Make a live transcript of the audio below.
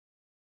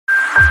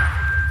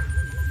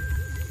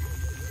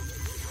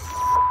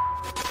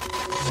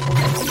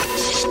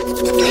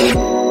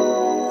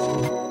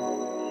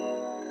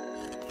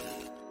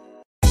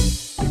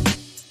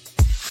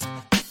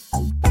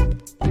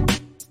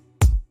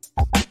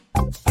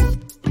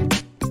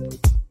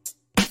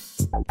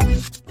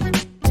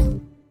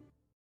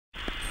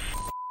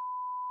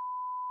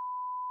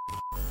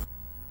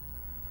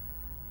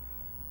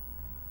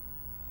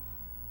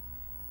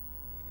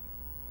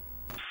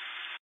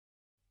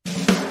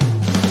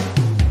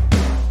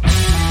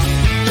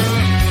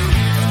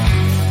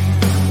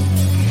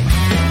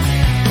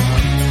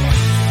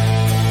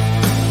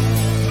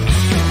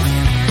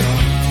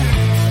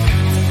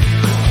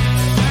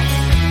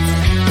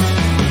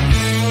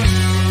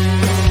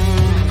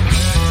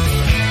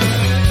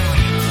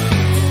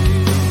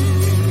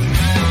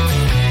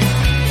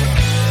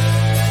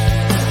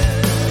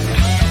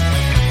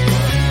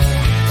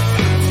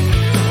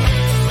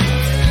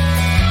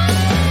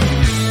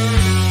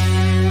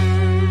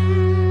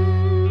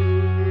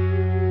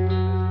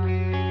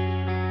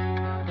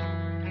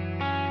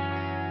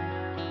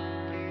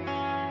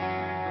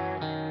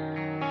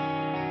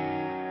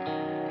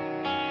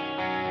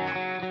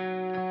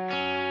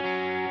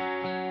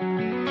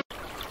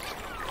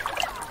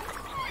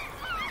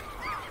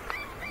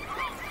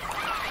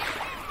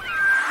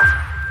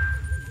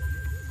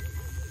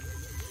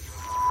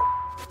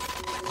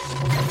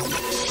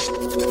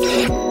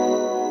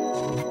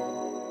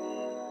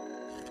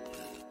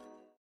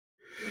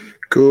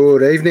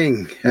Good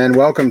evening and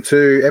welcome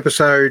to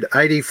episode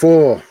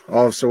 84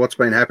 of So What's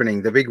Been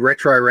Happening, the big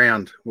retro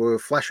round. We're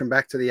flashing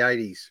back to the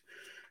 80s.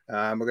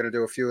 We're going to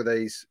do a few of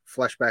these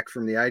flashback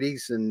from the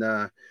 80s and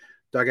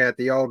dug out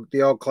the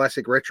old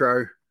classic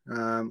retro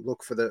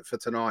look for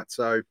tonight.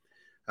 So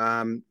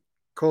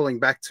calling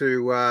back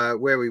to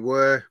where we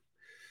were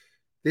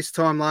this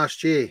time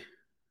last year.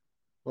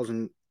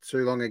 Wasn't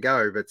too long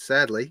ago, but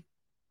sadly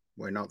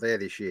we're not there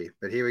this year.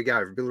 But here we go,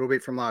 a little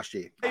bit from last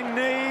year. They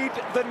need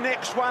the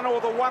next one or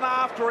the one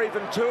after,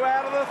 even 2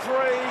 out of the 3.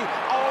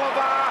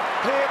 Oliver,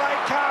 here they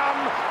come.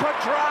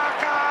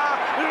 Petrarca,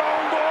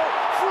 long ball,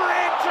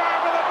 French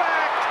over the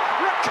back,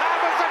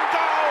 recovers and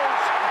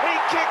goes. He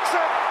kicks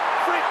it.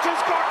 French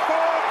has got 4.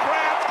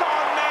 Crowd's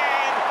gone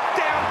mad.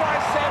 Down by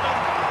 7.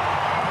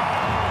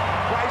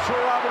 Brayshaw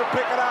able to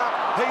pick it up.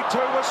 He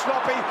too was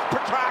sloppy.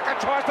 Petrarca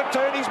tries to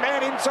turn his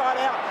man inside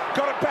out.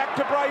 Got it back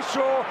to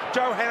Brayshaw.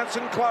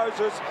 Johansson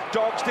closes.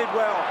 Dogs did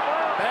well.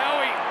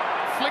 Bowie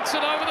flicks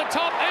it over the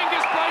top.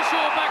 Angus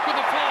Brayshaw back with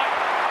the flight.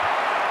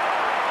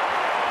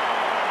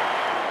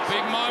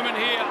 Big moment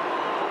here.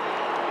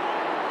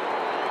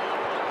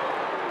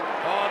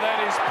 Oh, that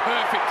is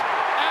perfect.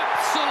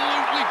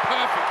 Absolutely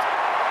perfect.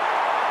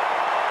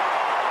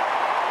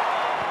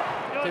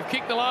 They've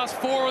kicked the last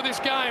 4 of this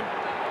game.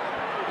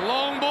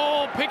 Long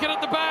ball, Pickett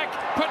at the back.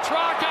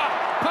 Petrarca.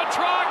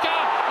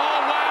 Oh,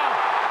 wow.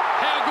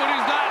 How good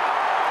is that?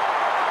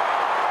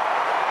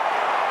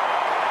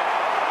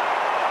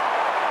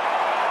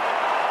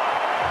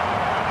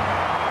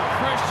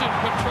 Christian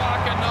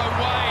Petrarca, no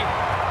way.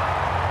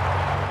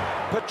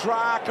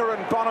 Petrarca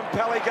and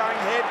Bonampelli going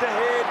head to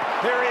head.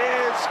 Here he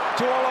is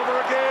to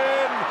Oliver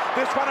again.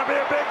 This one will be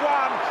a big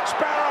one.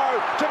 Sparrow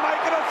to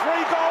make it a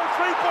 3-goal,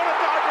 3-quarter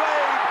time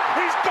lead.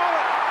 He's got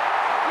it.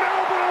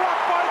 Melbourne are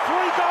up by 3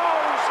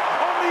 goals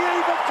on the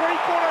eve of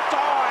 3-quarter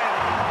time.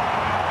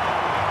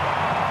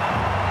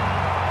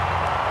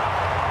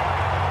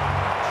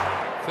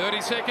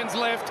 Seconds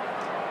left.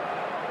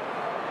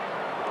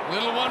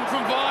 Little one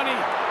from Viney.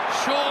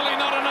 Surely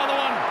not another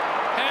one.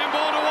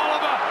 Handball to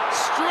Oliver.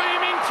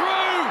 Streaming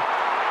through.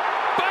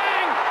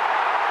 Bang!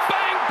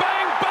 Bang,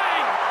 bang,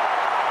 bang!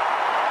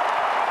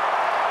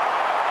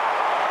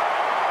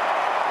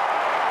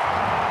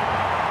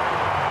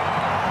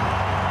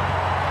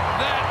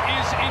 That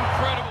is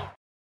incredible.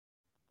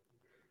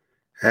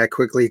 How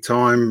quickly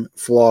time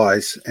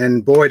flies.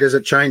 And boy, does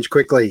it change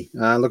quickly.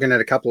 Looking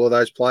at a couple of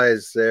those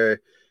players,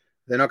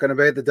 they're not going to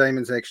be at the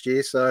Demons next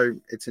year. So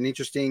it's an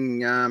interesting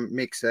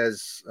mix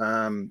as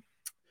some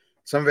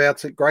of our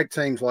great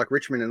teams like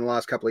Richmond in the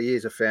last couple of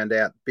years have found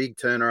out big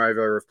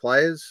turnover of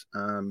players.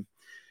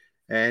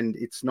 And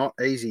it's not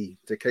easy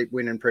to keep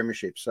winning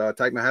premierships. So I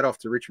take my hat off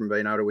to Richmond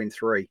being able to win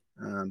 3.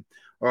 All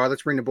right,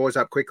 let's bring the boys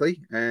up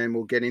quickly and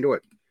we'll get into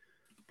it.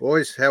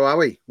 Boys, how are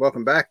we?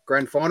 Welcome back.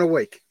 Grand final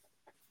week.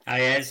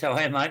 Hey, Az, how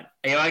are you, mate?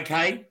 Are you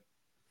okay?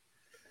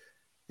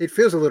 It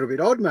feels a little bit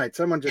odd, mate.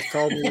 Someone just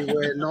told me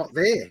we're not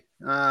there.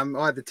 I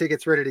had the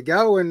tickets ready to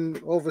go,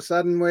 and all of a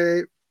sudden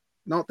we're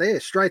not there.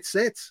 Straight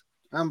sets.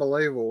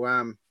 Unbelievable.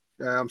 I'm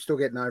still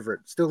getting over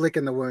it. Still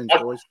licking the wounds,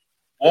 boys.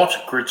 What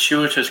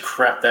gratuitous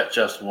crap that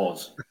just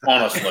was,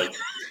 honestly.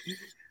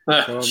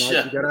 So, mate,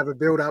 you've got to have a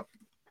build-up.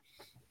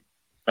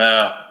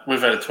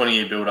 We've had a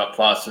 20-year build-up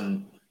plus,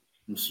 and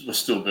we're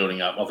still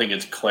building up. I think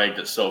it's clagged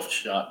itself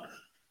shut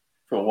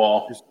for a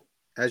while.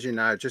 As you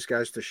know, it just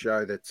goes to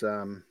show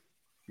that,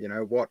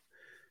 what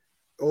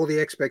all the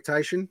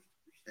expectation,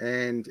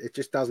 and it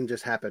just doesn't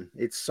just happen.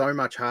 It's so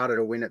much harder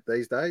to win it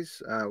these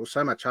days.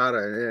 So much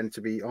harder. And to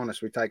be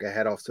honest, we take a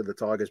hat off to the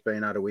Tigers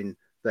being able to win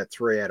that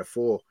 3 out of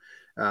 4.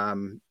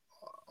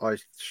 I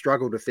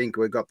struggle to think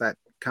we've got that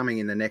coming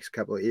in the next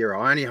couple of years.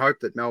 I only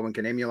hope that Melbourne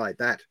can emulate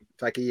that.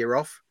 Take a year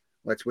off.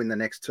 Let's win the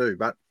next 2.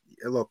 But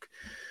look,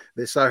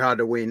 they're so hard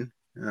to win.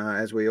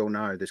 As we all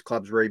know, this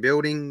club's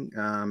rebuilding,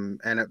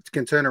 and it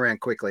can turn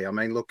around quickly. I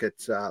mean, look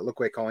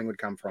where Collingwood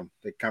come from.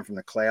 They come from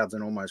the clouds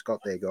and almost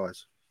got there,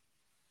 guys.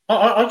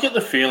 I get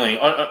the feeling.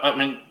 I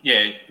mean,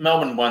 yeah,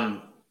 Melbourne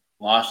won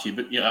last year,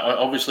 but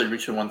obviously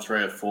Richmond won 3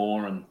 out of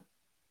 4, and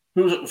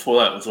who was it before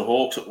that? It was the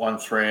Hawks that won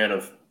 3 out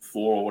of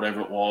 4 or whatever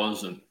it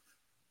was, and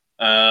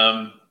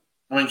I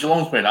mean,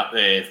 Geelong's been up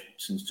there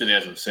since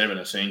 2007.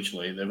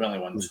 Essentially, they've only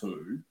won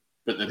 2,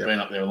 but they've been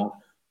up there a long.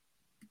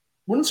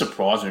 Wouldn't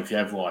surprise me if you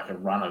have like a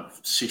run of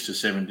 6 or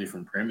 7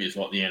 different premiers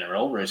like the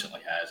NRL recently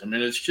has. I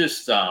mean, it's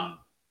just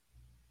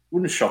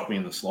wouldn't shock me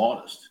in the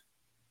slightest.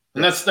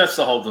 And that's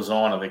the whole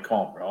design of their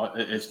comp, right?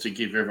 It's to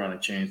give everyone a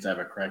chance to have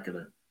a crack at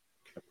a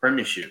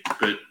premiership.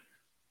 But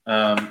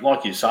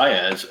like you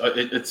say,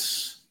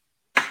 it's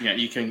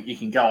you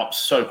can go up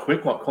so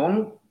quick like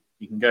Collingwood.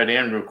 You can go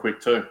down real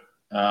quick too.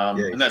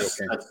 And that's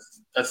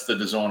the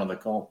design of the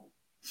comp.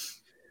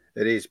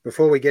 It is.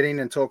 Before we get in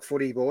and talk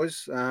footy,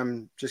 boys,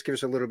 just give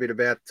us a little bit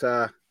about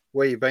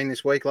where you've been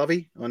this week,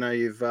 Lovey. I know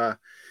you've out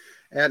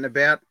and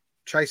about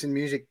chasing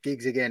music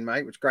gigs again,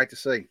 mate, which is great to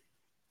see.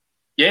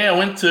 Yeah, I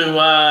went to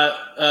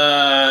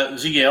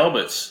Ziggy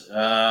Albert's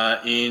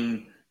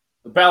in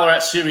the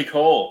Ballarat Civic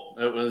Hall.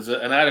 It was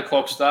an 8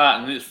 o'clock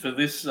start, and for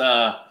this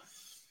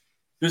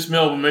this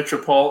Melbourne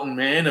Metropolitan,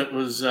 man, it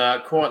was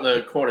quite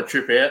a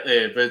trip out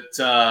there. But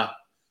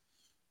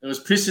it was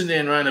pissing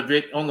down rain a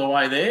bit on the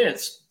way there.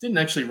 It didn't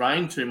actually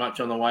rain too much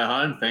on the way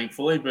home,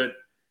 thankfully. But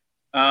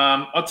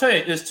I'll tell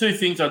you, there's two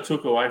things I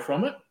took away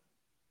from it.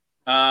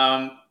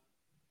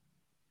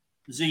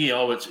 Ziggy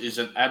Alberts is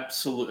an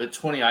absolute, at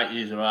 28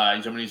 years of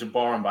age, I mean, he's a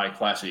Byron Bay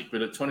classic,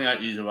 but at 28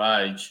 years of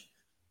age,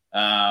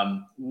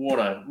 what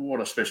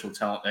a special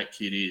talent that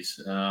kid is.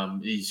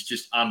 He's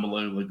just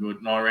unbelievably good.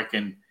 And I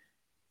reckon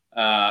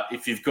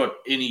if you've got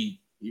you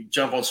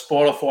jump on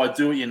Spotify,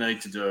 do what you need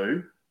to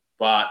do.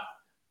 But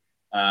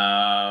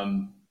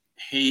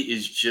he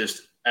is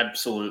just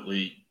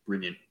absolutely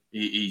brilliant.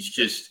 He's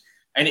just,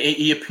 and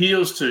he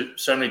appeals to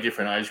so many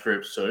different age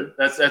groups too.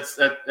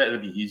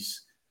 That'd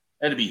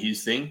be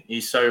his thing.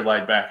 He's so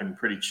laid back and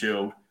pretty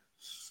chilled.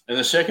 And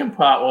the second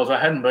part was I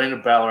hadn't been to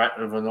Ballarat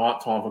of a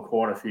night time for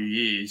quite a few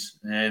years,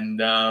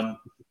 and I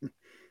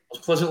was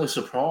pleasantly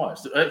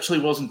surprised. It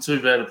actually wasn't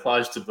too bad a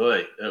place to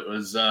be. It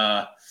was,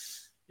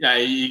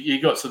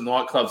 you got some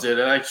nightclubs there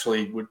that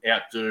actually would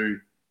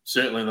outdo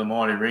certainly the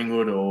mighty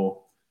Ringwood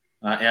or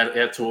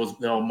out towards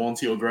the old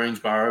Monty or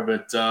Greensboro.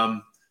 But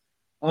I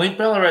think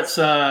Ballarat's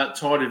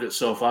tidied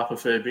itself up a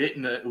fair bit,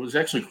 and it was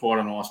actually quite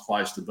a nice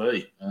place to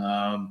be.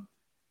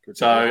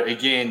 So,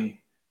 again,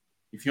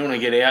 if you want to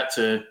get out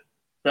to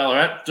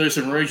Ballarat, do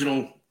some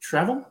regional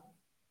travel,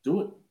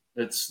 do it.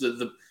 It's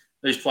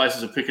these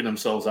places are picking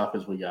themselves up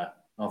as we go.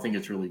 I think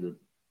it's really good.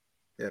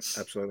 Yep,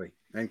 absolutely.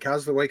 And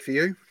Cuz, the week for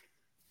you?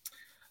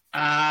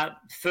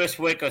 First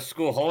week of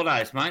school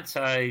holidays, mate.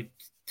 So,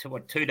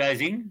 2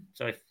 days in.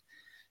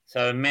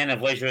 So a man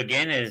of leisure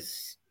again,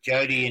 as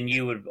Jody and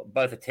you would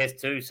both attest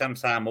to. Some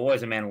say I'm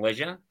always a man of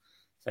leisure,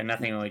 so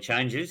nothing really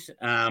changes.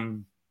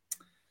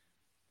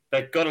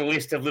 But got a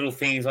list of little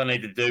things I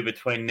need to do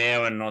between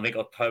now and I think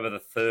October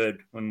the 3rd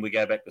when we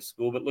go back to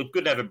school. But look,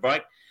 good to have a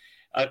break.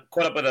 I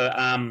caught up with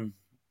a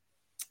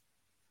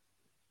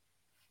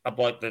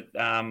bloke that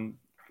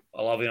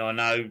I love, I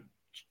know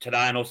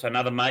today, and also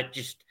another mate.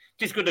 Just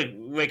good to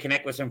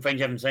reconnect with some friends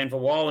you haven't seen for a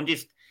while. And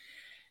just,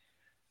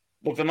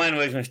 look, the main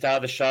reason I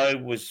started the show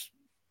was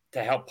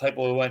to help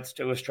people who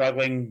were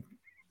struggling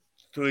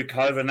through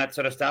COVID and that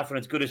sort of stuff. And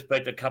it's good to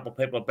speak to a couple of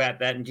people about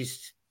that and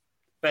just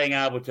being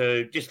able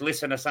to just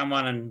listen to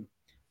someone and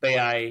be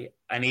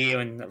an ear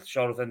and a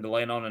shoulder thing to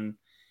lean on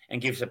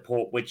and give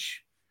support,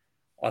 which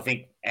I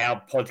think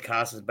our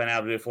podcast has been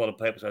able to do for a lot of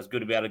people. So it's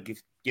good to be able to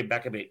give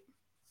back a bit.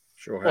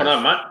 Sure. Well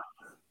done, mate.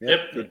 Yep.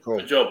 Good call.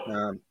 Good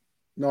job.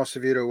 Nice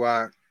of you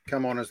to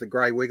come on as the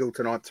Grey Wiggle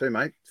tonight too,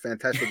 mate.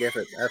 Fantastic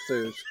effort.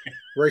 After was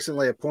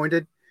recently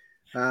appointed,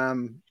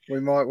 we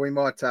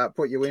might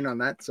put you in on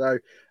that. So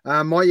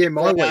my week.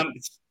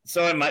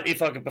 Sorry, mate.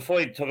 If I could,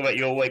 before you talk about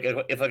your week,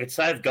 if I could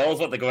save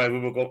goals like the Grey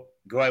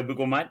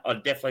Wiggle, mate,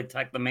 I'd definitely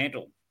take the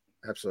mantle.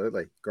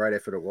 Absolutely, great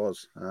effort it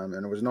was,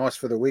 and it was nice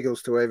for the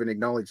Wiggles to even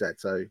acknowledge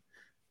that. So,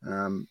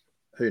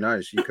 who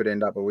knows? You could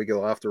end up a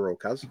Wiggle after all,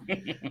 cuz.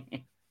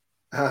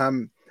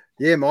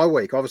 My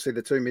week, obviously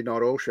the 2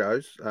 midnight all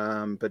shows,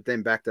 but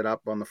then backed it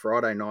up on the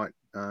Friday night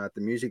at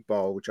the Music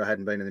Bowl, which I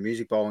hadn't been in the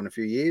Music Bowl in a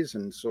few years,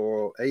 and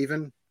saw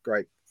Even,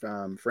 great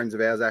friends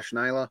of ours, Ash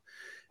Naylor,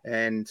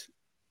 and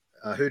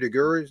Hoodoo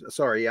Gurus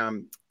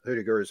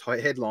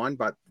headline,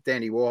 but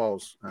Dandy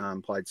Warhols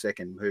played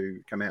second, who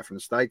come out from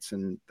the States,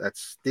 and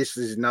this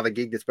is another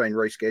gig that's been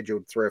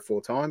rescheduled 3 or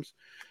 4 times.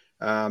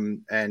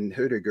 And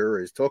Hoodoo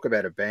Gurus, talk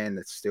about a band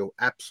that's still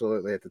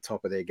absolutely at the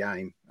top of their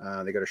game.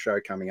 They've got a show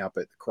coming up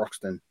at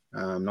Croxton,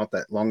 not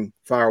that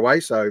far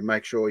away, so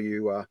make sure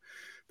you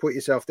put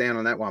yourself down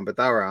on that one. But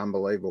they were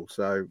unbelievable,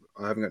 so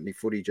I haven't got any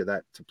footage of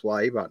that to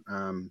play, but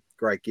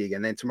great gig.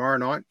 And then tomorrow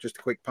night, just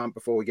a quick pump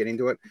before we get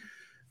into it,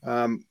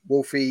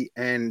 Wolfie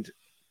and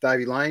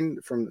Davey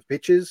Lane from the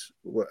Pitches,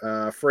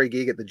 free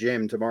gig at the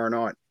Gem tomorrow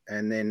night.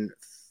 And then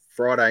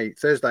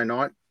Thursday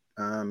night,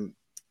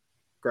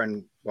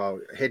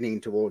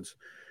 heading towards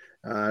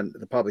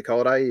the public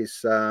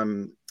holidays,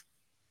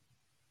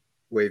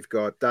 we've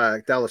got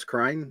Dallas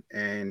Crane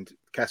and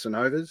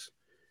Casanovas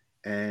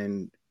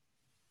and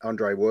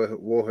Andre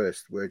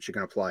Warhurst, which are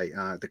going to play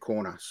the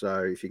corner.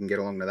 So if you can get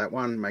along to that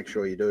one, make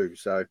sure you do.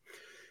 So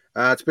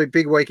it's been a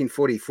big week in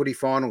footy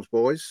finals,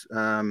 boys.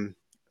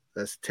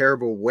 This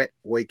terrible wet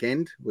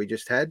weekend we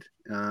just had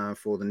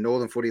for the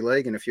Northern Footy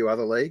League and a few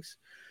other leagues.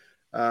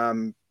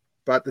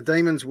 But the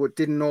Demons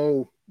wasn't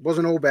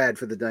all bad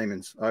for the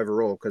Demons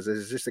overall, because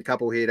there's just a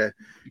couple here to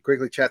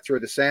quickly chat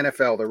through. The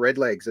SANFL, the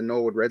Redlegs, the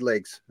Norwood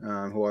Redlegs,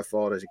 who I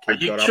thought as a kid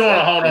got up. Are you trying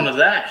to hold on to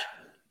that?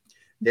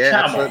 Yeah,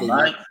 Come absolutely,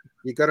 on, mate.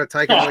 You got to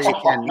take them where you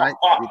can, mate.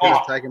 You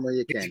got to take them where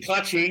you can. He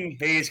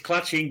is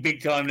clutching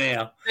big time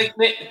now.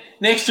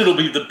 Next, it'll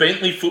be the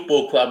Bentley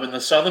Football Club in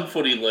the Southern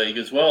Footy League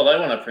as well. They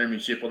won a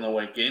premiership on the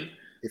weekend.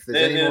 If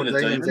there's any more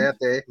Demons out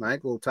there,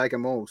 mate, we'll take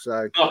them all.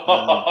 So you've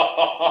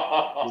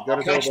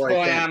got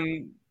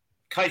to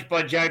coached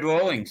by Jade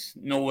Rawlings,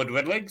 Norwood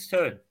Redlegs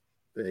too.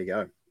 There you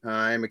go.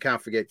 And we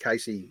can't forget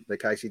the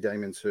Casey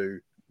Demons, who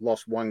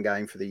lost 1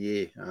 game for the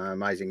year.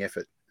 Amazing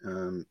effort.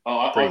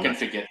 I can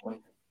forget them.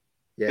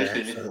 Yeah,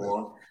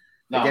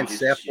 against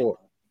Southport.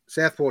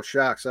 Southport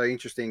Sharks. So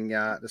interesting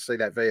to see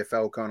that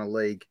VFL kind of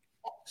league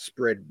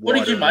spread. What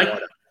did you make?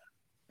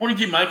 What did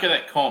you make of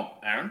that comp,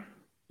 Aaron?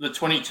 The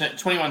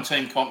 21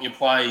 team comp. You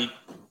play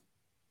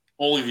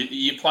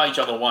you play each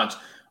other once.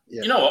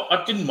 Yep. You know what?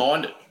 I didn't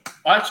mind it.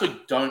 I actually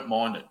don't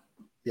mind it.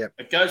 Yep.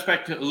 It goes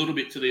back to a little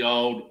bit to the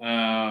old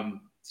VFL.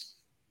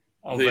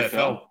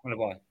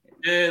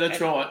 Yeah, that's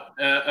right.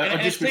 I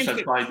just wish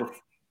they played.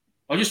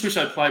 I just wish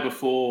they played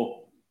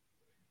before,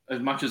 as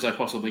much as they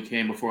possibly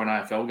can before an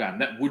AFL game.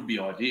 That would be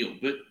ideal.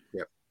 But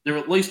they've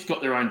at least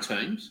got their own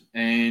teams,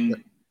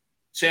 and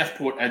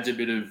Southport adds a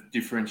bit of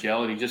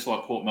differentiality, just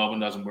like Port Melbourne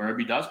does and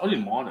Werribee does. I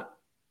didn't mind it.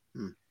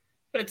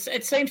 But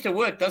it seems to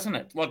work, doesn't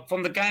it? Like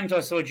from the games I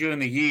saw during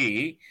the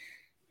year,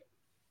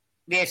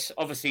 yes,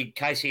 obviously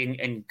Casey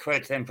and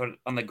credit to them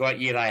on the great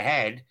year they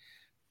had,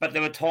 but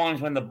there were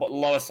times when the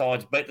lower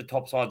sides beat the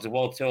top sides as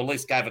well to at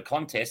least gave a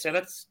contest. So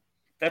that's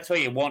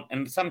what you want.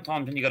 And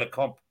sometimes when you've got a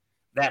comp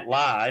that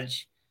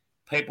large,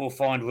 people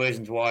find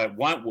reasons why it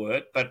won't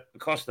work. But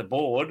across the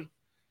board,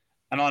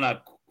 and I know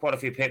quite a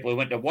few people who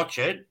went to watch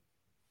it,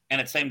 and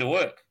it seemed to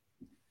work.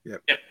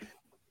 Yep.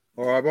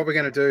 All right, what we're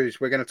going to do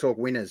is we're going to talk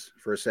winners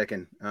for a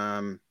second.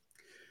 And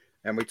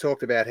we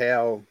talked about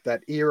how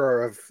that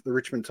era of the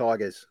Richmond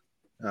Tigers,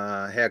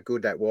 how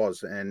good that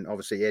was. And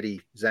obviously Eddie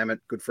Zammit,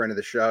 good friend of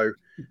the show,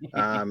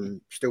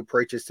 still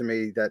preaches to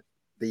me that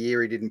the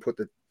year he didn't put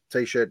the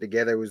T-shirt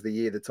together was the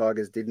year the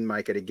Tigers didn't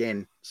make it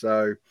again.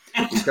 So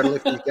he's got to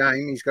lift his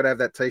game. He's got to have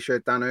that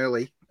T-shirt done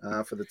early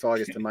for the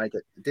Tigers to make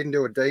it. Didn't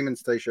do a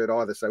Demons T-shirt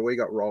either, so we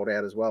got rolled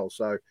out as well.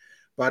 So,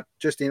 but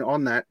just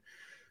on that,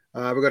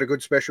 we've got a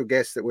good special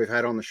guest that we've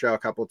had on the show a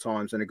couple of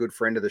times and a good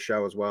friend of the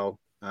show as well.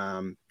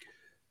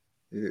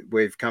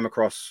 We've come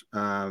across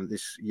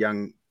this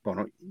young,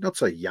 well, not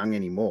so young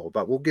anymore,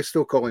 but we'll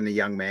still call him the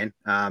young man,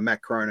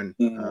 Matt Cronin,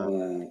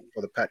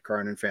 for the Pat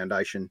Cronin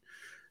Foundation.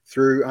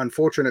 Through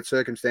unfortunate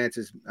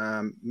circumstances,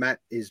 Matt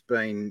has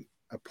been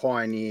a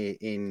pioneer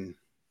in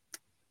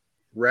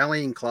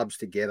rallying clubs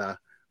together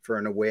for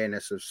an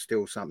awareness of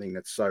still something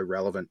that's so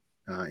relevant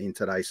in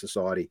today's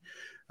society.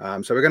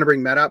 So we're going to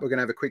bring Matt up. We're going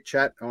to have a quick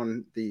chat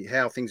on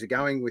how things are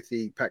going with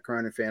the Pat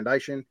Cronin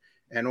Foundation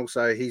and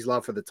also his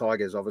love for the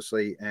Tigers,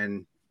 obviously,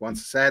 and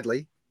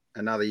sadly,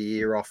 another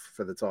year off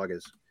for the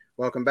Tigers.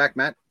 Welcome back,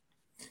 Matt.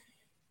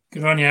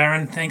 Good on you,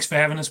 Aaron. Thanks for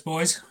having us,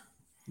 boys.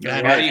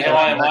 How are you,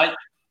 mate?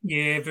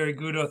 Yeah, very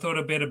good. I thought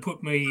I'd better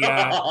put my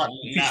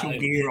official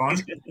gear on,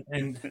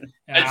 and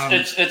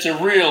it's a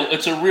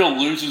real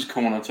losers'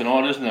 corner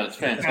tonight, isn't it? It's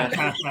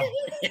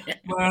fantastic.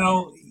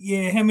 Well,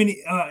 yeah. How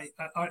many?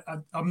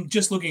 I'm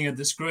just looking at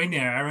the screen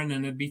now, Aaron,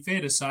 and it'd be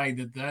fair to say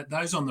that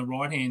those on the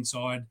right hand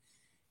side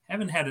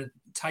haven't had a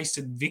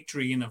tasted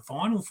victory in a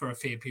final for a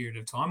fair period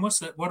of time.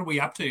 What are we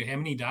up to? How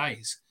many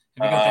days?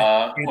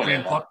 Have you got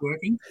that clock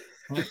working?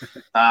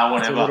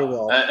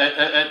 Whatever.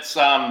 It's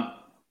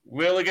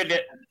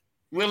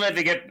We'll have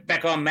to get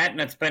back on, Matt, and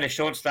it's been a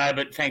short stay,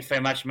 but thanks very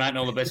much, Matt, and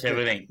all the best for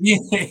everything.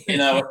 Yeah. You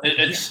know,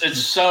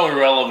 it's so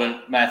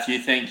irrelevant, Matthew,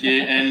 thank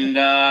you. And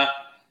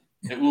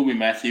it will be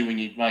Matthew when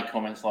you make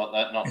comments like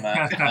that, not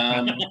Matt.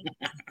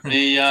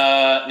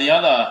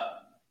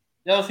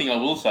 The other thing I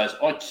will say is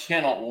I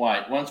cannot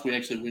wait, once we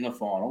actually win a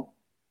final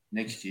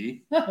next year,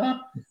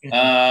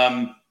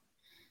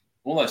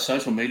 all those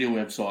social media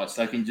websites,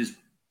 they can just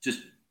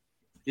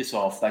piss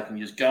off. They can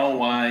just go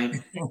away,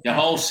 your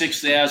whole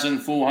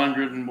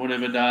 6,400 and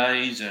whatever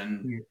days,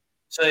 and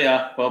see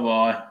ya,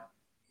 bye-bye.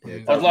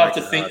 Yeah, I'd like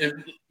to think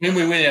when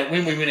we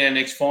win our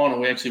next final,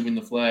 we actually win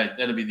the flag.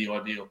 That'd be the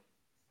ideal.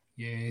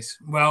 Yes.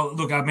 Well,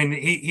 look, I mean,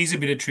 here's a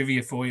bit of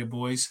trivia for you,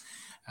 boys.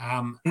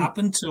 Up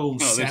until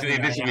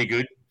Saturday, this will be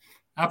good.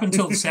 Up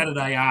until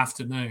Saturday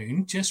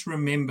afternoon, just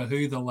remember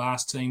who the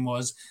last team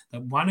was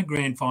that won a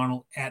grand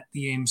final at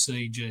the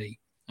MCG.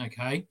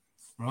 Okay,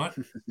 right?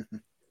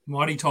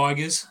 Mighty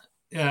Tigers,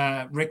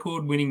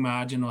 record winning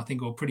margin, I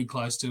think, or pretty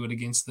close to it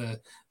against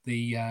the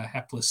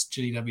hapless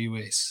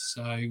GWS.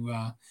 So,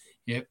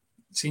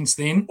 since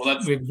then,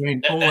 we've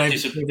been all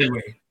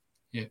everywhere.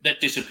 Yeah. That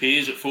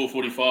disappears at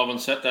 4:45 on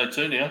Saturday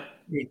too now.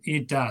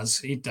 It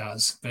does.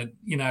 But,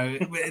 you know,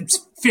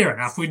 it's fair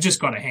enough. We've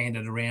just got to hand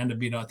it around a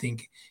bit, I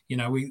think. You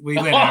know, we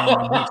let Aaron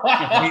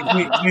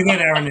we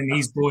let Aaron and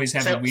his boys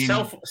have a win.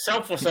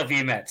 Selfless of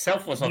you, Matt.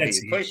 Selfless of you.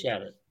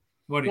 Appreciate it.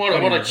 What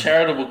a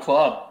charitable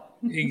club.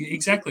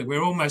 Exactly.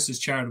 We're almost as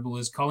charitable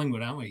as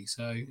Collingwood, aren't we?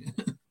 So,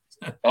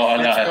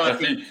 no.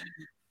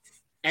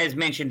 As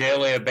mentioned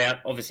earlier about,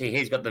 obviously,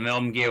 he's got the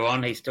Melbourne gear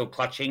on. He's still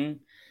clutching.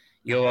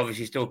 You're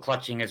obviously still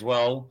clutching as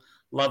well.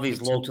 Love his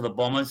loyal to the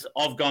Bombers.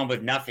 I've gone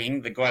with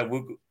nothing, the great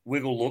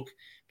wiggle look,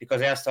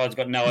 because our side's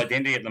got no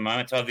identity at the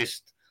moment. So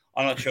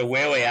I'm not sure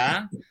where we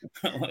are.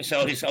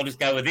 So I'll just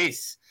go with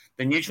this,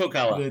 the neutral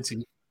colour.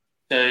 So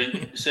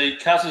see,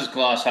 Cuss's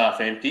glass half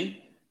empty.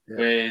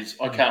 Whereas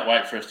I can't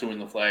wait for us to win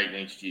the flag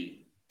next year.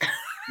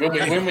 When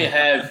we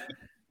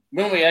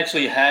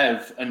actually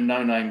have a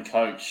no-name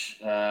coach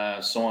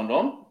signed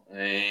on,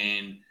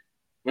 and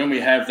when we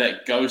have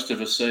that ghost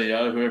of a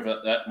CEO,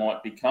 whoever that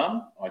might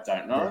become, I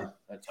don't know.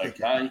 That's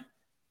okay.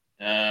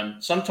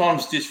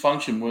 Sometimes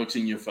dysfunction works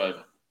in your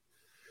favour.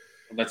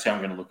 That's how I'm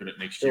going to look at it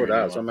next year. Sure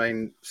does. Anyway. I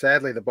mean,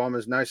 sadly, the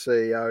Bombers, no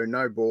CEO,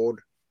 no board,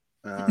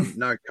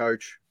 no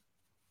coach.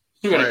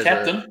 Still got a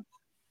captain.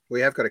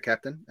 We have got a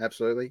captain,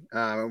 absolutely,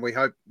 and we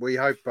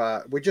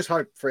just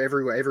hope for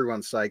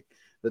everyone's sake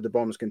that the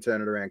Bombers can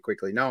turn it around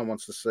quickly. No one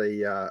wants to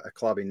see a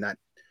club in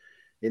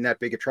that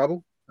bigger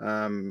trouble.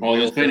 Well,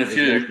 there's been a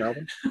few, but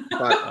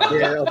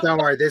yeah, don't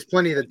worry. There's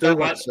plenty that do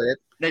want to see it.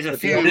 There's a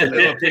few that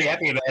are pretty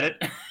happy about it.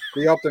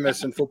 The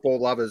optimists and football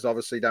lovers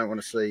obviously don't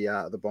want to see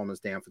the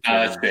Bombers down for too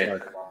long. That's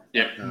fair.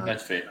 So,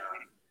 that's fair.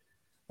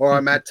 All right,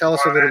 Matt, tell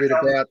us a little bit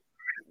about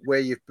where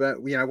you've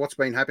been, what's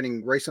been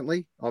happening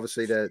recently.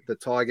 Obviously, the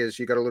Tigers,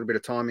 you got a little bit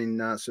of time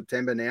in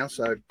September now.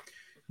 So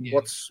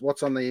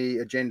what's on the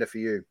agenda for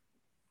you?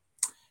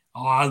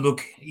 Oh,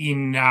 look,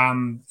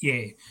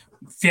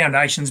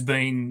 Foundation's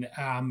been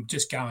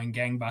just going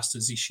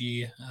gangbusters this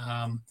year.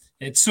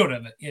 It's sort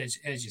of,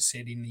 as you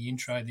said in the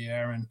intro there,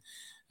 Aaron,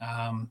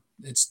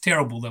 it's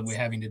terrible that we're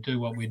having to do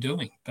what we're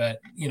doing.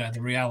 But, the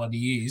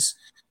reality is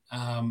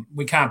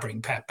we can't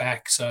bring Pat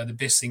back. So the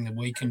best thing that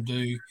we can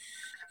do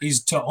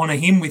is to honour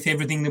him with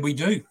everything that we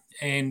do.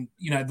 And,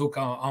 look,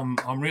 I'm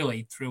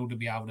really thrilled to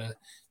be able to,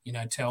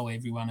 tell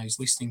everyone who's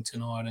listening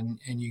tonight and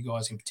you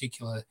guys in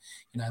particular,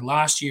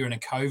 last year in a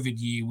COVID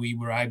year, we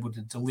were able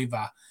to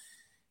deliver,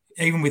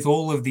 even with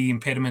all of the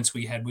impediments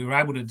we had, we were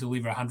able to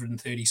deliver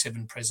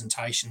 137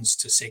 presentations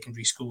to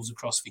secondary schools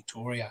across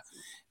Victoria.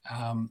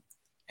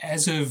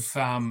 As of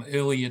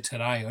earlier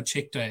today, I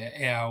checked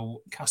our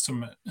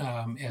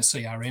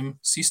CRM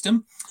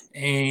system,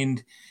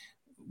 and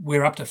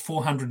we're up to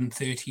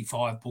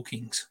 435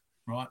 bookings,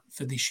 right,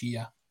 for this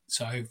year.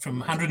 So from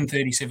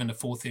 137 to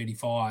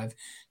 435,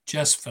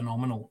 just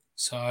phenomenal.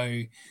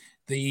 So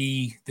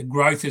the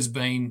growth has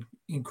been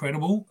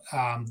incredible.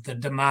 The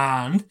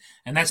demand,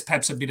 and that's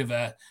perhaps a bit of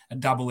a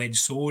double-edged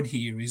sword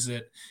here, is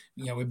that,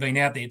 we've been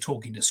out there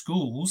talking to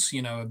schools,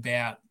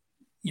 about,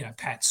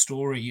 Pat's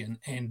story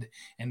and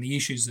the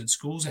issues that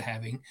schools are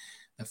having.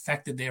 The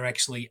fact that they're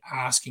actually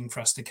asking for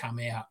us to come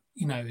out,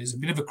 is a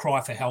bit of a cry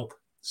for help.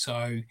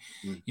 So,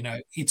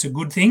 it's a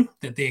good thing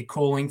that they're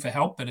calling for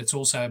help, but it's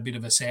also a bit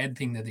of a sad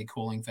thing that they're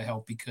calling for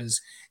help,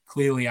 because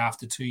clearly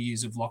after 2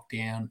 years of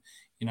lockdown,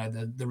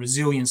 the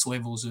resilience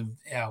levels of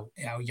our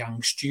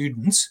young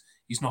students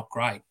is not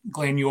great.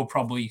 Glenn, you're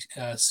probably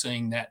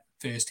seeing that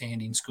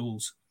firsthand in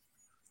schools.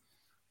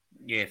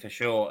 Yeah, for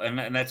sure.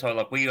 And that's why,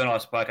 you and I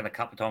have spoken a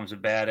couple of times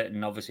about it,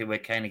 and obviously we're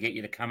keen to get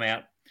you to come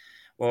out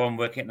where I'm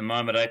working at the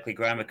moment at Oakley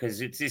Grammar, because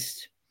it's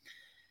just...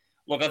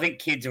 Look, I think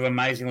kids are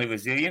amazingly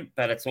resilient,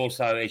 but it's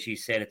also, as you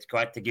said, it's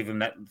great to give them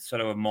that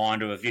sort of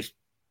reminder of just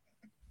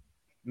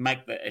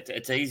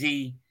it's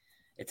easy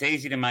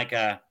to make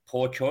a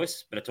poor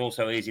choice, but it's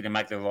also easy to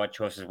make the right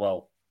choice as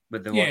well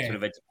with the right sort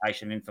of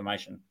education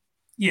information.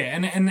 Yeah,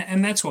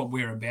 and that's what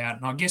we're about.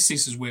 And I guess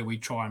this is where we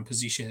try and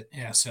position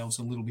ourselves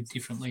a little bit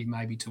differently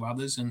maybe to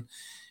others. And,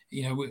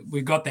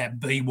 we've got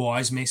that be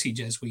wise message,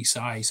 as we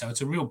say. So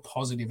it's a real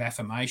positive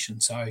affirmation.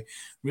 So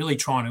really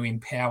trying to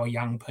empower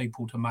young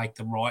people to make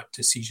the right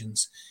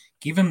decisions,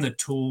 give them the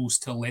tools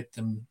to let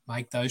them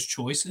make those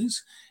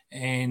choices.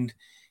 And,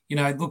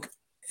 look,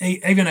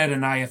 even at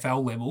an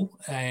AFL level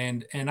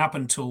and up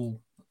until,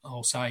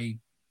 I'll say,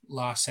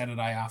 last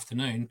Saturday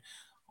afternoon,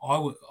 I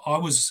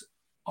was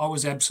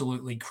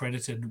absolutely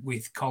credited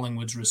with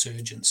Collingwood's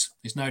resurgence.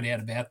 There's no doubt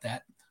about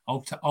that.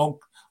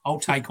 I'll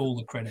take all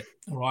the credit,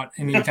 all right?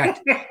 And in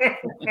fact,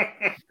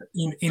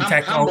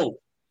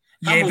 humble.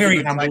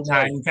 Very humble.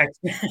 No, in fact,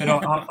 but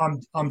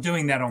I'm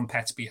doing that on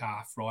Pat's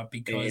behalf, right?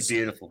 Because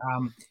beautiful.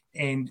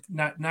 And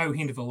no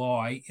hint of a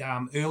lie.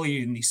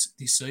 Earlier in this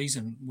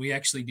season, we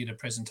actually did a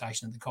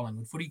presentation at the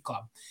Collingwood Footy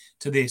Club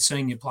to their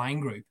senior playing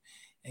group,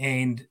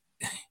 and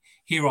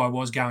here I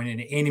was going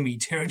into enemy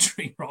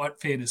territory, right?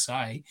 Fair to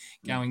say,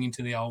 going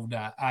into the old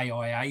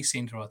AIA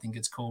Centre, I think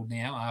it's called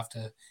now,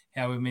 after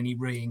however many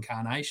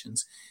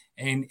reincarnations.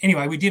 And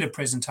anyway, we did a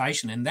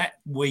presentation, and that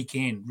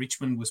weekend,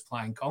 Richmond was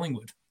playing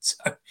Collingwood. So,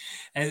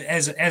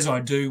 as I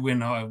do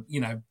when I,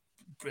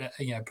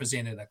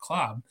 present at a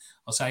club,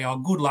 I'll say, "Oh,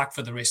 good luck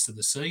for the rest of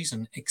the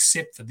season,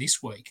 except for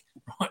this week,"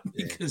 right?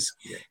 Because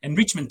and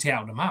Richmond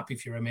towed them up,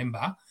 if you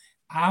remember.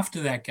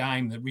 After that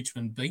game that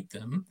Richmond beat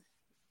them,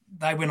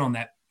 they went on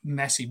that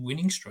massive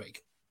winning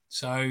streak.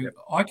 So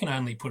I can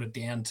only put it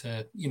down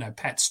to,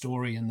 Pat's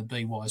story and the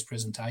Be Wise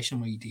presentation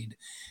we did.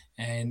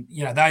 And,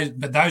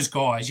 those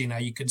guys,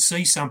 you could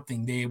see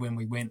something there when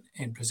we went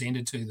and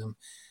presented to them.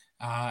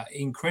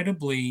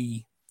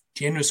 Incredibly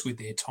generous with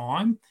their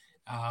time.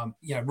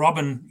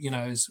 Robin,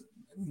 is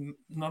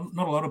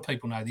not a lot of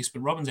people know this,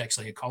 but Robin's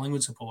actually a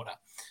Collingwood supporter.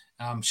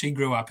 She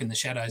grew up in the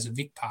shadows of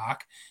Vic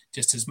Park,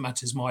 just as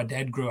much as my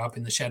dad grew up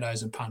in the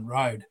shadows of Punt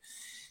Road.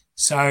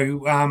 So,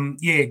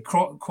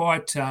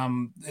 quite.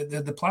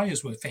 The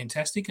players were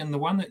fantastic, and the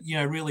one that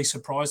really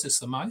surprised us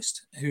the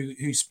most,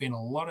 who spent a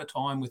lot of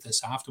time with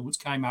us afterwards,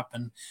 came up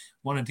and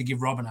wanted to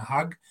give Robin a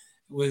hug,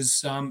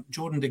 was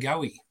Jordan De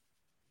Goey.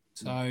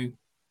 So,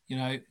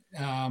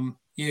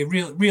 Yeah,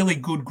 really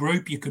good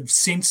group. You could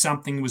sense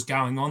something was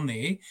going on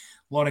there.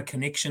 A lot of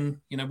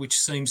connection, which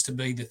seems to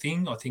be the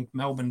thing. I think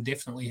Melbourne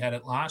definitely had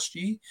it last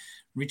year.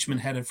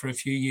 Richmond had it for a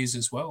few years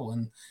as well.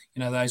 And,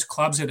 those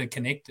clubs that are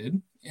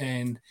connected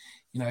and,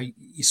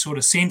 you sort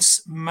of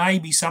sense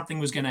maybe something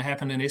was going to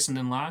happen in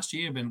Essendon last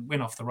year, but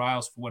went off the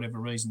rails for whatever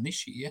reason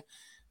this year.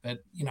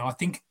 But, I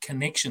think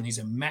connection is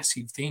a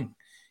massive thing,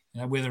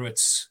 whether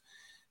it's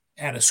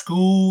at a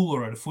school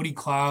or at a footy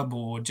club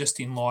or just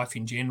in life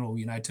in general,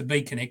 to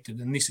be connected.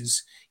 And this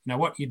is,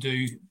 what you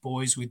do,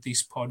 boys, with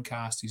this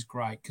podcast is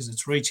great because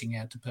it's reaching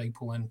out to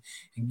people and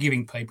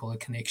giving people a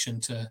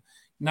connection to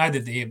know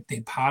that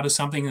they're part of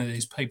something and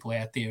there's people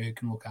out there who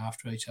can look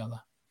after each other.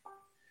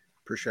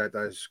 Appreciate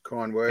those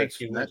kind words.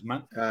 Thank you,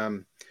 Matt.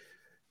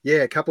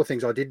 A couple of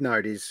things I did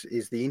note is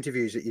the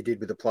interviews that you did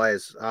with the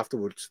players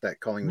afterwards, that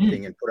Collingwood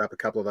thing, and put up a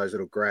couple of those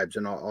little grabs.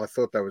 And I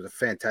thought that was a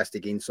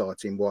fantastic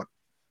insights in what,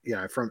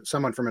 from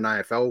someone from an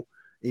AFL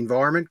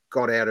environment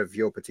got out of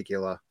your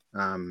particular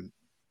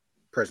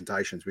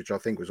presentations, which I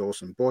think was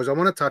awesome. Boys, I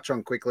want to touch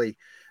on quickly.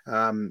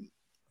 I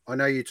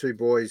know you two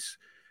boys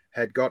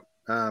had got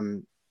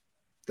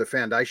the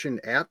foundation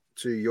out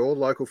to your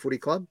local footy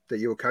club that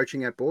you were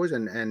coaching at, boys,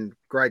 and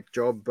great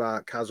job,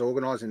 Cuz,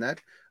 organising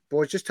that.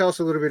 Boys, just tell us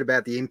a little bit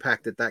about the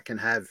impact that can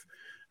have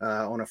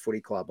on a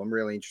footy club. I'm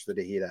really interested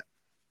to hear that.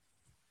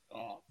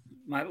 Oh,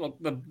 mate, look,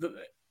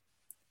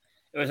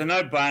 it was a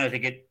no-brainer to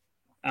get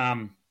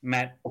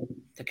Matt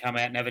to come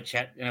out and have a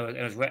chat.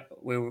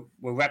 We're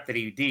wrapped that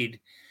he did.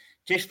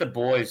 Just the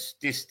boys,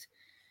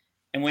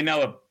 and we know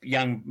what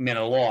young men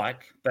are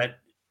like, but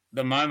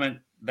the moment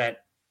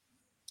that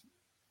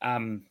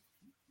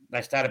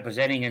they started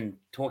presenting and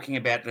talking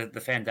about the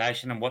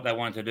foundation and what they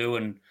wanted to do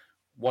and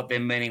what their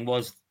meaning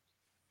was,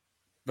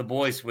 the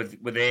boys were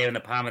there in the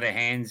palm of their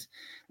hands,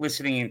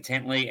 listening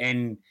intently,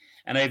 and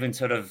even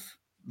sort of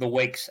the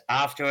weeks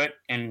after it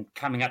and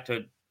coming up to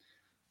it.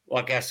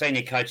 Like our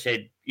senior coach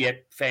said,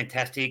 yep,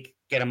 fantastic,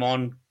 get them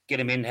on, get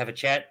them in, have a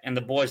chat. And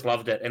the boys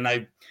loved it. And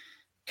they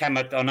came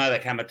up, I know they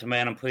came up to me,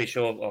 and I'm pretty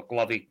sure, like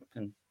Lovey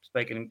can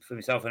speak for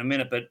himself in a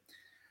minute, but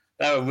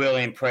they were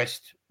really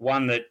impressed.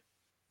 One, that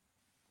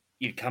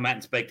you'd come out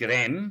and speak to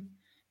them,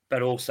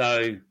 but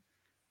also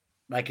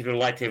they could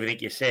relate to everything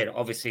you said.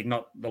 Obviously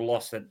not the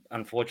loss that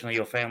unfortunately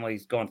your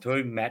family's gone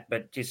through, Matt,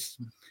 but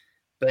just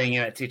being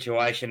in that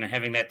situation and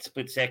having that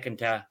split second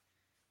to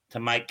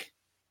make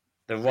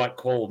the right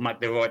call, make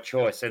the right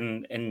choice,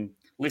 and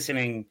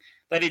listening.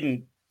 They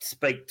didn't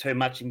speak too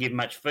much and give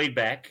much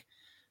feedback,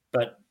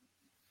 but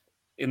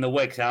in the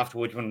weeks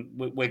afterwards, when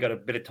we got a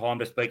bit of time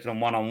to speak to them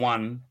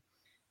one-on-one,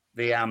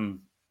 the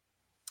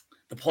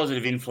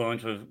positive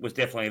influence was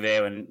definitely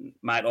there. And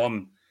mate,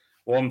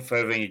 I'm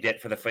forever in your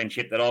debt for the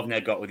friendship that I've now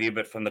got with you,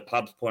 but from the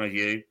club's point of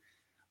view,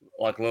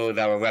 like Lily,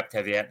 they were wrapped to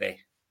have you out there.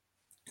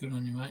 Good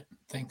on you, mate.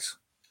 Thanks.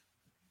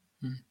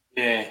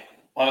 Yeah.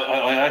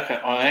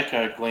 I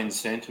echo Glenn's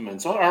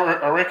sentiments.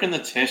 I reckon the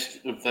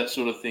test of that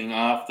sort of thing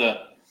after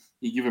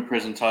you give a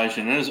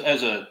presentation, and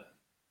as a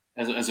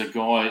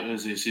guy,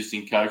 as the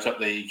assistant coach up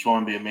there, you try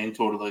and be a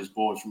mentor to these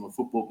boys from a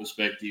football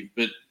perspective.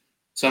 But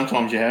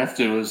sometimes you have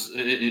to,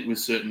 with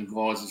certain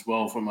guys as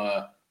well, from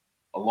a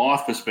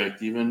life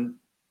perspective. And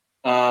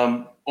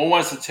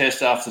always the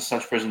test after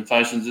such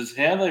presentations is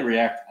how they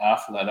react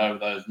after that over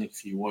those next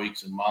few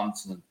weeks and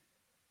months.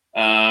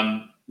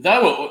 And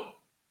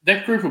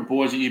that group of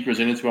boys that you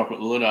presented to up at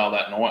Lilydale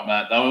that night,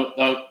 Matt,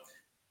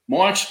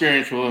 my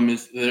experience with them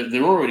is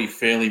they're already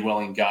fairly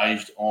well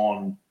engaged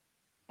on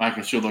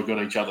making sure they've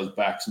got each other's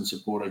backs and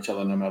support each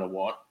other no matter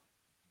what.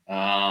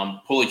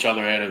 Pull each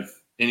other out of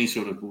any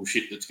sort of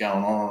bullshit that's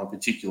going on a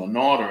particular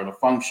night or at a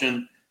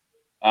function.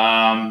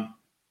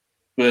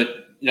 But,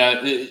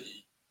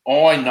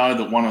 I know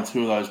that one or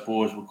two of those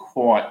boys were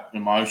quite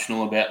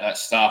emotional about that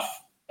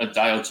stuff a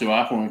day or two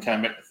after when we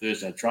came back to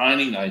Thursday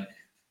training.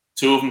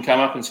 Two of them come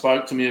up and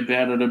spoke to me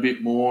about it a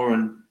bit more,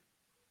 and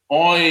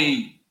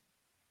I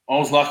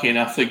was lucky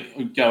enough to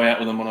go out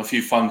with them on a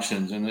few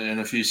functions and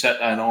a few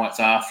Saturday nights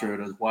after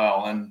it as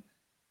well. And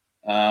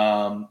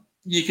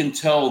you can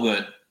tell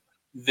that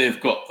they've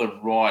got the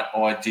right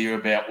idea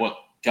about what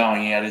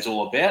going out is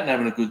all about and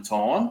having a good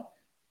time.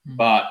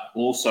 But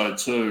also,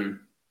 too,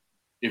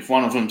 if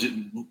one of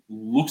them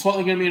looks like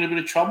they're going to be in a bit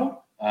of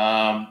trouble,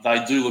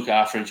 they do look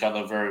after each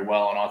other very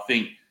well. And I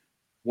think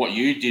what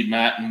you did,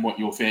 Matt, and what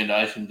your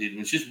foundation did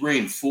was just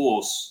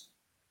reinforce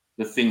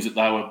the things that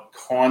they were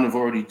kind of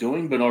already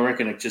doing, but I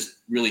reckon it just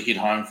really hit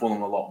home for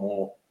them a lot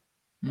more.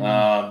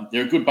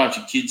 They're a good bunch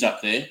of kids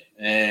up there,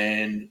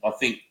 and I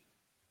think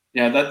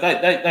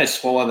they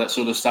swallow that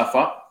sort of stuff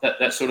up,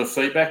 that sort of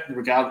feedback,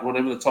 regardless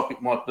whatever the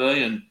topic might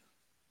be.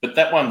 But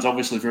that one's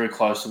obviously very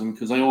close to them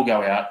because they all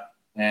go out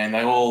and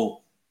they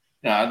all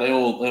go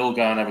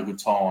and have a good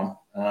time.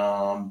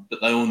 But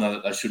they all know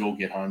that they should all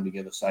get home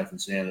together safe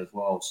and sound as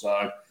well.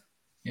 So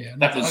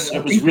that was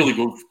really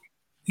good.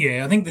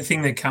 Yeah, I think the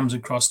thing that comes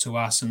across to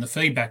us and the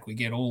feedback we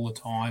get all the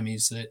time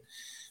is that,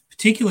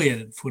 particularly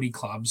at footy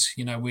clubs,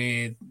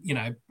 where,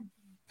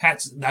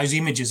 Pat's, those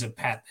images of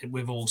Pat that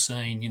we've all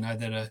seen,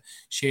 that are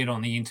shared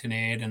on the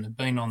internet and have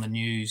been on the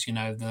news,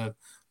 the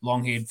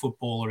long-haired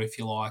footballer, if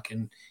you like,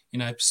 and,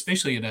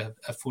 especially at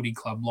a footy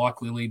club like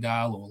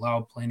Lilydale or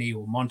Lower Plenty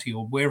or Monty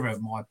or wherever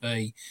it might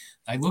be,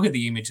 they look at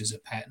the images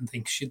of Pat and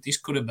think, shit, this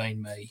could have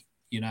been me,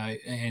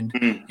 and,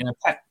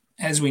 Pat,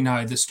 as we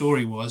know, the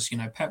story was,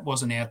 Pat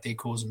wasn't out there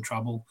causing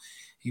trouble.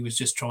 He was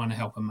just trying to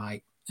help a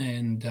mate.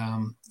 And,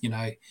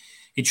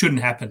 it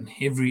shouldn't happen.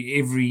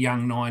 Every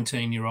young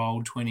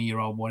 19-year-old,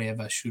 20-year-old,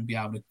 whatever, should be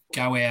able to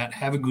go out,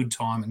 have a good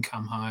time, and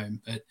come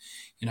home. But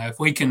if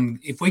we can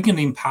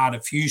impart a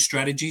few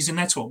strategies, and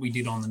that's what we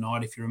did on the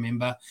night, if you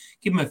remember,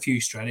 give them a few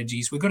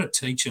strategies. We've got to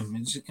teach them.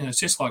 It's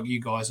just like you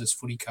guys as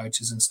footy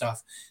coaches and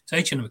stuff,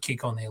 teaching them a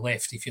kick on their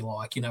left, if you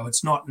like.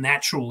 It's not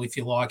natural, if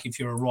you like, if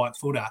you're a right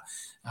footer.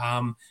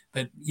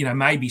 But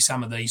maybe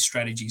some of these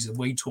strategies that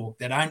we talk,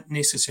 they don't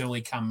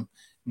necessarily come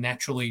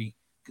naturally.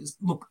 Because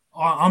look,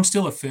 I'm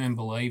still a firm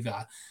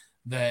believer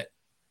that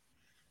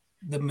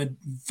the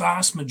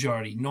vast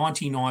majority,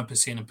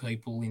 99% of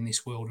people in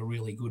this world are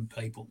really good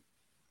people,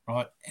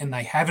 right? And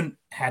they haven't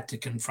had to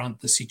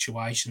confront the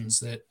situations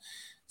that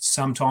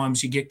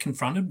sometimes you get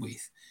confronted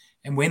with.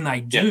 And when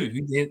they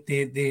do,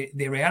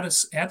 they're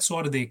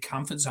outside of their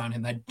comfort zone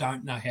and they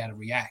don't know how to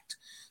react.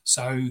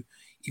 So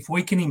if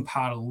we can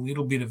impart a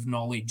little bit of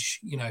knowledge,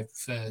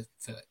 for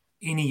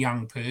any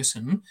young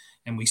person,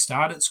 and we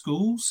start at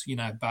schools,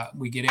 but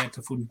we get out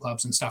to footy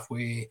clubs and stuff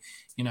where,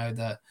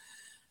 the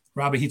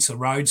rubber hits the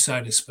road,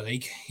 so to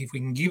speak. If we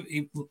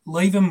can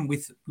leave them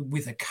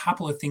with a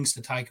couple of things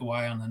to take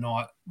away on the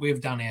night,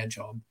 we've done our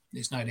job.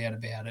 There's no doubt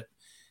about it.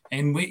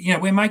 And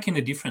we're making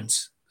a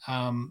difference,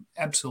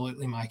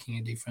 absolutely making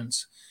a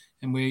difference.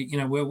 And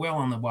we're well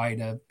on the way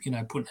to,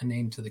 putting an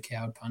end to the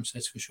coward punch,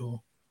 that's for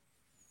sure.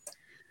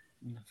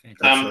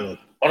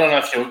 I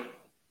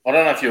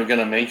don't know if you were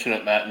going to mention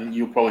it, Matt, and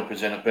you'll probably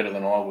present it better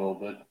than I will.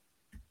 But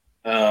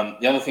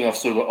the other thing I've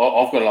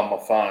got it on my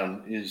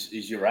phone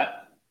is your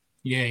app.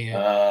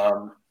 Yeah.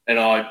 And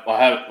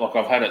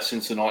I've had it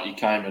since the night you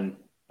came, and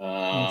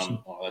awesome.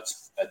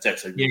 That's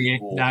actually really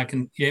cool. No,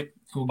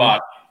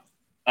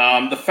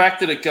 but the fact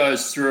that it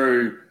goes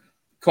through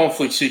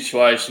conflict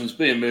situations,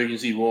 be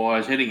emergency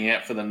wise, heading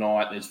out for the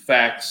night. There's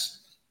facts.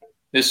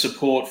 There's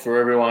support for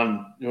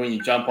everyone when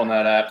you jump on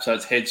that app. So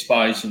it's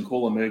Headspace and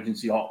call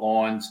emergency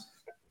hotlines.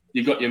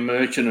 You've got your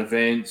merchant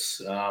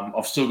events.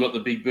 I've still got the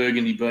big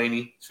burgundy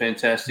beanie. It's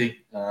fantastic.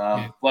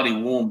 Bloody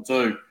warm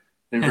too.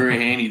 Been very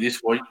handy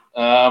this week.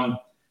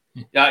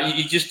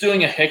 You're just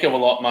doing a heck of a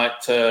lot, mate,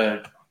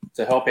 to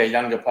help our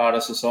younger part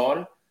of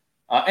society.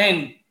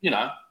 And,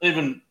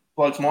 even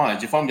blokes my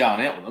age, if I'm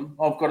going out with them,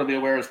 I've got to be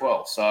aware as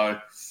well. So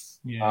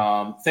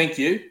thank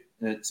you.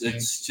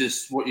 It's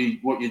just what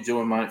you're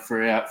doing, mate,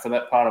 for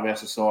that part of our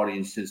society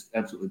is just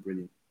absolutely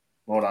brilliant.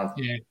 Well done.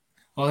 Yeah.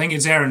 Well, I think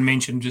as Aaron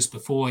mentioned just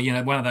before,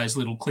 one of those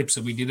little clips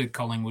that we did at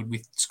Collingwood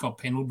with Scott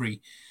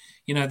Pendlebury,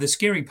 the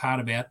scary part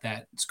about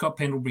that, Scott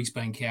Pendlebury's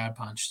been coward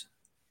punched.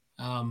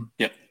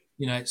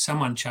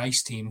 Someone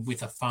chased him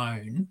with a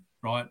phone,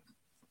 right,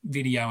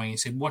 videoing and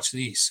said, watch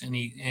this. And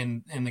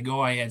the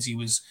guy, as he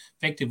was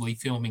effectively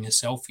filming a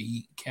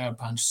selfie, coward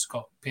punched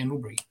Scott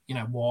Pendlebury.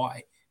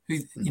 Why? Who,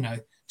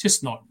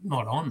 just not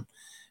on.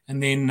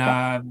 And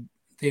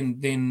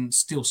then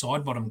Still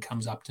Sidebottom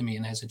comes up to me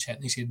and has a chat,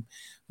 and he said,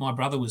 my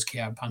brother was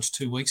coward punched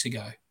 2 weeks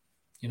ago,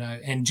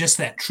 and just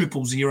that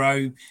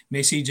 000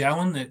 message,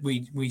 Alan, that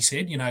we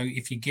said,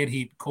 if you get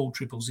hit, call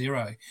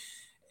 000.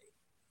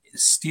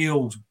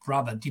 Steele's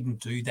brother didn't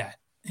do that.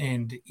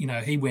 And,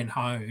 he went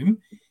home,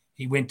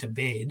 he went to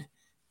bed.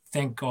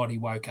 Thank God he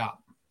woke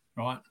up,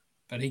 right?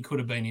 But he could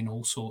have been in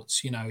all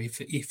sorts,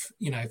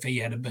 if he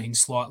had been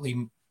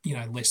slightly,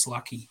 less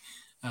lucky.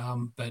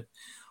 But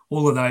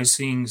all of those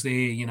things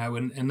there,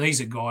 and these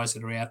are guys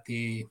that are out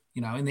there,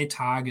 and they're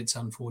targets,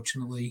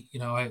 unfortunately.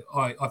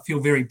 I feel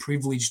very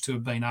privileged to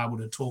have been able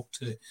to talk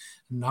to a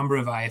number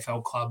of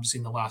AFL clubs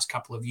in the last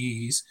couple of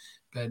years.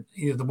 But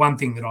the one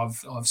thing that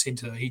I've said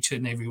to each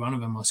and every one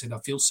of them, I said, I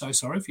feel so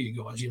sorry for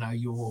you guys.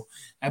 You're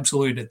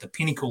absolute at the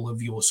pinnacle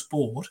of your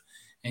sport,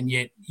 and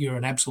yet you're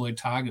an absolute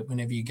target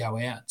whenever you go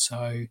out.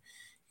 So,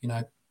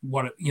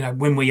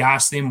 when we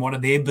ask them what are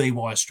their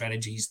BY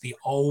strategies, the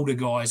older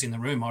guys in the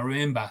room, I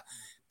remember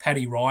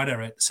Paddy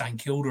Ryder at St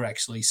Kilda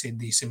actually said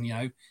this,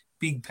 and,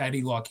 big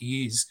Paddy like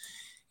he is,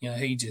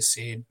 he just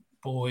said,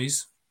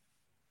 boys,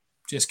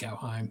 just go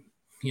home.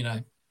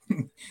 It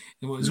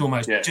was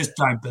almost just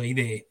don't be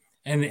there.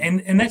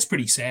 And that's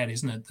pretty sad,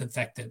 isn't it? The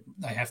fact that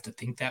they have to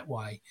think that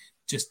way,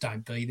 just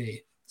don't be there.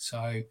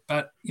 So,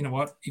 but you know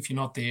what? If you're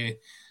not there,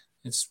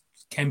 it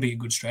can be a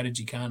good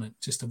strategy, can't it?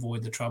 Just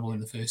avoid the trouble in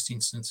the first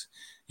instance.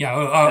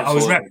 I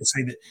was rapt to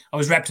see that. I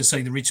was rapt to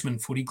see the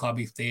Richmond Footy Club.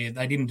 If they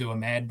didn't do a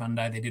Mad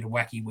Monday, they did a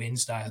Wacky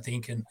Wednesday, I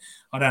think. And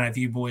I don't know if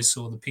you boys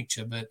saw the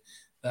picture, but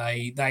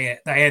they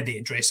had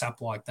their dress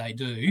up like they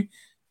do.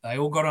 They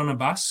all got on a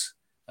bus.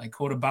 They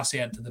caught a bus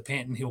out to the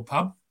Panton Hill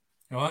pub,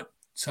 right?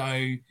 So,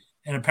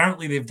 and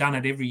apparently they've done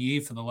it every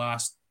year for the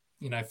last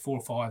 4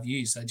 or 5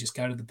 years. They just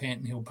go to the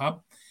Panton Hill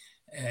pub.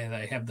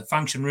 They have the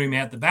function room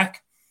out the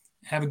back.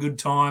 have a good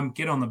time,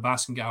 get on the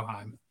bus and go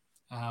home.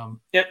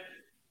 Yep.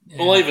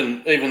 Well,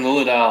 even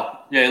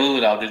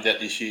Lilydale did that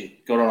this year.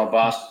 Got on a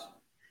bus,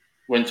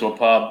 went to a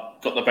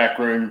pub, got the back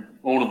room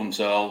all to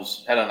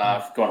themselves, had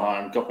enough, got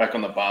home, got back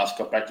on the bus,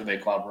 got back to their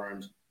club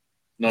rooms.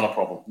 Not a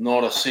problem.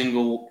 Not a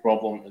single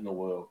problem in the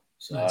world.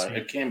 So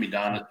it can be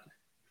done.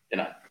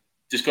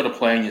 Just got to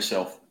plan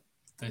yourself.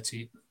 That's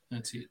it.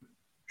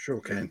 Sure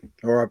can.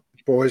 All right,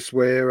 boys,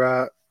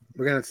 we're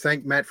going to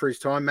thank Matt for his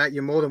time. Matt,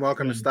 you're more than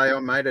welcome to stay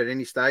on, mate, at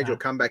any stage or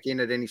come back in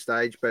at any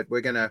stage. But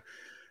we're going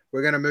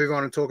to move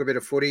on and talk a bit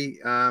of footy.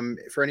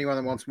 For anyone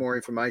that wants more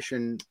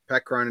information,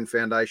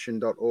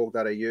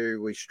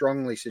 patcroninfoundation.org.au. We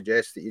strongly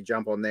suggest that you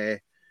jump on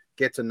there,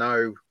 get to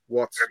know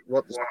what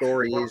the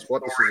story is,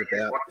 what this is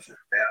about,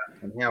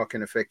 and how it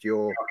can affect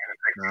your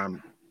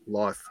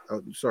life.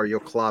 Your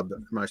club,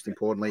 most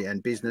importantly,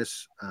 and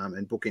business,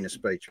 and booking a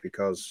speech,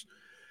 because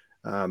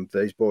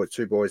these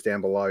two boys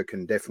down below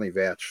can definitely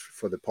vouch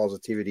for the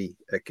positivity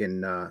it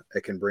can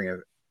bring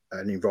an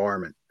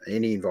environment,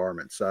 any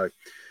environment. So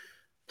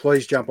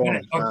please jump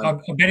on. I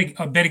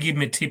better give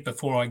him a tip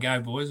before I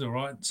go, boys. All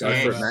right. So, go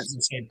for it, Matt.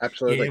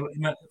 Absolutely.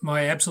 Yeah,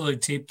 my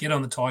absolute tip: get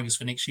on the Tigers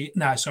for next year.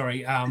 No, sorry.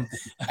 He means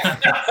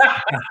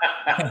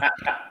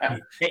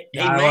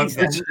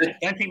that.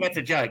 Don't think that's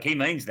a joke. He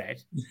means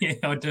that. Yeah,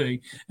 I do.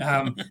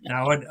 I'll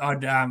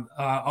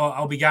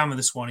be going with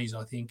the Swannies.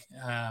 I think.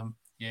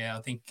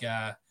 I think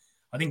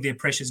their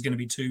pressure is going to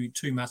be too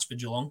much for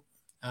Geelong.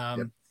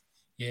 Yep.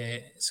 Yeah.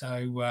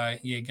 So go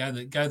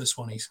the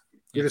Swannies.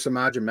 Give us a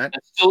margin, Matt.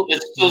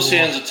 It still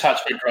sounds a touch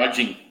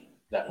begrudging,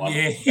 that one.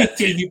 Yeah,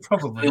 you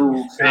probably.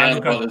 I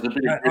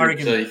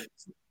reckon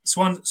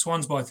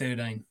Swans by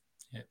 13.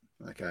 Yeah.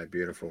 Okay,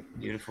 beautiful.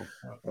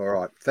 All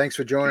right. Thanks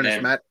for joining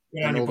us, Matt.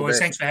 Good on you, boys.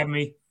 Thanks for having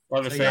me.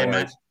 Love to see you,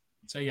 Matt.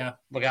 See ya.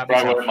 Look out.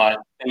 Right, mate.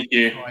 Thank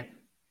you. Bye.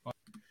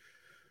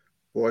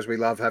 Boys, we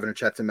love having a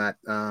chat to Matt.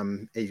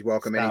 He's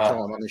welcome anytime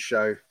on this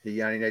show.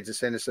 He only needs to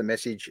send us a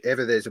message.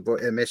 Ever there's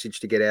a message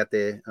to get out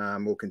there,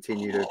 we'll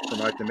continue to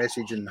promote the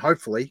message, and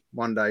hopefully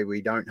one day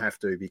we don't have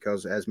to,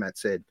 because as Matt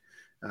said,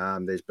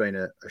 there's been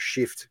a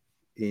shift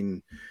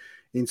in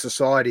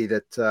society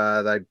that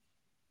they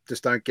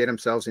just don't get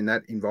themselves in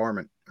that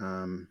environment.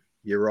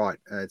 You're right.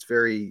 It's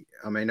very,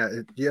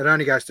 it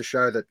only goes to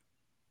show that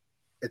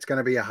it's going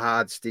to be a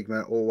hard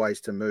stigma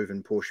always to move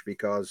and push,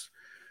 because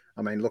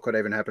look what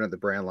even happened at the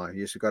Brownlow.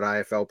 You've got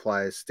AFL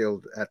players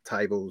still at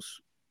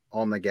tables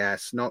on the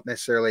gas. Not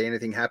necessarily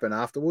anything happened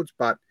afterwards,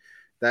 but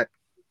that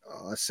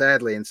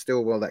sadly, and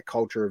still, that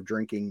culture of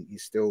drinking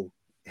is still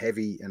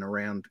heavy and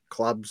around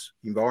clubs,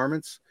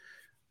 environments.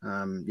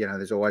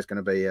 There's always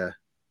going to be a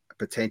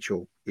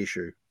potential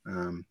issue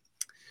in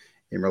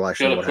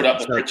relation to what put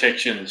happens. Up the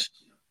protections.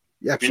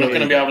 Yeah, if you're not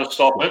going to be able to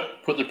stop it,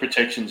 put the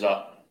protections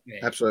up.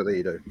 Yeah. Absolutely,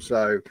 you do.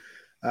 So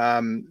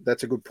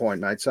that's a good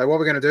point, mate. So what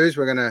we're going to do is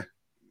we're going to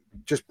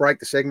just break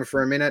the segment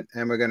for a minute,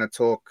 and we're going to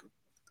talk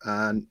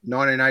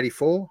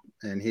 1984,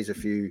 and here's a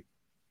few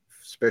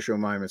special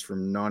moments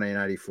from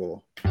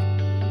 1984.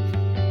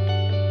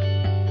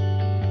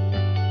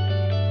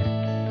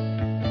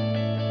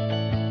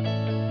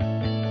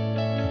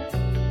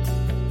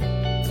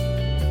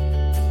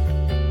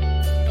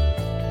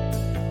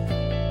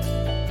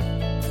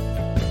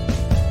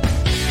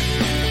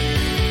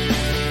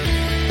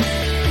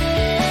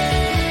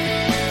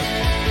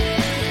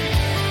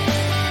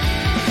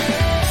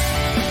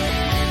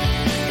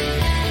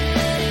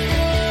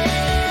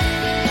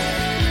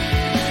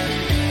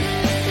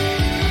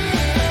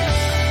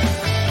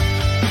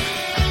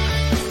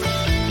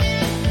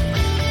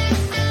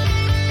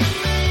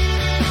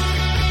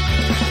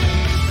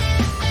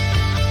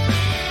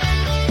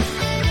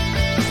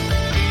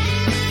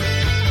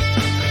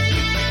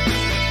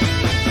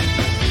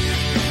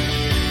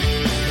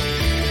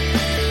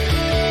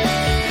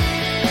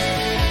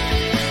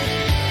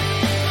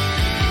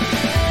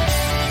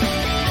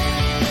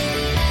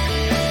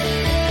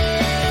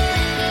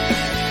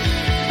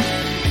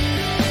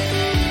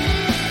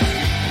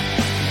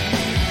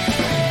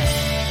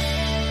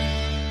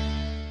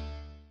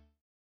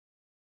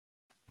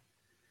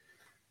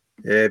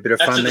 Yeah, a bit of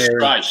fun there.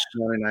 Disgrace.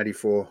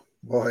 1984.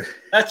 Boy.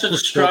 That's a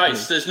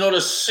disgrace. There's not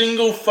a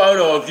single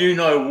photo of you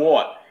know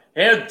what.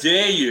 How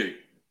dare you?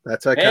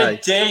 That's okay. How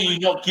dare you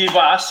not give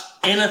us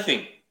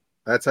anything?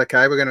 That's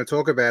okay. We're going to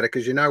talk about it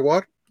because you know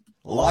what?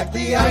 Like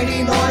the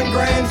 89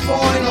 grand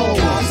final.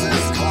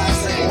 Cousins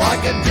Classic.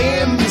 Like a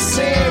dim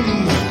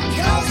sim.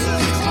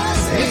 Cousins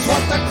Classic. It's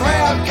what the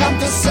crowd come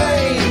to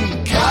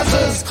see.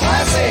 Cousins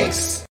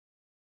Classics.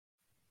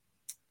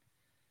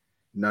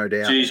 No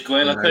doubt. Geez,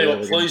 Glenn, I tell you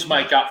what, please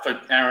make up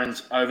for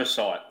Aaron's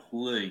oversight,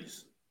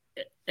 please.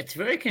 It's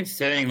very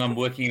concerning when I'm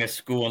working in a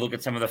school and look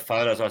at some of the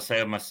photos I see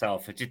of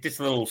myself. It's just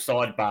a little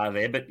sidebar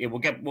there, but yeah,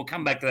 we'll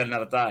come back to that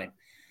another day.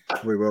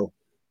 We will.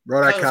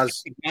 Righto,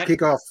 Cuz.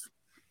 Kick off.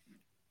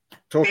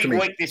 Talk to me.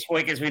 Big week this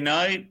week, as we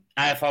know,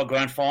 AFL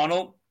Grand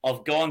Final.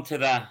 I've gone to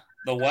the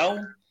well,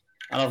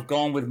 and I've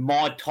gone with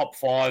my top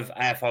 5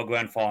 AFL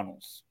Grand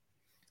Finals.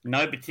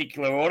 No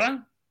particular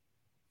order.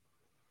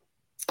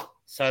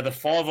 So the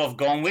 5 I've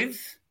gone with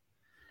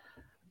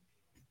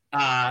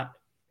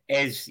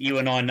as you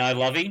and I know,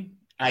 Lovey,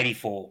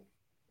 84.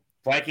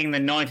 Breaking the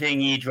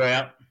 19-year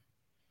drought,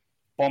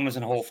 Bombers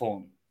and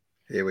Hawthorn.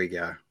 Here we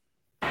go.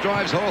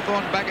 Drives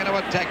Hawthorn back into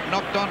attack,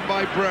 knocked on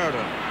by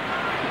Brereton.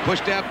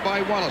 Pushed out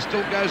by Wallace,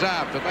 still goes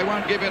after it. They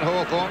won't give in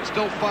Hawthorn,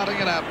 still fighting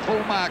it out.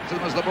 Full mark to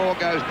them as the ball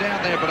goes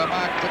down there, but a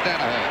mark to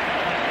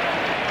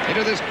Danaher.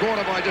 Into this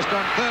quarter by just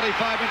on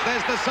 35 inches.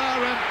 There's the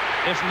siren.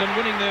 Essendon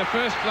winning their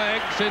first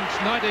flag since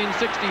 1965,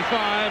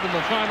 and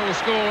the final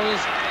scores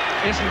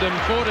Essendon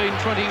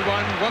 14-21,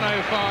 105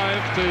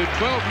 to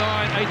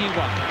 12-9, 81.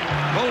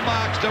 Full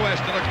marks to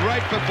Weston, a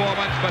great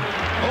performance, but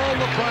all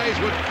the praise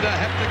would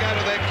have to go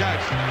to their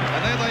coach.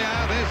 And there they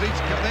are, there's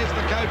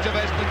the coach of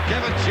Weston,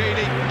 Kevin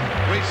Sheedy,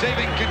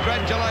 receiving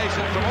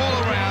congratulations from all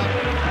around.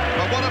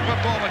 But what a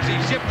performance, he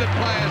shifted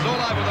players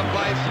all over the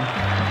place,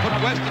 put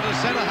Weston as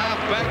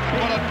centre-half back.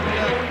 What a...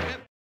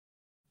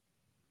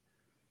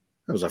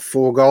 That was a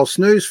 4-goal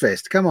snooze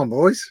fest. Come on,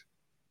 boys.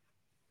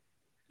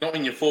 Not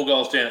when you're 4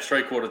 goals down at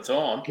three-quarter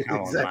time.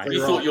 Exactly.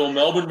 You thought your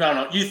Melbourne run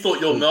on. You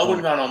thought your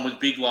Melbourne run on was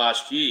big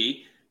last year.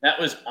 That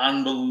was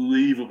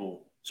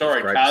unbelievable.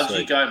 Sorry, Cards,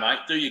 you go, mate.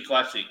 Do your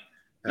classic.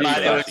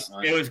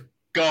 It was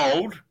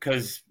gold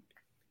because,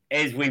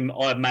 as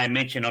I may have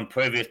mentioned on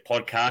previous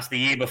podcasts, the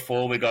year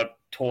before we got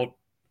torn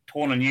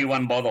a new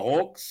one by the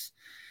Hawks.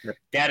 Yep.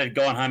 Dad had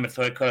gone home at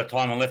third-quarter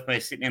time and left me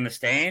sitting in the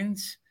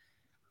stands.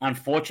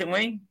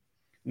 Unfortunately,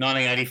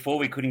 1984,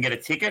 we couldn't get a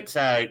ticket,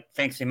 so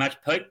thanks so much,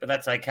 Pete, but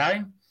that's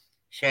okay.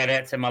 Shout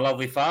out to my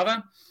lovely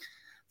father,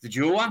 the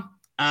jeweler.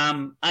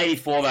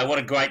 84, though, what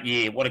a great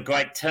year. What a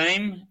great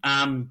team.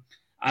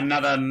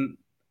 Another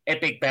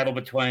epic battle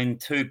between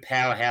two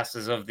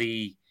powerhouses of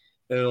the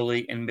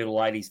early and middle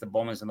 80s, the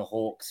Bombers and the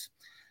Hawks.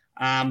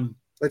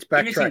 Let's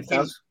backtrack,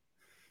 Cuz.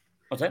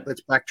 What's that?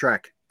 Let's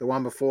backtrack. The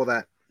one before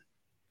that.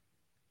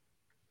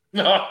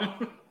 No.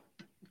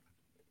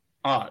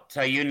 Oh,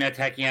 so you're now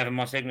taking over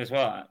my segment as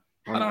well?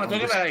 I don't want to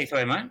talk about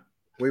 83, mate.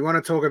 We want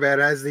to talk about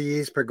as the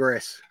years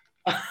progress.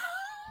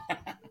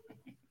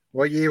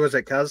 What year was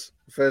it, Cuz?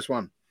 The first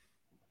one?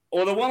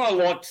 Well, the one I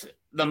liked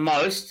the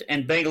most,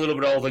 and being a little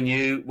bit older than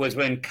you, was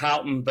when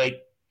Carlton beat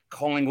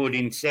Collingwood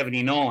in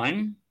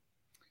 79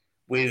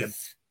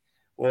 with,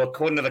 well,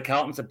 according to the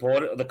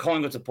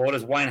Collingwood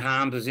supporters, Wayne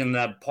Harms was in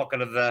the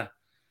pocket of the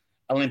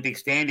Olympic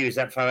stand. He was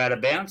that far out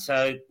of bounds.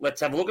 So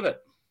let's have a look at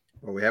it.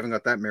 Well, we haven't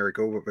got that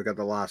miracle, but we've got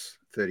the last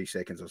 30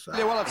 seconds or so.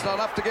 Yeah, well, it's not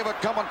enough to give a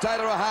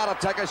commentator a heart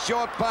attack. A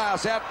short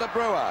pass out to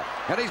Brewer.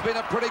 And he's been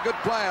a pretty good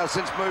player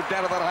since moved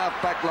down to that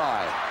half-back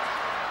line.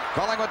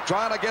 Collingwood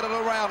trying to get it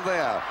around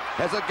there.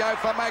 There's a go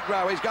for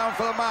Magro. He's going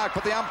for the mark,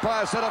 but the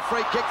umpire set a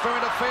free kick for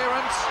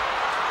interference.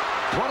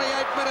 28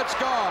 minutes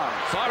gone.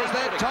 Is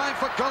there time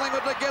for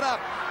Collingwood to get up?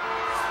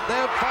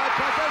 They're 5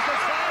 passes to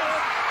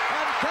Siren.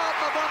 And Carlton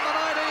have won the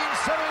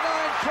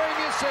 1979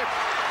 premiership.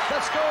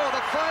 The score,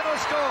 the final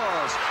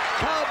scores.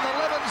 Carlton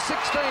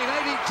 11-16,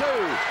 82.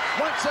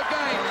 Once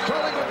again,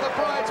 Collingwood the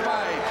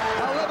bridesmaid.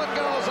 11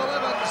 goals,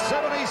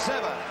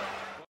 11-77.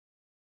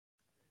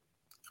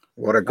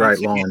 What a great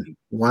line.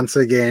 Once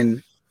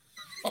again,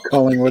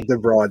 Collingwood the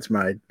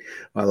bridesmaid.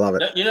 I love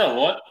it. You know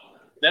what?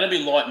 That'd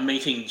be like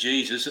meeting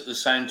Jesus at the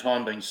same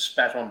time being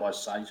spat on by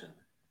Satan.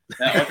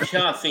 Now, I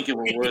can't think of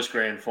a worse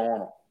grand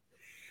final.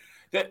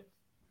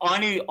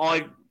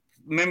 I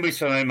memories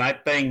for me,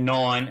 mate, being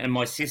 9 and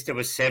my sister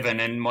was 7,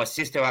 and my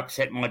sister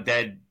upset my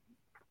dad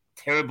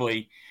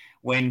terribly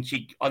when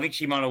I think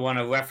she might have won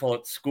a raffle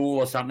at school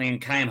or something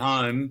and came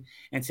home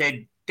and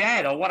said,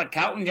 Dad, I want a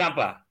Carlton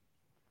jumper.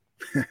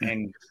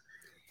 And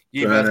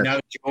you both know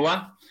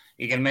jeweler.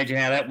 You can imagine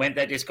how that went.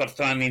 That just got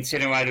thrown in the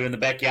incinerator in the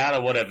backyard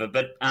or whatever.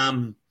 But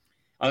I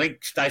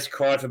think Stace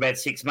cried for about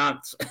 6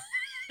 months.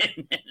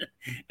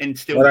 And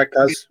still. All right,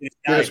 guys.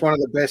 It's one of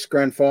the best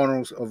grand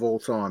finals of all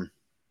time.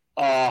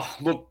 Oh,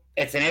 look,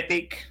 it's an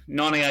epic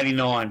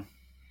 1989.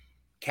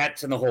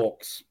 Cats and the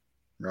Hawks.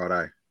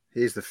 Righto.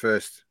 Here's the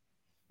first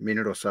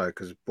minute or so,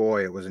 because,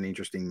 boy, it was an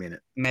interesting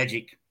minute.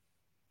 Magic.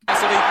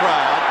 Capacity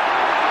crowd.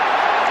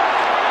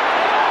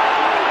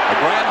 The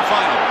grand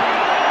final.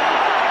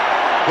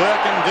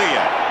 Burke and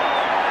Dia.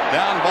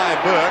 Down by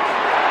Burke.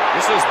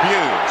 This is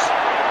Bewes.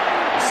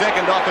 The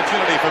second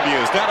opportunity for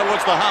Bewes. Down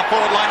towards the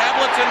half-forward line.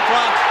 Ablett's in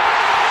front.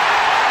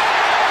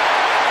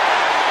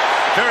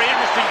 Very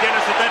interesting,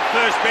 Dennis, at that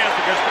first bounce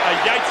because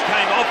Yates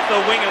came off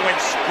the wing and went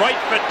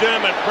straight for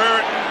Dermott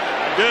Brereton.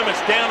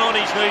 Dermott's down on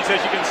his knees, as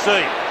you can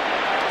see.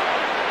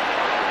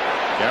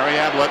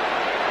 Gary Ablett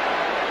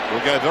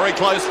will go very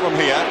close from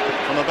here,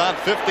 from about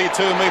 52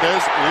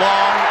 metres.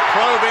 Long,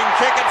 probing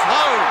kick. It's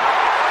home.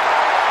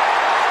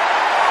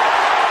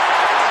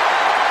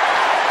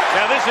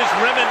 Now, this is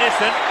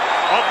reminiscent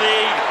of the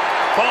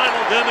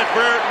final Dermott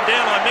Brereton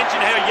down. I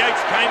mentioned how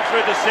Yates came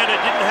through the centre,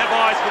 didn't have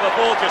eyes for the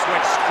ball, just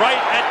went straight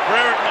at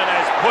Brereton and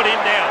has put him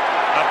down.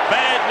 A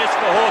bad miss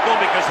for Hawthorn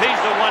because he's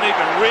the one who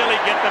can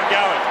really get them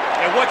going.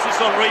 Now watch this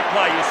on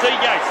replay. You see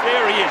Yates,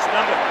 there he is,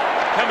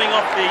 coming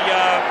off the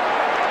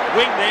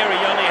wing there.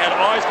 He only had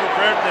eyes for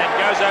Brereton and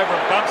goes over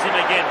and bumps him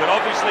again, but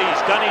obviously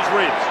he's done his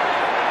ribs.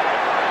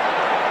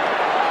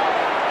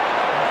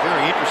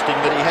 very interesting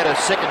that he had a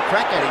second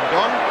crack at him,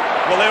 Don.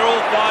 Well, they're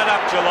all fired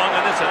up, Geelong,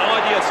 and it's an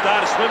ideal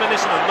start. It's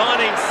reminiscent of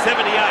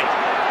 1978.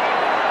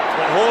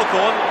 When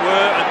Hawthorn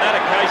were, on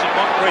that occasion,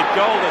 Moncrief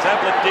Gold, as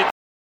Ablett did.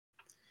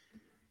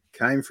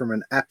 Came from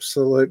an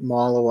absolute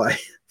mile away,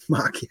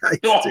 Mark Yates,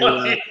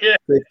 to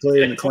be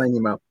clear and clean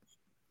him up.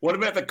 What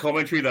about the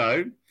commentary,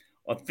 though?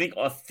 I think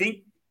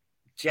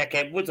Jack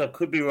Edwards, I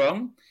could be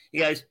wrong, he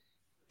goes,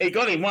 he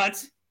got him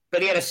once,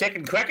 but he had a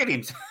second crack at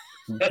him. So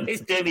this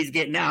Derby's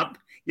getting up.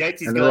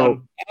 Yates is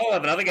gone. I'll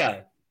have another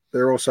go.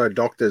 They're also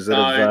doctors that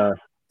have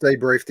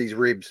debriefed his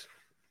ribs.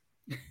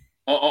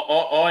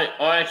 I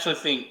actually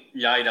think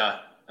Yater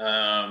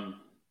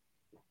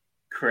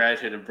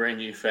created a brand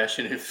new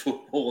fashion in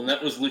football, and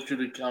that was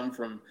literally come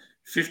from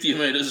 50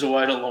 metres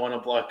away to line a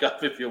bloke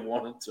up if you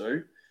wanted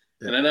to.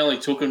 Yeah. And it only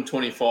took him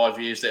 25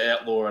 years to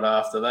outlaw it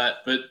after that.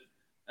 But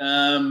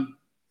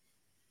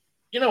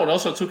you know what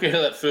else I took out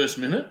of that first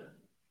minute?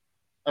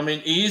 I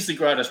mean, he is the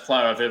greatest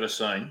player I've ever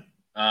seen.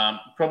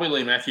 Probably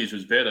Lee Matthews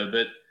was better,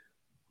 but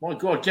my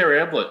God, Gary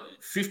Ablett,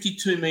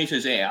 52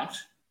 metres out,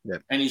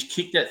 and he's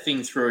kicked that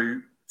thing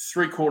through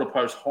 3/4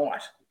 post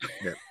height.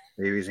 Yeah,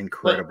 he was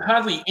incredible. But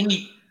hardly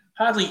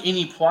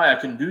any player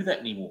can do that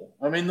anymore.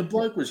 I mean, the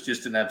bloke was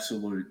just an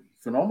absolute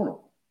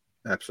phenomenal.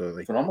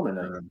 Absolutely.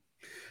 Phenomenal.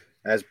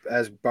 As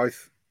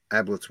both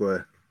Ablets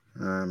were,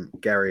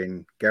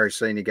 Gary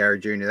Senior, Gary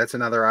Junior. That's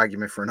another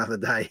argument for another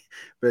day.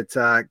 But,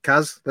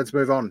 Cuz, let's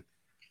move on.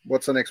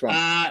 What's the next one?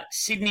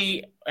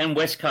 Sydney and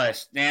West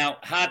Coast. Now,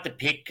 hard to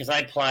pick because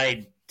they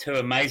played two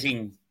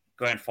amazing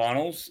grand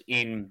finals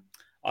in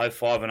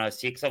 05 and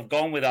 06. I've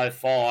gone with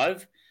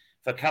 05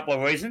 for a couple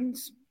of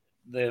reasons.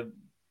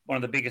 One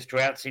of the biggest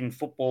droughts in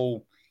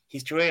football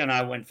history. I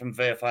know it went from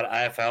VFL to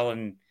AFL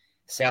and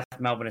South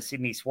Melbourne to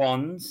Sydney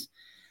Swans.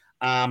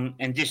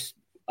 And just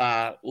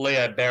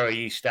Leo Barry,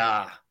 you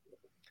star,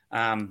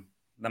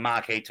 the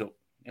mark he took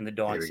in the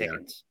dying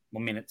seconds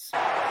or minutes.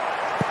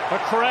 A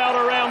crowd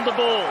around the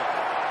ball.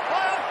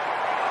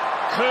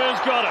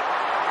 Kerr's got it.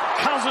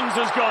 Cousins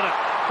has got it.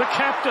 The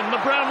captain, the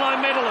Brownlow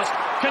medalist.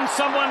 Can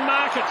someone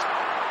mark it?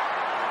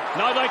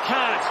 No, they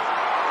can't.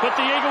 But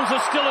the Eagles are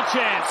still a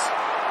chance.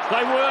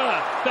 They were.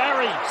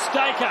 Barry,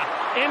 Staker,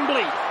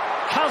 Embley,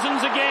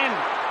 Cousins again.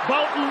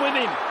 Bolton with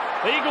him.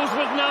 Eagles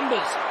with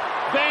numbers.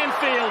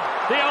 Banfield,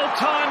 the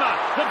old-timer,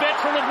 the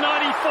veteran of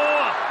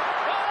 94.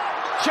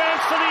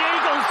 Chance for the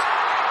Eagles.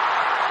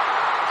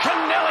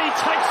 Kennelly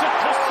takes it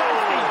to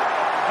safety,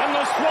 and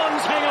the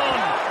Swans hang on.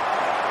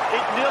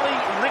 It nearly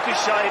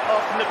ricocheted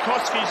off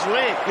Nikoski's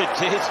leg. It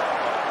did.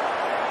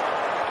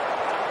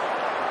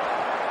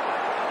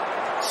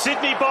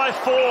 Sydney by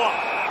 4.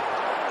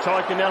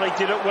 Ty Kennelly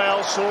did it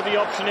well, saw the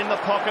option in the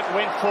pocket,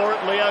 went for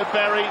it. Leo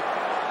Barry,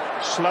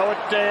 slow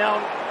it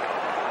down.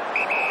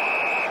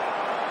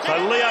 So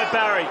Leo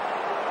Barry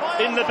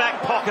in the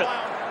back pocket.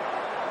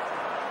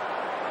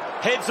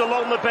 Heads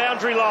along the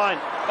boundary line.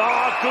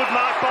 Oh, good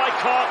mark by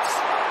Cox.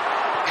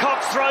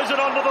 Cox throws it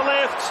onto the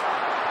left.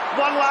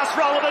 One last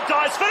roll of the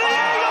dice for the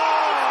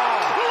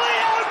Eagles!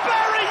 Leo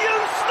Barry, you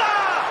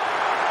star!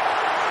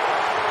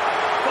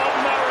 Bob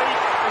Murray,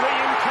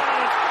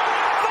 reincarnate.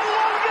 The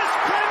longest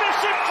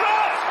premiership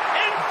drought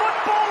in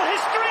football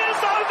history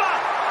is over.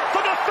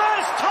 For the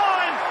first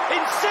time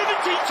in 72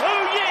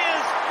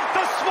 years,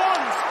 the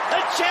Swans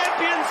are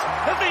champions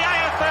of the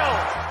AFL.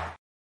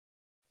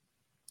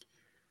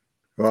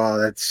 Well,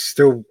 that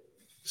still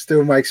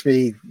makes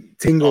me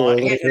tingle a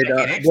little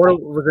bit.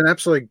 What was an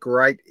absolute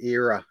great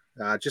era.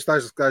 Just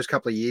those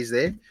couple of years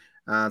there.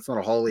 It's not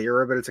a whole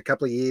era, but it's a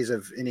couple of years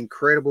of an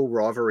incredible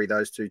rivalry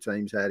those two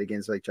teams had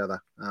against each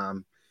other.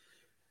 I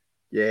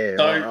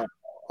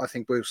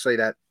think we'll see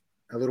that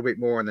a little bit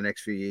more in the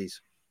next few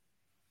years.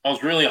 I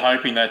was really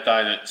hoping that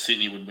day that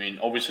Sydney would win,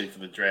 obviously for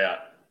the drought,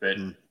 but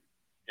you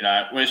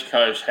know, West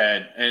Coast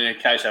had, and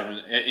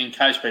in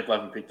case people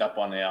haven't picked up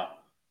on now,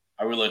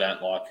 I really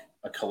don't like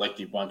a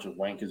collective bunch of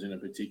wankers in a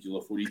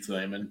particular footy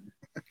team, and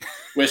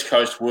West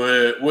Coast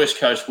were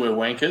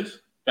wankers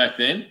back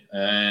then,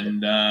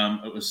 and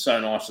it was so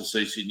nice to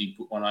see Sydney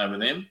put one over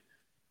them.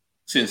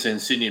 Since then,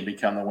 Sydney have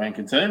become the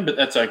wanker team, but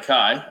that's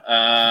okay.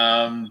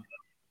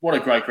 What a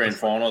great grand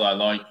final though!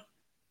 Like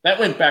that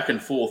went back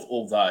and forth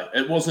all day.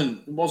 It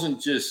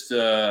wasn't just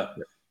a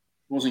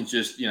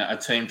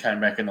team came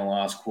back in the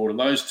last quarter.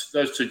 Those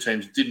two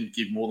teams didn't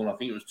give more than, I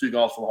think it was 2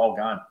 goals for the whole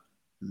game.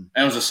 And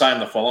it was the same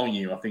the following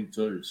year, I think,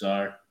 too.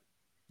 So,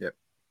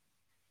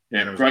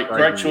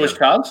 great choice,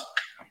 Cuz.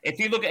 If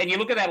you look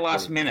at that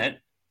last minute,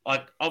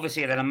 like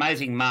obviously that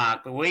amazing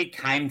mark, but where he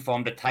came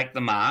from to take the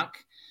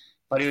mark,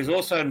 but he was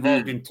also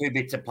involved in 2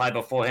 bits of play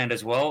beforehand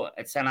as well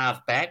at centre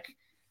half back.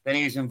 Then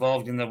he was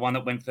involved in the one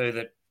that went through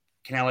that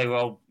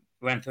Kennelly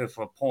ran through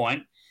for a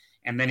point,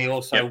 and then he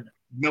also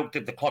milked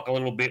at the clock a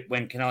little bit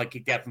when Kennelly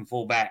kicked out from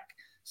full back.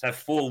 So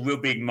 4 real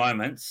big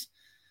moments.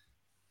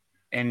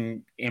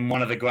 And in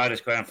one of the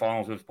greatest grand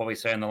finals we've probably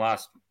seen in the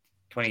last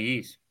 20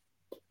 years.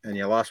 And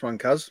your last one,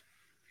 Cuz?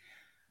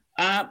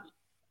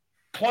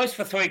 Close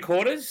for 3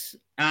 quarters.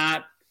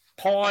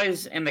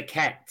 Pies and the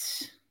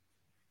Cats.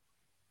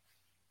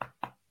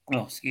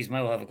 Oh, excuse me.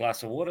 We'll have a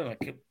glass of water.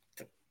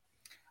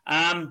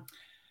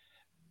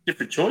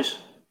 Different choice.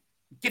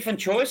 Different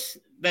choice.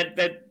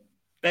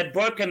 They'd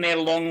broken their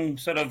long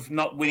sort of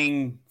not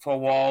winning for a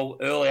while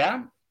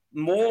earlier.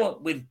 More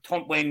with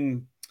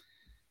when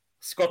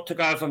Scott took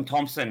over from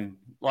Thompson.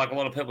 Like a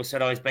lot of people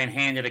said, he's been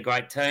handed a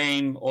great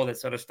team, all that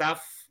sort of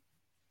stuff.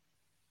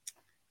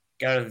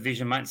 Go to the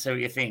division, mate, and see what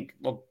you think.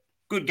 Look,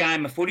 good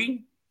game of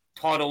footy.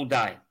 Tight all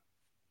day.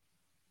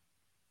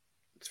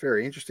 It's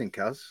very interesting,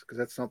 Cuz, because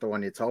that's not the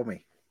one you told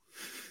me.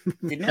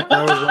 Didn't I?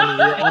 That was one of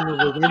the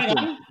honourable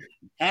mention.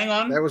 Hang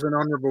on. That was an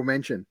honourable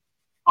mention.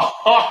 Hang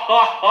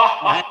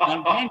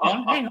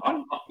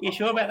on. You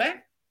sure about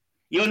that?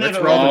 You're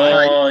never wrong.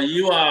 Oh,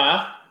 you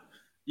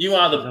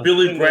are the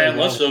Billy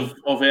Brownless of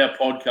our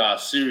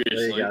podcast. Seriously.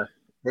 There you go.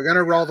 We're going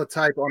to roll the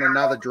tape on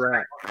another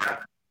drought.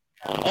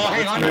 Oh,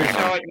 hang on.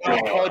 Sorry. No, I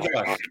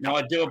apologise. No,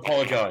 I do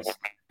apologise.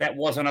 That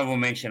was an honourable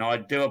mention. I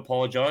do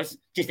apologise.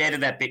 Just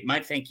added that bit,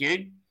 mate. Thank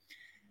you.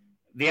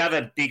 The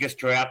other biggest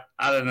drought,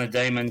 other than the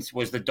Demons,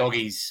 was the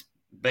Doggies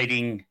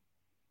beating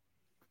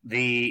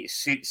the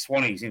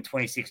Swannies in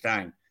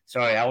 2016.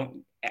 Sorry,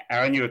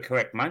 Aaron, you were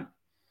correct, mate.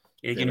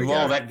 You can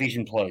roll that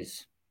vision,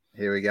 please.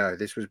 Here we go.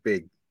 This was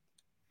big.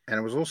 And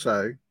it was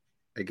also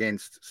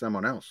against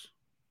someone else.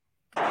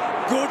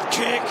 Good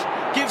kick.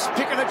 Gives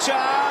Pickett a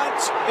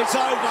chance. It's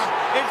over.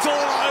 It's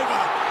all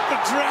over. The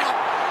drought.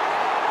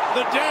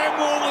 The damn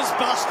wall is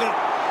busted.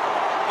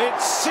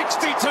 It's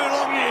 62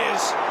 long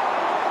years.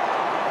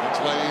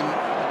 McLean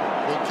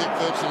will kick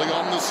virtually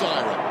on the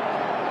siren.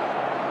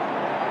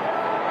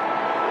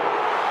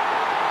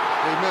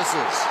 He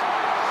misses,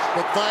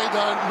 but they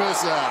don't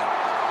miss out.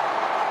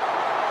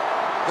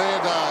 Their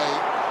day,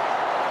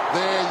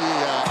 their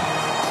year,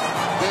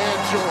 their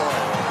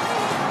joy.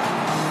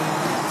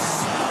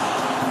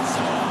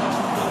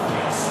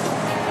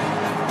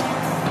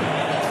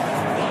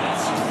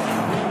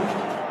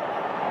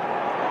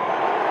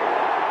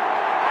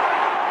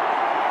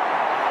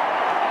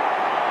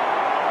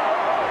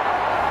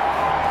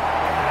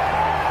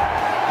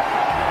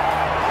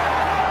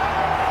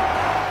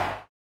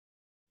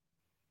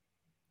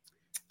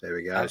 There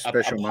we go.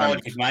 Special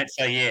moment. Mate.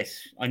 So,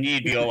 yes, I knew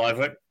you'd be all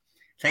over it.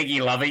 Thank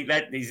you, Lovey.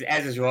 That is,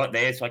 as is right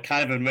there, so I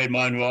can't even read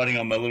my own writing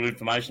on my little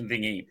information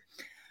thingy.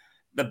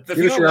 The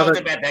thing I loved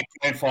about that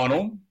grand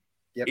final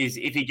is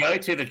if you go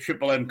to the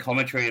Triple M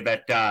commentary of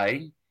that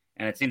day,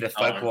 and it's into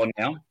folklore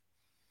now.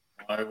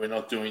 No, we're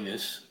not doing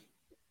this.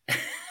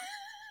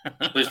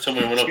 Please tell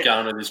me we're not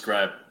going to this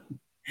grab.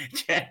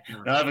 No,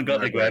 I haven't got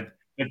the grab.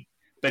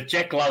 But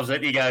Jack loves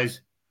it. He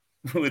goes,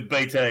 with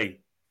BT,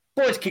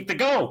 boys kick the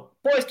goal.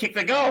 Boys kick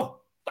the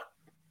goal.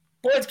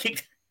 Boys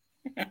kick.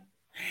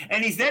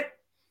 And is that,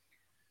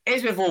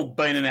 as we've all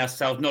been in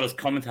ourselves, not as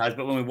commentators,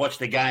 but when we watch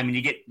the game and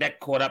you get that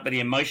caught up with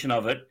the emotion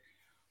of it,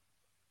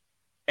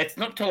 it's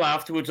not till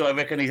afterwards I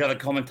reckon these other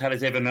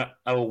commentators even are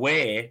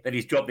aware that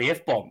he's dropped the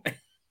F-bomb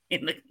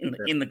in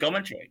the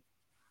commentary.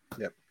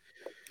 Yep.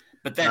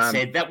 But that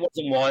said, that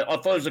wasn't why. I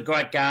thought it was a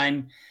great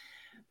game.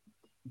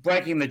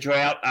 Breaking the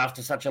drought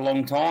after such a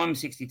long time,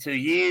 62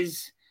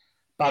 years,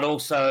 but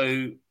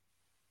also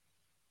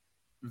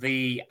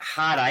the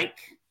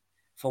heartache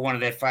for one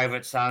of their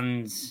favourite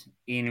sons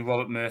in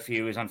Robert Murphy,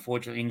 who was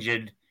unfortunately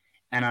injured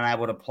and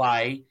unable to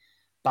play,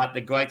 but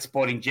the great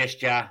sporting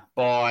gesture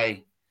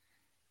by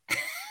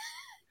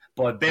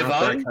Bevo.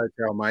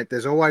 Hotel, mate.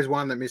 There's always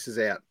one that misses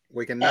out.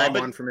 We can name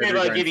one from every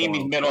Bevo giving him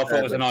his medal, I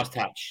thought was a nice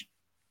touch.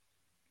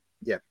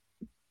 Yep.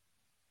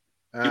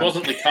 He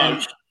wasn't the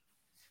coach,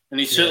 and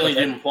he certainly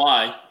didn't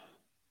play.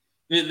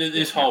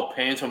 This whole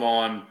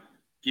pantomime,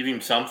 give him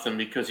something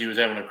because he was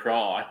having a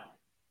cry.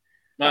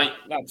 Mate,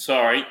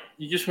 sorry,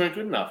 you just weren't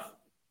good enough.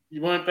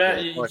 You weren't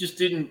bad. You just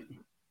didn't.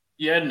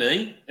 You had an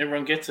E.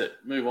 Everyone gets it.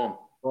 Move on.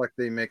 Like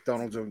the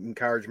McDonald's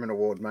Encouragement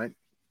Award, mate.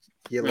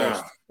 You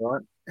lost,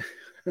 right?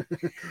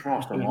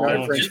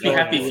 Just be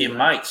happy for your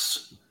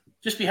mates.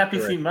 Just be happy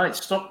for your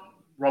mates. Stop,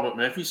 Robert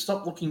Murphy.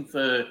 Stop looking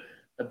for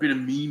a bit of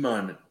me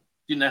moment.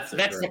 Didn't have to.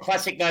 That's the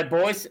classic, though,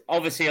 boys.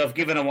 Obviously, I've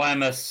given away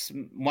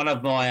one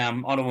of my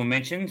honourable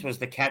mentions was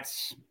the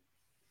Cats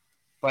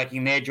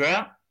breaking their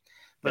drought,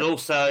 but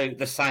also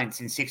the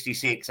Saints in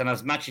 '66. And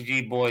as much as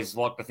you boys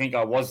like to think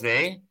I was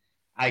there,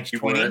 age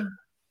 20,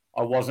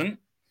 I wasn't.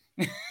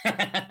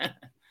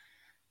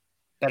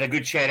 But a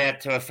good shout out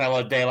to a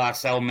fellow De La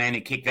Salle man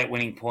who kicked that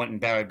winning point in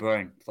Barry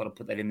Breen. Thought I'd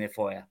put that in there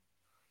for you.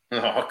 Oh,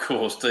 of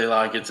course, De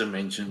La gets a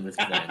mention with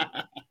Breen.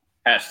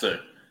 Has to.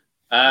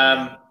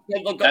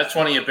 That's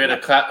one of your better.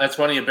 That's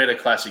one of your better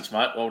classics,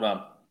 mate. Well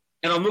done.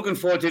 And I'm looking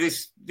forward to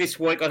this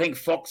week. I think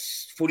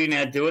Fox Footy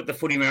now do it, the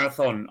Footy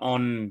Marathon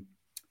on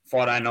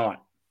Friday night.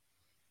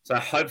 So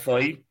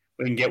hopefully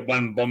we can get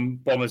one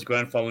Bombers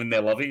grand final in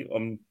there, Lovey.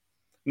 I'm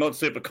not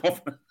super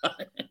confident.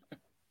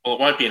 Well, it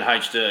won't be in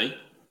HD.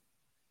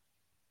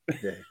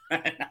 Yeah.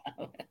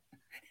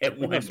 It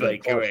won't be,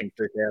 correct.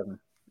 2000.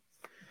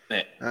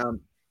 Yeah.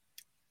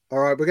 All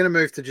right, we're going to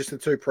move to just the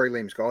two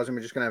prelims, guys, and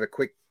we're just going to have a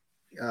quick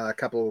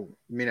couple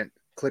minute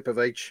clip of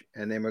each,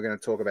 and then we're going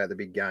to talk about the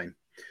big game.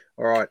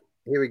 All right,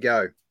 here we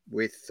go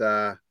with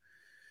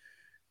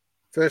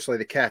Firstly,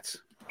 the Cats.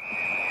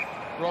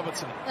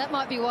 Robertson. That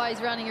might be why he's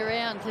running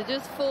around, to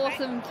just force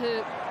them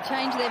to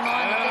change their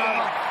mind and get him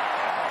off.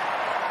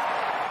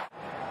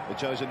 But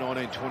Joe's a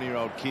 19,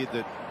 20-year-old kid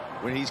that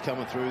when he's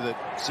coming through, that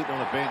sitting on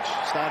a bench,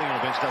 starting on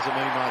a bench doesn't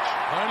mean much.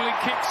 Only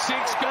kicked 6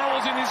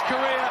 goals in his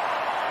career.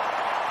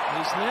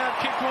 He's now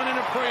kicked one in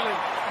a prelim.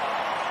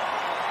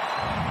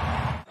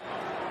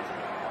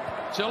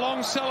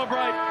 Geelong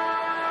celebrate.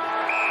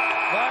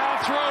 They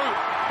are through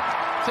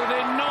to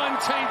their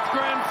 19th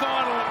grand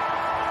final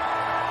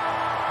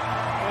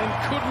and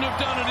couldn't have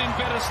done it in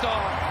better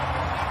style.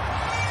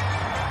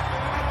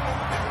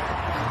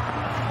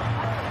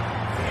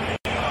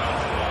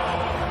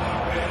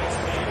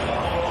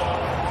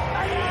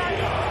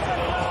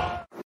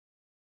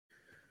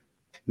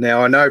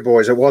 Now, I know,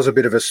 boys, it was a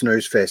bit of a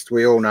snooze fest.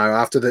 We all know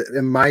after the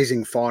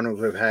amazing finals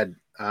we've had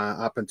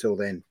up until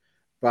then.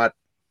 But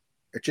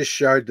it just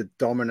showed the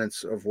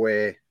dominance of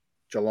where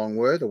Geelong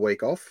were the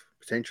week off,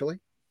 potentially.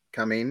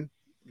 Come in,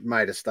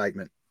 made a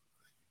statement.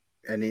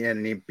 And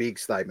a big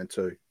statement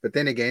too. But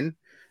then again,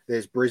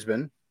 there's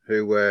Brisbane,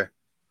 who were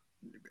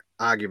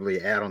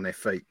arguably out on their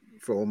feet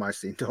for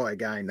almost the entire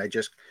game. They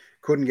just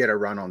couldn't get a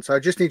run on. So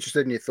just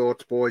interested in your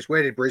thoughts, boys.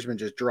 Where did Brisbane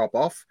just drop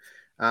off?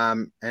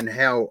 And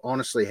how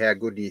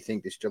good do you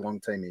think this Geelong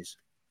team is?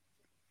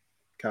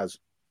 Cuz.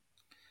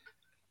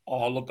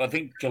 Oh, look, I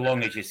think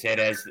Geelong, as you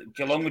said,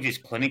 Geelong were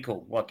just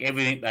clinical. Like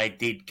everything they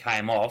did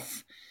came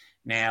off.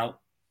 Now,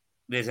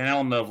 there's an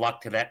element of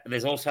luck to that, but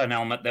there's also an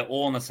element they're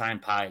all on the same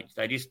page.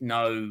 They just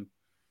know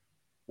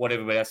what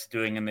everybody else is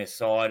doing in their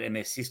side, and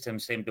their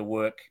systems seem to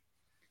work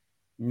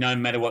no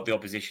matter what the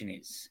opposition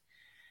is.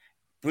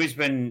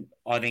 Brisbane,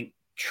 I think,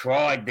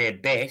 tried their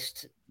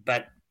best,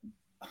 but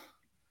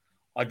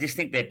I just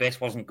think their best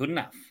wasn't good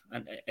enough.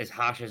 And as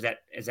harsh as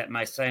that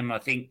may seem, I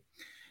think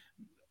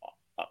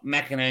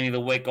McInerney the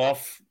week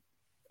off,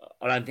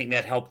 I don't think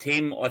that helped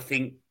him. I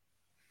think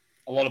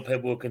a lot of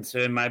people were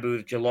concerned maybe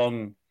with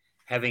Geelong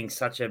having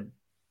such a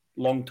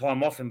long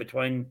time off in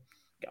between,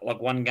 like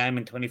one game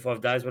in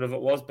 25 days, whatever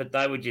it was. But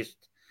they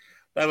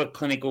were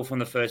clinical from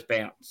the first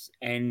bounce.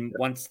 And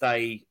once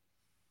they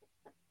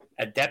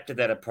adapted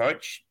that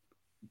approach,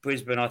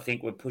 Brisbane, I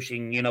think, were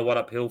pushing,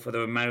 uphill for the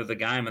remainder of the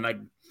game.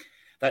 And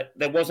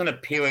there wasn't a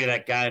period of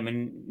that game.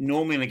 And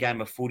normally in a game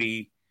of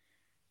footy,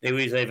 there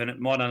is it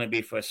might only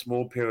be for a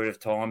small period of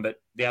time, but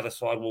the other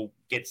side will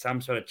get some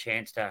sort of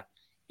chance to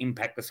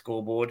impact the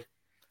scoreboard.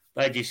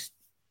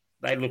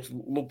 They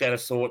looked out of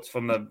sorts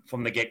from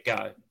the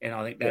get-go. And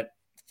I think that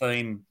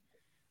theme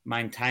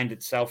maintained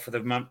itself for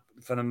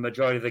the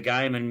majority of the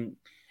game.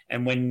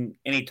 And when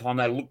any time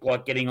they looked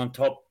like getting on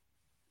top,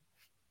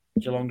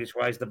 Geelong just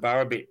raised the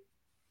bar a bit.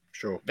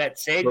 Sure. That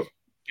said,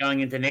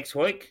 going into next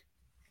week,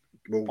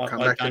 we'll come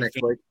back to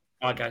next week.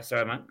 Okay,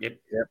 sorry, mate. Yep.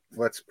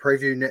 Let's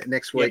preview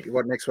next week,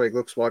 what next week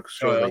looks like.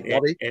 Sure.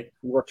 Bobby,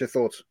 what's your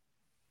thoughts?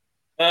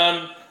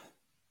 And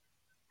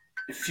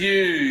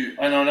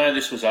I know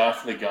this was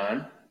after the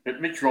game, but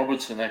Mitch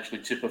Robertson actually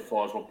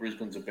typifies what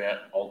Brisbane's about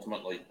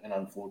ultimately, and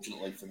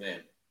unfortunately for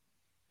them.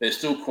 They're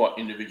still quite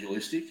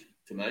individualistic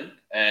to me,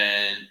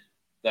 and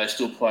they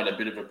still played a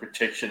bit of a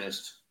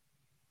protectionist,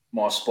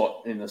 my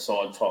spot in the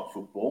side type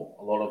football.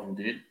 A lot of them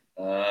did.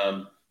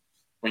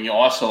 When you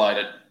isolate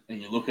it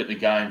and you look at the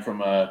game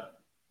from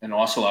an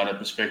isolated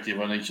perspective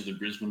on each of the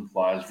Brisbane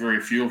players, very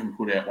few of them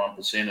put out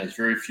 1%ers.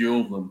 Very few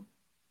of them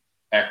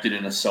acted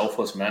in a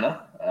selfless manner.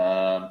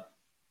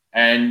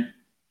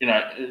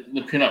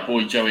 The pin-up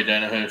boy, Joey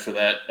Danaher, for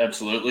that,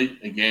 absolutely.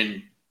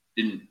 Again,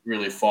 didn't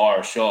really fire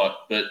a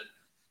shot, but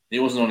he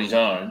wasn't on his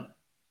own.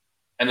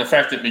 And the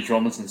fact that Mitch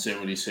Robinson said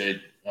what he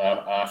said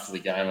after the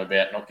game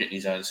about not getting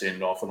his own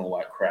send-off and all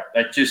that crap,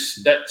 that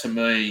to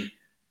me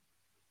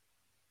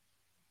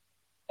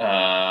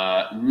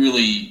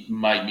really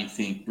made me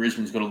think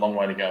Brisbane's got a long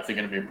way to go if they're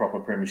going to be a proper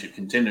premiership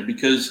contender,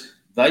 because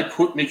they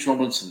put Mitch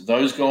Robinson,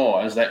 those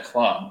guys, that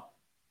club,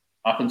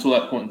 up until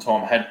that point in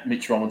time, had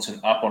Mitch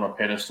Robinson up on a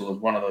pedestal as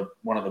one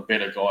of the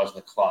better guys in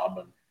the club,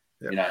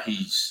 and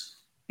he's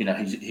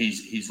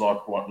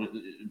like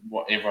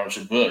what everyone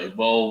should be.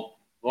 Well,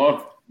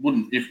 I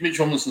wouldn't. If Mitch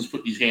Robinson's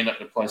put his hand up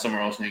to play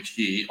somewhere else next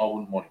year, I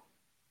wouldn't want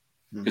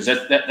him, because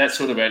that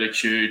sort of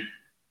attitude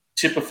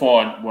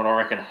typified what I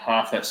reckon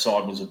half that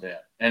side was about,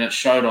 and it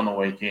showed on the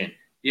weekend.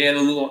 Yeah, they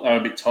looked like they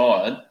were a bit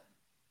tired.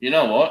 You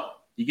know what?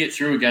 You get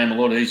through a game a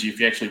lot easier if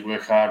you actually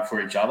work hard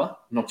for each other,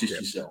 not just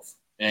yourself.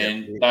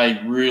 And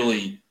they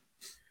really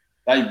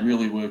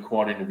were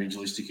quite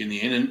individualistic in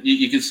the end. And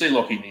you could see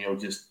Lockie Neal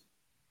just,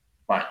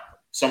 mate,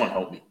 someone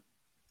help me.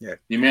 Yeah.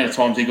 The amount of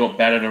times he got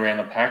battered around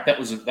the pack, that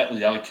was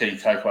the other key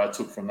takeaway I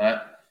took from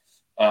that.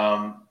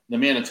 The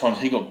amount of times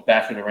he got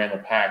battered around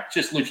the pack,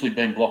 just literally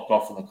being blocked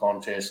off in the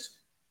contest.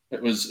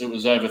 It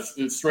was over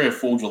 3 or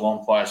 4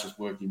 Geelong players just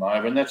worked him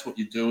over, and that's what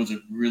you do as a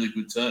really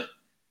good team.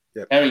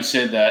 Yep. Having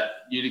said that,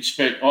 you'd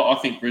expect, I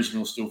think Brisbane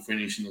will still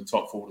finish in the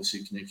top 4 to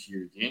 6 next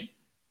year again.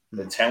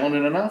 They're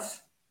talented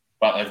enough,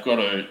 but they've got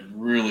to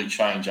really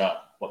change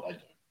up what they do.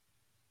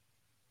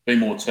 Be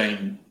more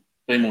team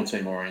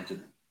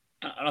oriented.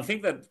 And I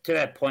think that to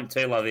that point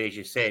too, Lovey, as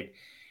you said,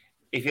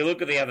 if you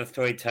look at the other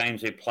three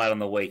teams who played on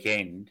the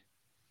weekend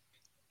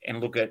and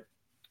look at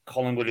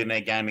Collingwood in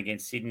their game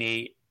against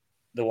Sydney,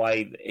 the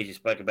way as you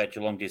spoke about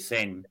Geelong just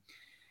then,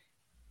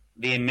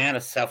 the amount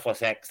of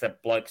selfless acts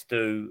that blokes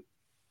do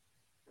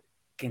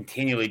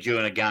continually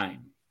during a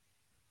game.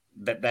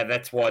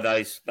 That's why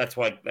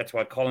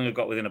Collingwood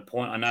got within a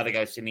point. I know they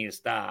go Sydney to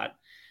start,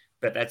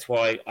 but that's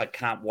why I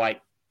can't wait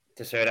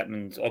to see what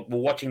happens. We're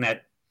watching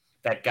that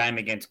game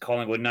against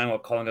Collingwood, knowing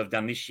what Collingwood have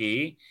done this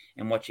year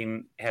and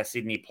watching how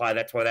Sydney play.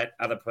 That's why that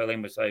other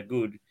prelim was so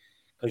good,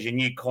 because you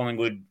knew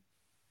Collingwood,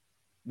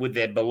 with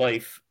their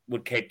belief,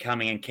 would keep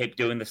coming and keep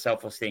doing the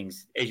selfless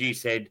things. As you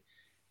said,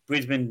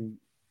 Brisbane,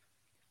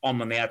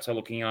 I'm on the outside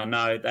looking in, I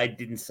know they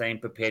didn't seem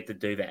prepared to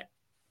do that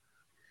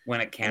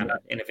when it counted.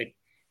 And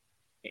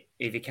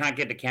if you can't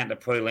get the count to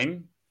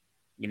prelim,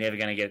 you're never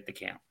going to get it to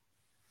count.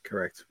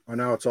 Correct. I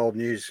know it's old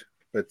news,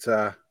 but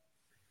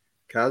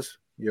Cuz,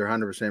 you're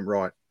 100%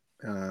 right.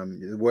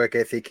 The work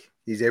ethic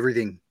is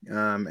everything.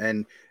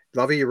 And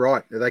Lovey, you're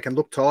right. They can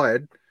look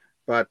tired,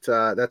 but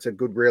that's a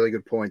really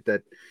good point.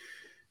 That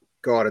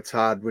God, it's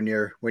hard when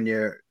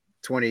you're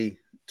 20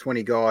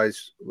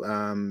 guys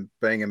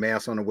being a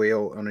mouse on a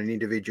wheel, on an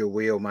individual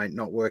wheel, mate,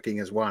 not working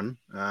as one.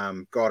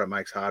 God, it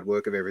makes hard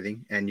work of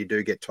everything, and you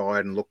do get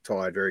tired and look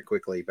tired very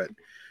quickly. But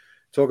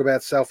talk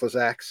about selfless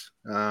acts.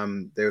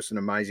 There was some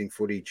amazing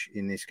footage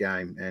in this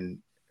game, and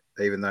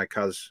even though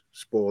Cuz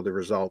spoiled the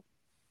result,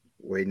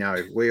 we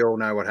all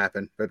know what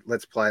happened. But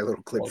let's play a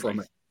little clip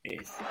from it.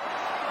 Yes.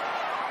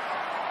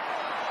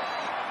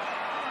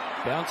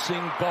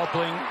 Bouncing,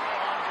 bobbling,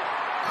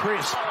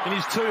 crisp in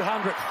his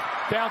 200th,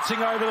 bouncing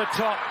over the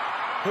top.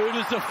 Who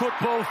does the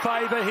football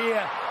favour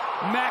here?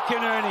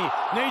 McInerney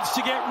needs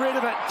to get rid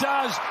of it.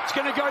 Does. It's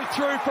going to go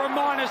through for a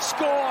minor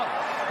score.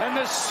 And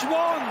the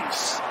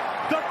Swans,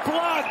 the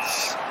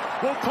Bloods,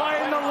 will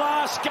play in the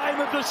last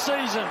game of the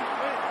season.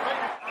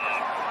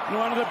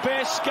 One of the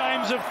best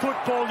games of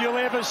football you'll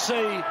ever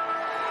see.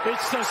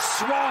 It's the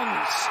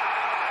Swans.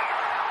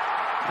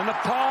 And the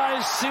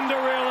Pies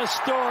Cinderella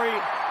story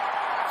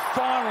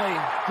finally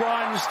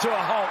grinds to a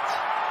halt.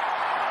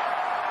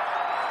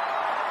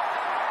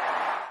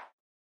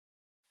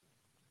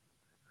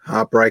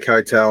 Heartbreak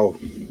Hotel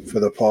for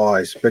the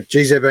Pies. But,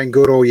 geez, they've been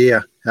good all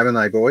year, haven't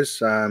they,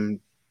 boys?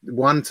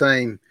 One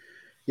team,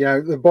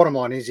 the bottom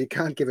line is you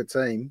can't give a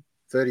team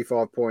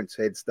 35 points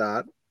head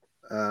start.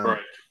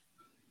 Correct.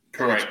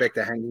 And expect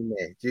to hang in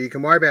there. You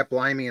can worry about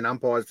blaming an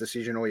umpire's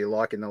decision all you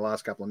like in the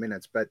last couple of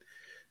minutes, but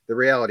the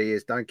reality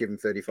is don't give them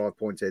 35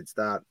 points head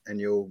start and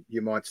you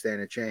might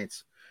stand a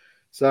chance.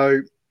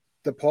 So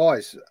the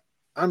Pies,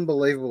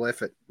 unbelievable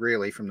effort,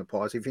 really, from the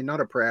Pies. If you're not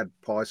a proud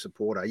Pies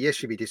supporter,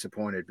 yes, you'd be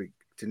disappointed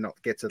to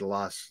not get to the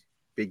last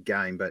big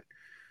game, but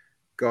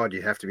God,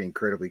 you have to be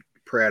incredibly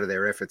proud of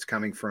their efforts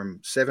coming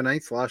from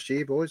 17th last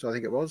year, boys, I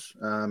think it was.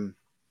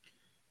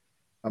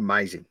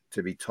 Amazing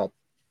to be top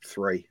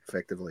 3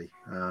 effectively.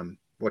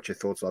 What's your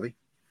thoughts, Lovey?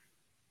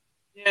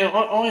 Yeah,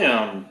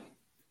 I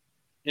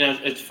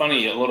it's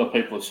funny. A lot of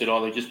people have said,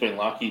 "Oh, they've just been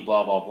lucky,"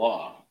 blah blah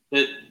blah.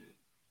 But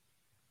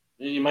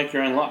you make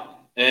your own luck,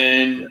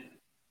 and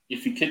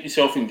if you keep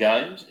yourself in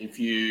games, if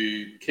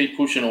you keep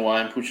pushing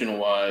away,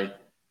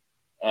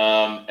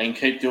 and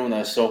keep doing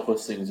those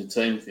selfless things, a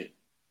team thing,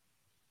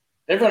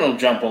 everyone will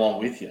jump along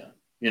with you.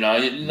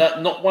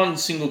 Not one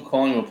single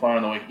Collingwood player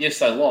in the week. Yes,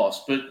 they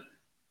lost, but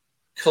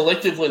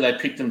collectively, they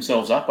picked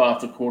themselves up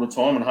after quarter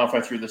time and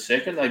halfway through the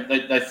second.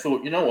 They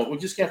thought, you know what, we're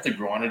just going to have to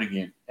grind it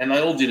again. And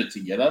they all did it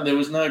together. There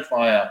was no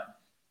player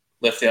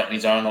left out on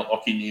his own like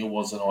Lachie Neale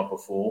was the night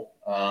before.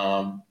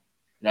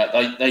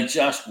 They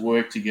just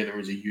worked together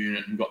as a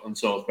unit and got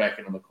themselves back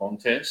into the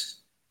contest.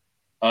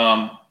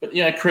 But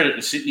credit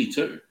to Sydney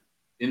too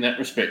in that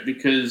respect,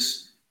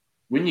 because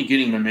when you're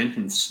getting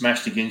momentum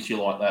smashed against you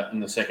like that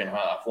in the second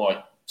half,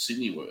 like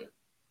Sydney were,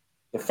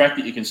 the fact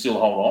that you can still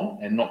hold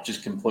on and not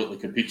just completely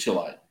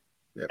capitulate.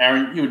 Yep.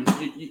 Aaron,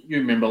 you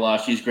remember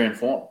last year's grand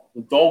final.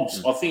 The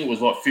Dogs, I think it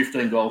was like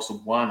 15 goals to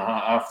 1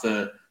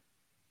 after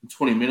the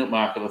 20-minute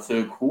mark of the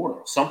third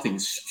quarter. Something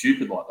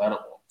stupid like that it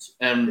was.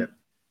 And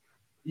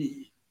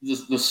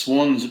the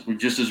Swans were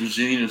just as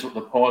resilient as what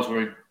the Pies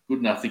were, good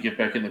enough to get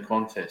back in the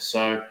contest.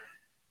 So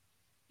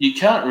you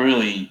can't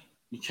really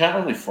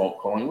fault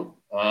Collingwood.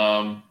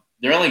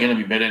 They're only going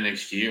to be better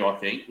next year, I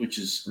think, which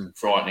is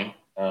frightening.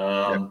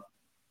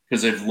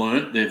 Because they've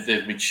learned,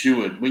 they've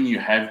matured. When you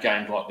have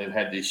games like they've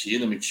had this year,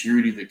 the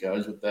maturity that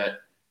goes with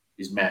that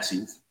is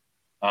massive.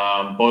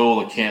 By all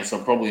accounts,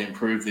 they'll probably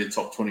improve their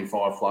top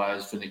 25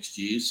 players for next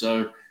year.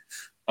 So,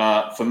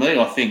 for me,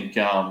 I think,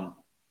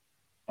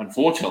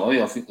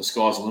 unfortunately, I think the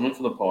sky's the limit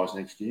for the Pies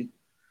next year.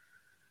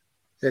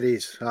 It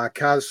is.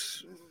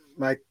 Cuz,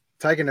 mate,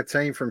 taking a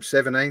team from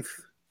 17th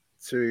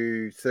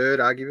to 3rd,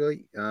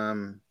 arguably,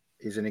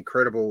 is an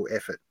incredible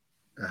effort.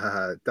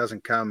 It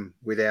doesn't come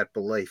without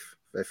belief.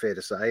 They're fair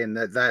to say, and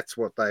that's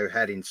what they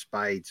had in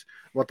spades.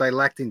 What they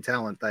lacked in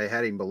talent, they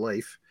had in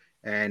belief.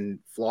 And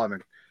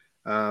Flyman,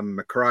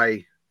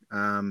 McRae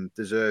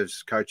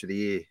deserves Coach of the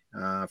Year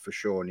for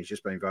sure, and he's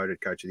just been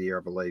voted Coach of the Year,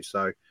 I believe.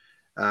 So,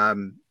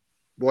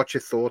 what's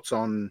your thoughts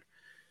on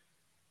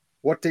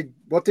What did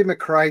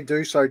McRae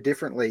do so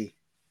differently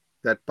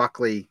that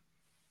Buckley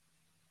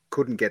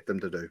couldn't get them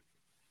to do?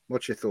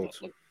 What's your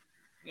thoughts?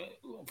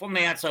 From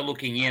the outside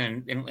looking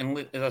in,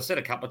 and as I said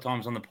a couple of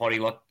times on the potty,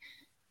 like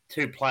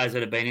two players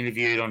that have been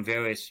interviewed on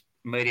various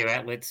media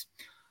outlets,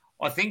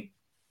 I think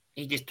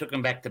he just took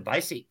them back to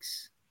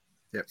basics.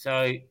 Yep.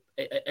 So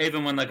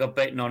even when they got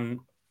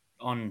beaten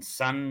on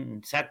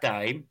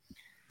Saturday,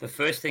 the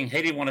first thing,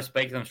 he didn't want to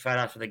speak to them straight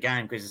after the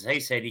game because, as he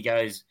said, he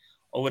goes,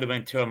 I would have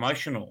been too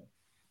emotional.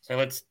 So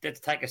let's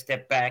take a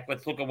step back.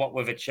 Let's look at what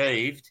we've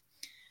achieved.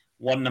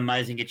 What an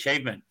amazing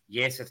achievement.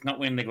 Yes, it's not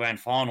winning the grand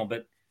final,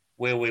 but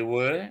where we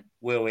were,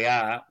 where we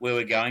are, where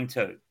we're going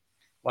to.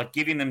 Like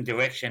giving them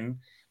direction,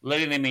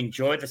 letting them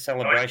enjoy the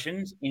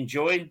celebrations,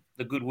 enjoy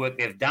the good work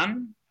they've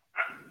done,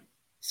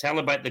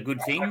 celebrate the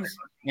good things.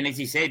 And as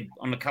he said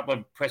on a couple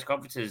of press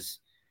conferences,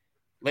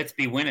 let's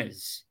be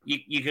winners.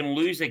 You can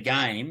lose a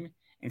game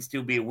and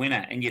still be a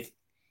winner. And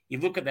you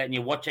look at that and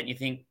you watch it and you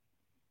think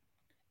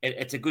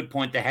it's a good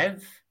point to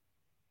have.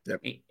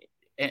 Yep.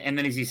 And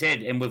then as he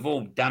said, and we've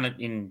all done it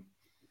in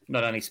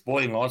not only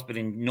sporting lives, but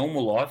in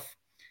normal life,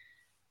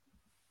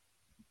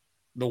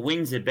 the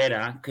wins are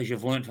better because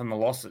you've learned from the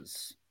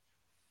losses.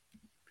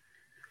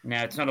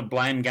 Now, it's not a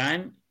blame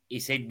game. He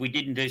said we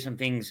didn't do some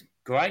things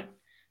great,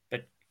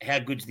 but how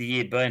good's the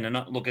year been? And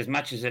look, as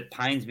much as it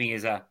pains me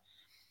as a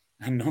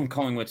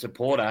non-Collingwood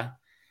supporter,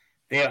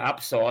 they're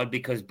upside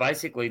because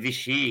basically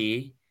this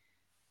year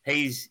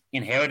he's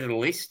inherited a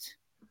list.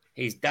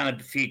 He's done a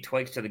few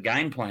tweaks to the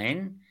game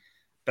plan,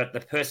 but the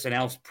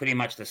personnel's pretty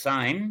much the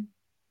same.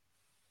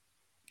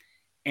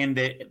 And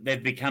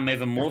they've become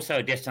even more so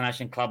a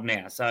destination club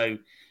now. So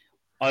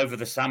over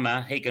the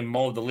summer, he can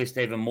mould the list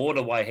even more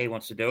the way he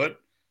wants to do it.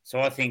 So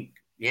I think,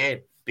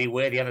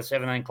 beware the other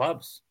 17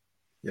 clubs.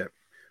 Yep.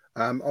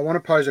 I want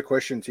to pose a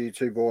question to you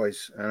two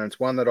boys, and it's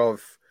one that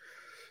I've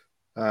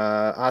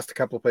asked a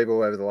couple of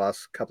people over the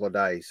last couple of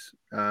days.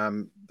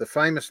 The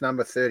famous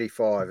number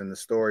 35 and the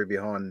story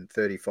behind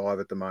 35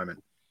 at the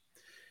moment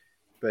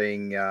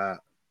being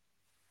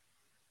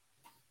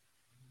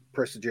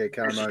Preston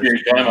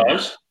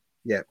Giacomo's.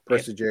 Yeah,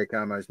 Preston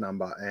Giacomo's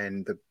number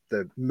and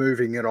the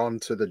moving it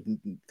on to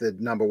the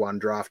number one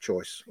draft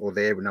choice or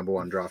their number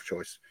one draft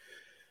choice.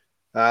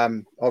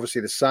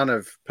 Obviously, the son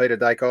of Peter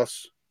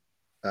Daicos,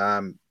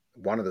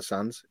 one of the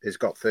sons, has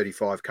got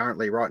 35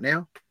 currently right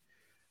now.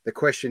 The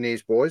question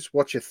is, boys,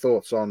 what's your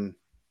thoughts on,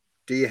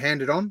 do you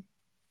hand it on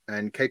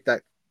and keep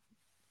that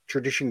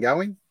tradition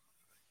going?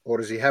 Or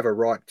does he have a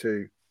right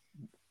to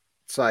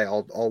say,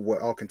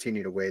 I'll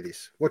continue to wear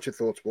this? What's your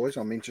thoughts, boys?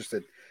 I'm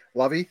interested.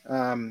 Lovey,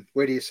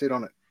 where do you sit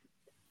on it?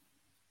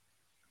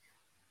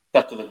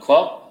 Up to the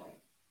club.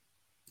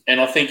 And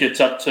I think it's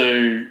up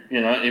to,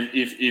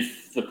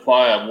 if the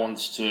player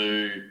wants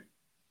to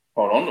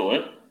hold on to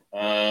it,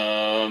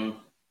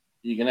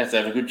 you're going to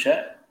have a good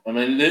chat. I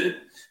mean,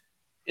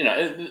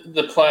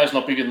 the player's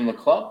not bigger than the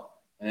club.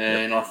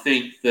 And I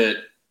think that,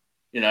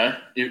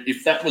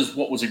 if that was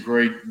what was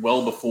agreed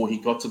well before he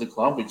got to the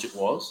club, which it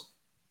was,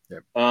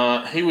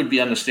 he would be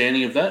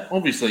understanding of that.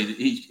 Obviously,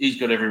 he's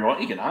got every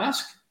right. He can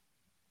ask,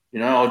 do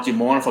you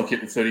mind if I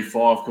keep the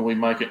 35? Can we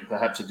make it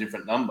perhaps a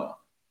different number?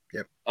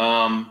 Yep.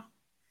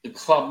 The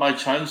club may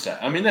change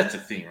that. I mean, that's the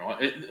thing,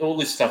 right? All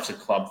this stuff's a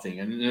club thing.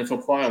 And if a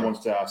player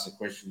wants to ask the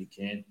question, he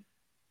can.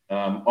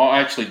 I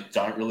actually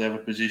don't really have a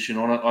position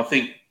on it. I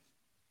think,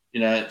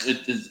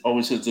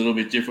 obviously it's a little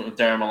bit different with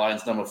Darren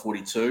Malane's number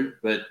 42.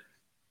 But,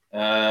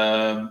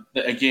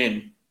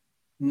 again,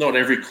 not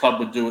every club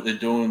would do what they're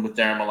doing with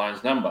Darren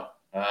Malane's number.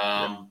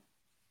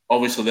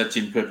 Obviously, that's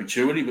in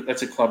perpetuity, but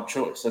that's a club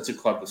choice. That's a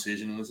club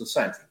decision, and it's the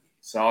same thing.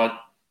 So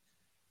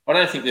I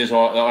don't think there's a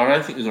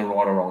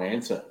right or wrong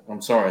answer.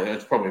 I'm sorry,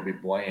 that's probably a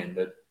bit bland,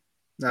 but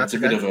it's a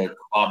bit of a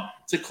club.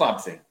 It's a club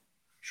thing.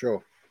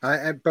 Sure,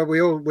 but we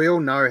all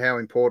know how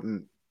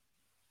important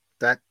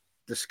that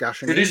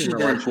discussion Traditions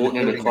is. Are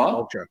important at a club,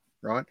 culture,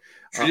 right?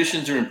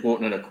 Traditions are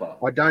important at a club.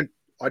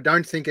 I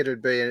don't think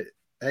it'd be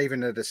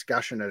even a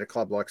discussion at a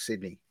club like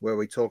Sydney where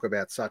we talk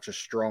about such a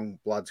strong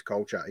Bloods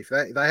culture. If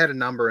they had a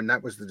number and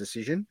that was the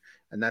decision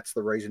and that's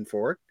the reason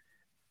for it,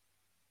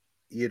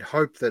 you'd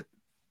hope that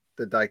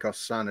the Daicos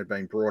son had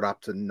been brought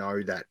up to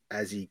know that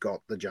as he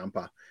got the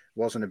jumper. It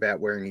wasn't about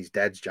wearing his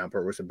dad's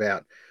jumper. It was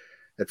about,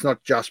 it's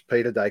not just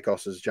Peter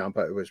Daicos's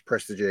jumper. It was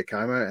Preston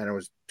Giacomo and it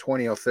was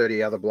 20 or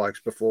 30 other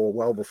blokes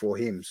well before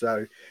him.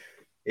 So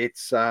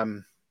it's,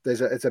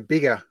 there's a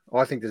bigger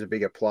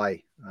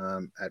play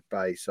at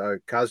bay. So,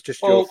 Cuz,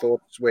 just your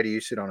thoughts. Where do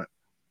you sit on it?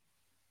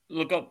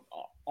 Look,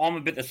 I'm a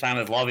bit the same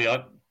as Lovey.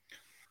 I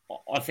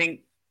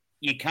think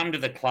you come to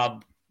the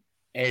club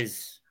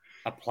as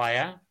a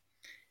player.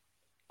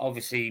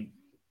 Obviously,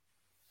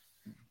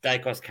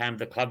 Daicos came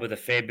to the club with a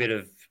fair bit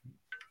of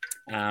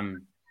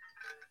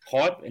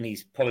hype, and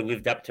he's probably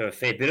lived up to a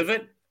fair bit of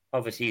it.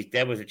 Obviously, his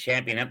dad was a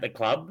champion at the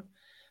club.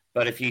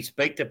 But if you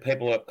speak to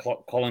people at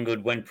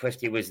Collingwood when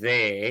Presty was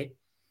there,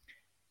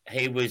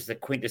 he was the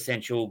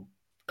quintessential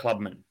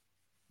clubman.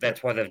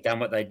 That's why they've done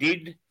what they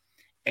did,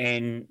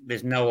 and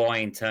there's no I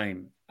in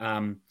team.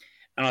 And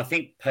I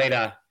think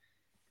Peter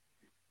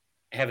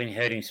having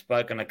heard him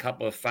spoke on a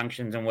couple of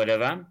functions and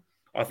whatever,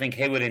 I think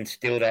he would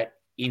instill that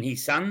in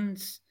his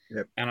sons,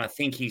 and I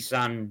think his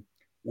son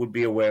would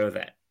be aware of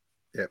that.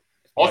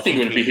 I think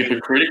it would be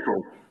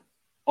hypocritical.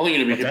 I think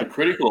it would be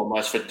hypocritical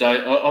almost for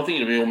Dave. I think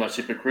it would be almost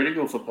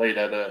hypocritical for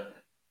Peter to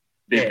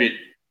be a bit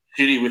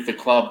shitty with the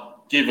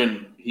club,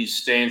 given his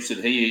stance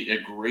that he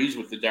agrees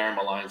with the Darren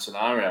Malone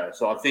scenario.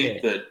 So I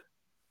think that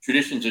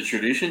traditions are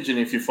traditions, and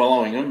if you're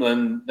following them,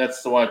 then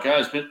that's the way it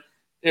goes. But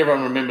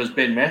everyone remembers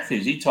Ben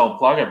Matthews. He told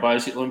Plugger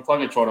basically when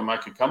Plugger tried to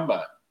make a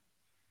comeback.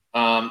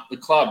 The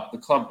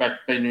club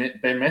backed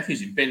Ben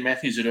Matthews. Ben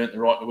Matthews had earned the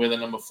right to wear the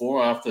number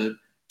 4 after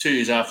 2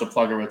 years after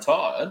Plugger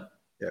retired.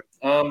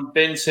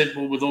 Ben said,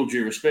 well, with all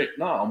due respect,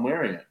 no, I'm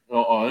wearing it.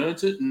 I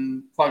earned it,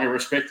 and Plugger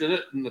respected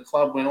it, and the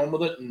club went on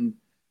with it, and there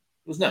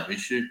was no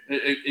issue.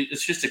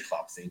 It's just a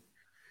club thing.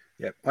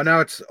 Yep, I know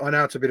it's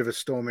a bit of a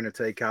storm in a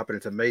teacup, and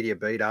it's a media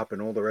beat up,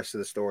 and all the rest of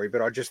the story.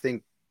 But I just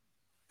think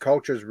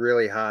culture is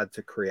really hard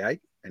to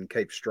create and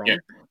keep strong,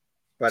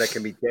 but it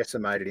can be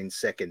decimated in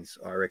seconds,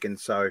 I reckon.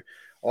 So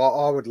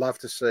I would love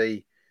to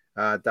see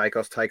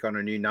Daicos take on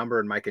a new number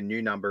and make a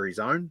new number his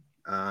own.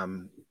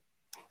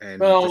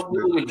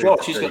 Look at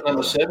Josh. He's got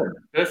number 7.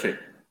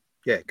 Perfect.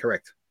 Yeah,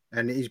 correct.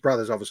 And his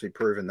brother's obviously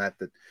proven that.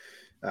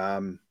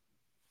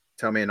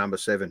 Tell me a number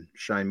 7,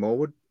 Shane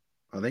Morwood,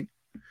 I think.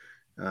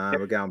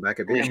 We're going back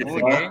a bit.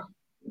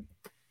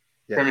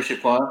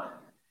 Premiership player.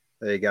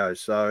 There you go.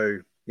 So,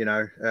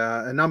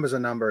 a number's a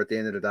number at the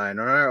end of the day.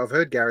 And I know I've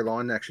heard Gary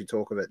Lyon actually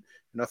talk of it,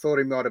 and I thought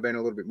he might have been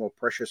a little bit more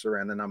precious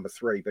around the number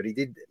 3, but he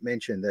did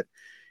mention that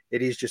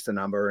it is just a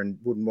number and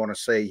wouldn't want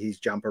to see his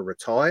jumper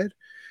retired.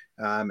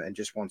 And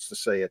just wants to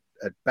see it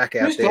back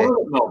out there.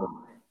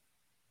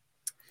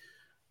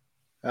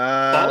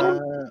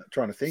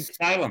 Trying to think.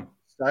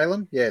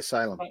 Salem? Yeah,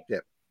 Salem.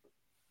 Yep.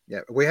 Yeah,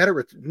 we had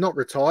it not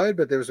retired,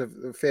 but there was a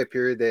fair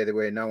period there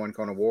where no one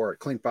kind of wore it.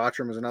 Clint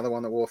Bartram was another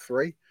one that wore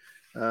 3.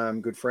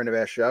 Good friend of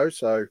our show.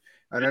 So,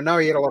 and I know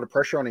he had a lot of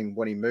pressure on him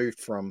when he moved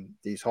from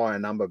his higher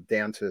number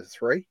down to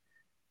 3.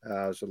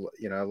 There's a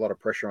lot of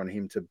pressure on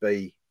him to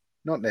be,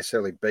 not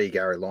necessarily be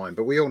Gary Lyon,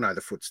 but we all know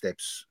the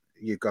footsteps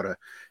you've got to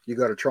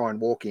try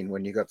and walk in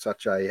when you've got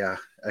such a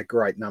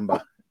great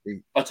number.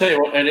 I'll tell you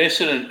what, at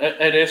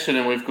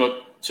Essendon we've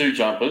got 2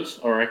 jumpers,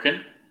 I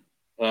reckon.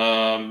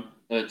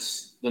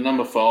 It's the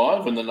number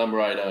 5 and the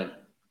number 18.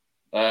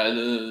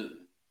 The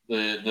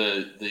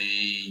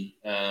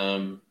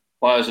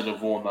players that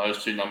have worn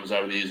those 2 numbers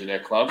over the years at our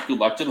club, good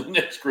luck to the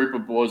next group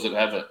of boys that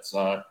have it.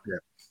 So,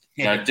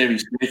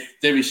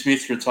 Debbie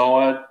Smith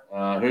retired,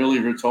 Hurley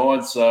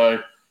retired,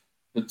 so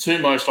the 2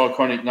 most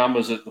iconic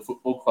numbers at the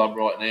football club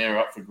right now are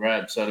up for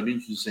grabs. So it'll be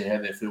interesting to see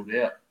how they're filled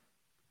out.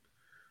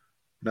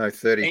 No,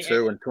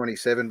 32 and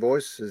 27,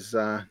 boys, is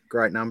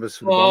great numbers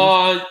for the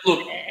Bombers.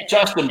 Look,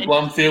 Justin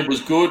Blumfield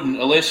was good and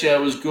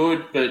Alessio was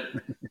good, but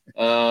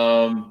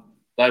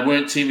they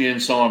weren't Timmy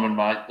and Simon,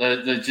 mate.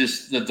 They're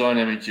just the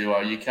dynamic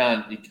duo. You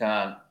can't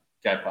go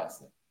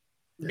past them.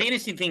 The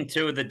interesting thing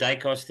too with the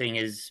Daicos thing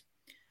is,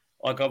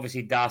 like,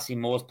 obviously Darcy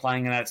Moore's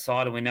playing on that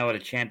side, and we know what a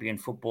champion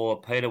footballer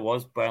Peter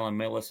was, Braylon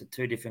Millis at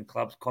 2 different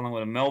clubs,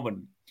 Collingwood and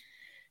Melbourne.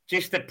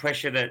 Just the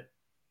pressure that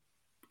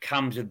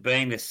comes with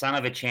being the son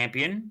of a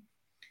champion,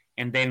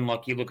 and then,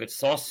 like, you look at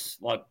Sauce,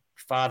 like,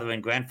 father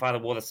and grandfather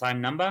wore the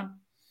same number.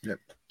 Yep.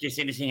 Just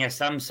interesting how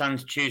some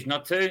sons choose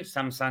not to,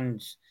 some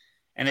sons,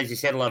 and as you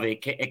said, Lovey,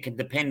 it can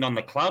depend on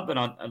the club, and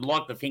I'd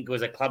like to think it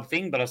was a club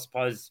thing, but I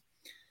suppose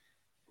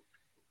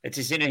it's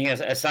just interesting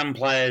how some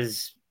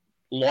players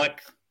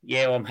like,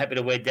 I'm happy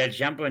to wear Dad's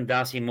jumper, and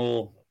Darcy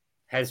Moore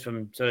has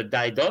from sort of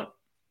day dot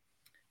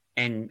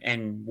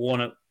and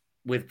worn it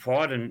with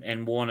pride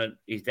and worn it.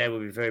 His dad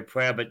would be very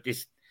proud, but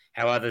just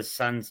how other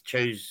sons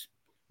choose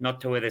not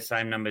to wear the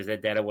same number as their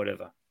dad or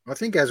whatever. I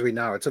think, as we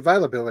know, it's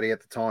availability at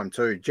the time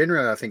too.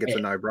 Generally, I think it's a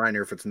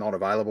no-brainer if it's not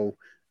available.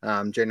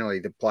 Generally,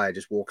 the player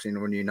just walks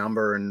into a new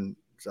number, and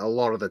a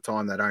lot of the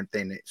time they don't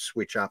then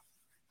switch up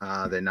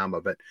their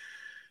number. But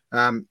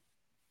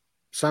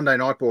Sunday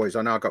night, boys,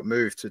 I know it got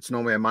moved. It's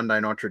normally a Monday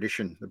night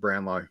tradition, the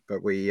Brownlow,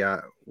 but we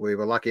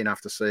were lucky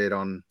enough to see it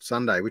on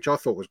Sunday, which I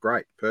thought was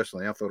great.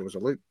 Personally, I thought it was a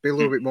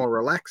little bit more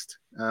relaxed.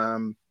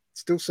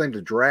 Still seemed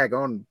to drag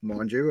on,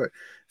 mind you. It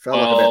felt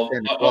like about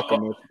 10 o'clock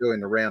and we were still in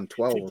the round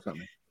 12 or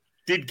something.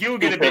 Did Gill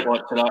get a bit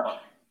like today?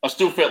 I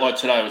still felt like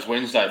today was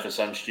Wednesday for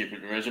some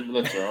stupid reason,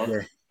 but that's all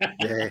right.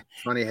 Yeah.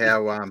 Funny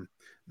how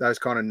those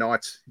kind of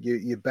nights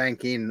you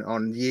bank in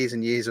on years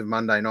and years of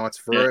Monday nights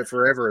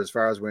forever, as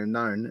far as we're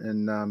known.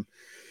 And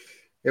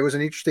it was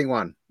an interesting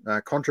one,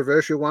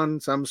 controversial one,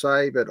 some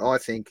say, but I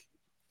think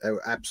an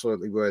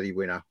absolutely worthy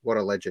winner. What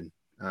a legend.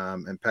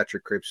 And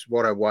Patrick Cripps,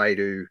 what a way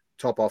to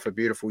top off a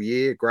beautiful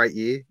year, great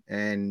year,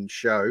 and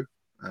show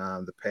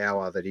the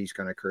power that he's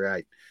going to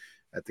create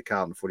at the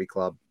Carlton Footy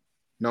Club.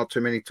 Not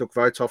too many took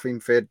votes off him,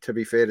 to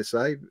be fair to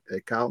say,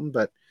 at Carlton,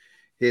 but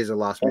here's the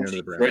last minute of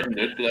the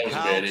Brownlow.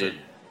 Carlton.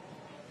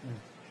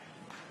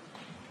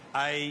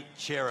 A.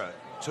 Chera,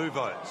 2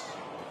 votes.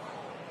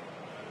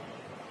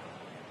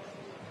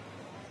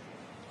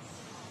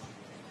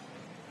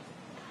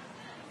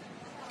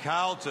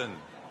 Carlton,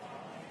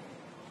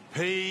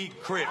 P.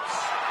 Cripps.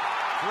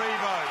 3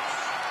 votes.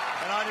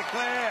 And I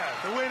declare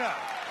the winner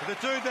of the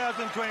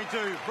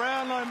 2022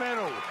 Brownlow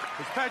Medal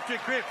is Patrick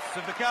Cripps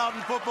of the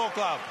Carlton Football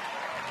Club.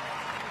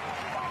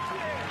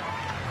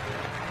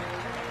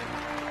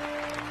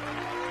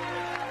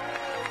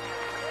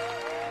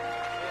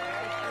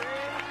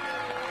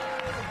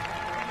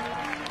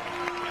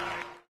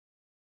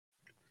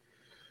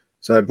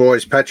 So,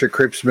 boys, Patrick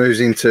Cripps moves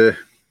into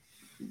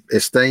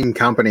esteemed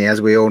company,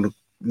 as we all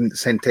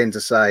tend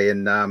to say.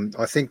 And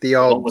I think the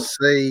old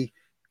C.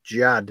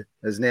 Judd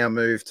has now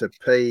moved to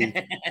P.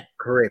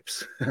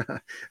 Cripps.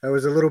 It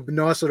was a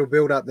nice little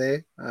build up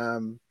there.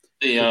 The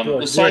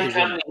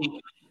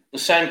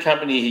same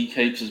company he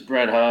keeps as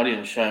Brad Hardy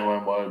and Shane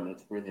Woden.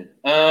 It's brilliant.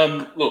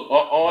 Look,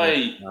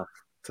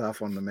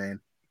 tough on the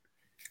man.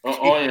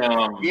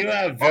 You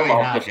are very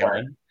harsh,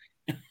 Alan.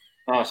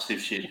 Oh,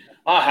 stiff shit.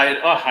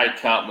 I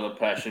hate Carlton with a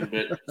passion,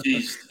 but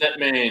geez, that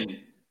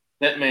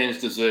man's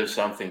deserved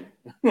something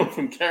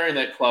from carrying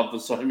that club for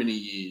so many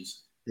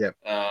years. Yep.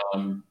 I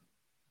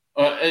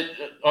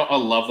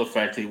love the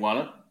fact he won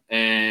it,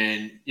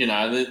 and you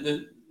know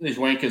these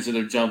wankers that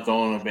have jumped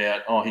on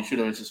about he should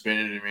have been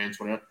suspended in round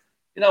 21.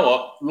 You know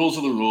what? Rules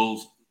are the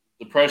rules.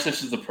 The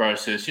process is the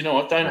process. You know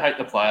what? Don't hate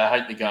the player,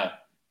 hate the game.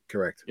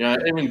 Correct. You know,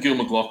 even Gil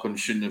McLaughlin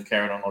shouldn't have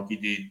carried on like he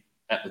did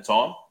at the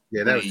time.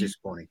 Yeah, that was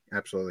disappointing.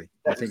 Absolutely.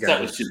 I think that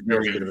was just a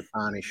bit of a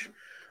tarnish.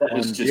 That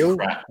was just Gil.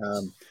 crap.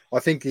 I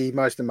think the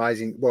most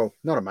amazing, well,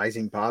 not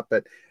amazing part,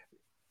 but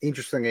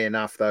interestingly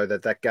enough, though,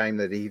 that game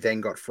that he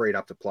then got freed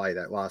up to play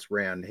that last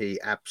round,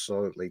 he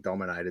absolutely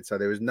dominated. So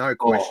there was no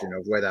question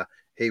of whether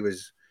he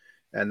was,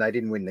 and they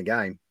didn't win the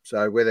game.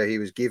 So whether he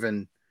was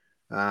given,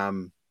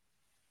 whether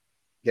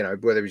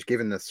he was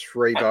given the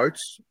 3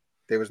 votes,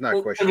 there was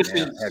no question how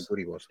good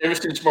he was. Ever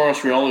since Maurice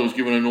Rioli was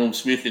given a Norm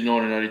Smith in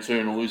 1982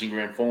 in a losing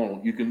grand final,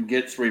 you can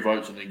get 3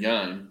 votes in the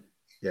game,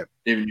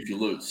 even if you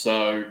lose.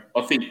 So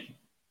I think,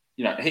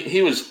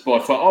 he was by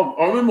far.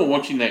 I remember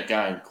watching that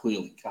game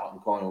clearly,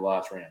 Carlton Collingwood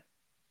last round.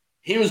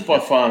 He was by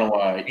far and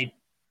away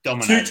 2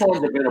 times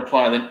a better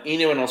player than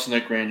anyone else in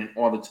that ground in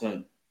either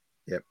team.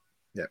 Yep.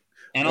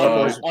 And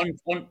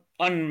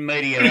on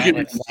media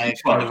outlets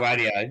on the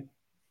radio,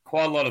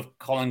 quite a lot of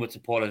Collingwood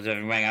supporters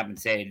have rang up and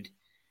said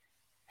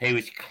he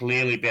was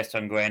clearly best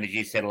on ground, as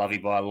you said, Lovey,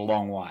 by a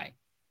long way.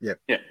 Yep.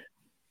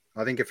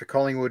 I think if a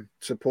Collingwood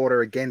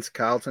supporter against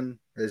Carlton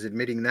is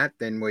admitting that,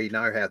 then we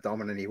know how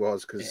dominant he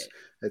was, because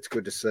it's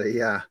good to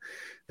see.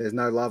 There's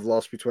no love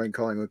lost between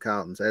Collingwood and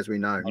Carltons, as we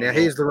know. Now,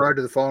 here's the road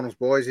to the finals,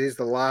 boys. Here's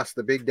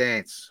the big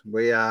dance.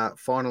 We are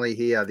finally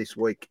here this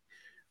week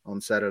on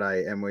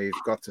Saturday, and we've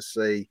got to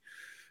see.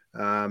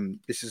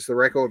 This is the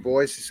record,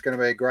 boys. It's going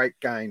to be a great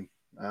game.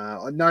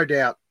 No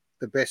doubt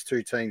the best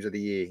 2 teams of the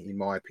year, in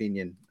my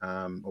opinion,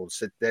 or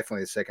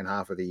definitely the second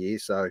half of the year.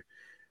 So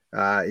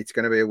it's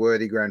going to be a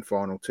worthy grand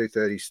final,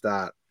 2:30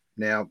 start.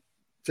 Now,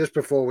 just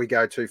before we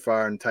go too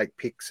far and take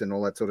picks and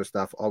all that sort of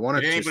stuff, I want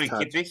to Did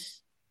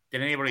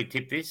anybody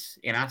tip this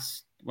in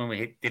us when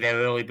we did our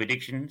early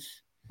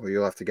predictions? Well,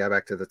 you'll have to go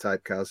back to the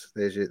tape, cuz.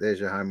 There's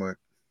your homework.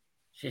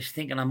 Just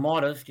thinking I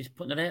might have, just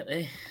putting it out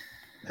there.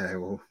 Yeah,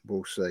 we'll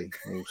see.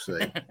 We'll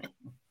see.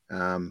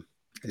 No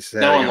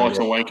one likes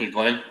a wanker,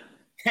 Glenn.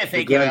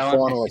 The grand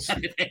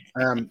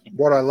finalists.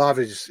 What I love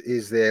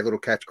is their little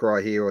catch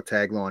cry here, or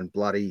tagline,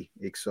 bloody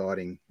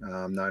exciting,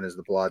 known as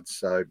the Bloods.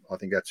 So I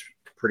think that's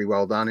pretty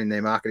well done in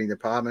their marketing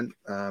department.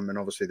 And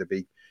obviously the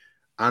big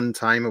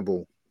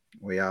untamable,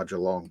 we are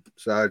Geelong.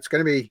 So it's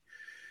going to be,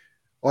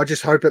 I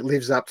just hope it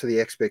lives up to the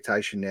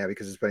expectation now,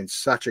 because it's been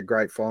such a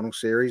great final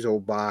series, all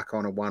bar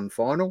kind of one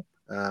final.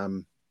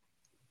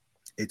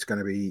 It's going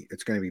to be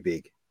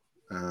big.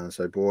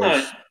 So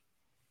boys,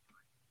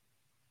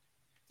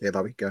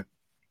 Lovey, go.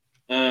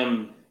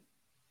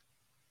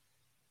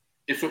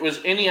 If it was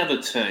any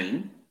other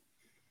team,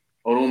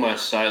 I'd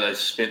almost say they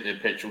spent their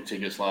petrol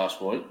tickets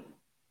last week.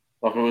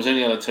 Like if it was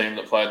any other team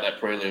that played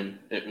that prelim,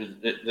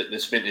 they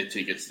spent their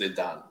tickets, they're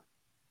done.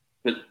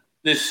 But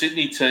this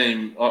Sydney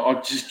team, I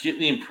just get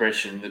the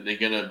impression that they're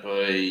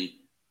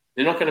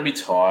not going to be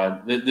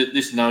tired.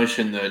 This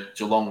notion that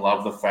Geelong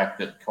love the fact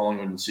that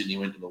Collingwood and Sydney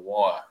went to the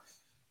wire,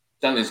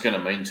 don't think it's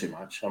going to mean too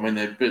much. I mean,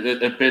 at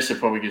best, they're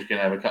probably just going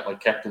to have a couple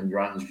of captain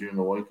runs during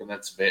the week, and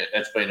that's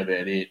been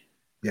about it.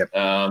 Yep.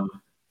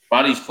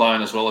 Buddy's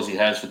playing as well as he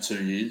has for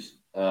 2 years.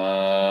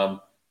 I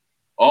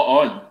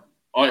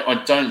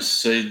don't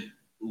see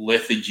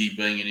lethargy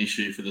being an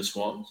issue for the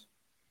Swans.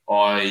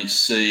 I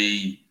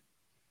see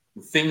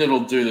the thing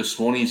that'll do the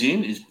Swannies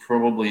in is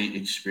probably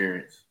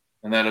experience,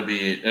 and that'll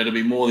be it. It'll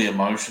be more the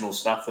emotional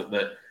stuff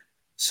that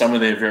some of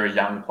their very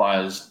young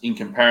players, in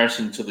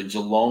comparison to the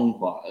Geelong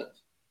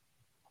players,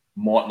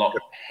 might not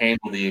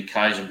handle the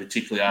occasion,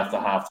 particularly after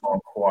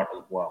halftime, quite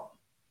as well.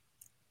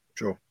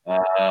 Sure.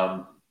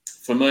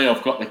 For me,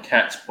 I've got the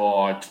Cats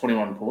by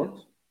 21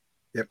 points.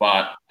 Yep.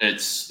 But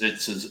it's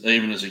as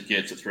even as it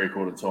gets at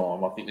 3/4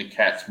 time. I think the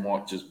Cats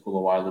might just pull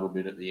away a little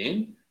bit at the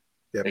end.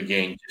 Yep.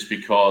 Again, just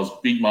because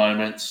big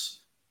moments,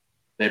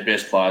 their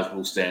best players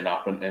will stand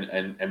up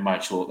and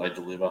make sure that they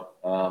deliver.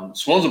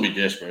 Swans will be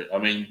desperate. I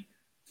mean,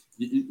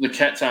 the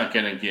Cats aren't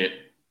going to get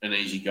an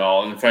easy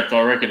goal. In fact,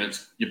 I reckon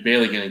you're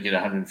barely going to get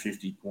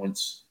 150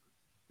 points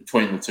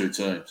between the two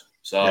teams.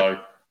 So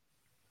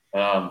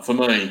for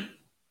me,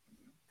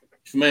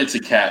 it's the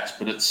Cats,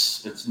 but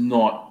it's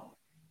not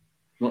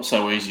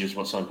so easy as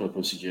what some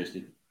people are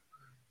suggesting.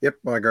 Yep,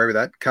 I agree with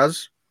that.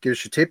 Cuz, give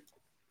us your tip.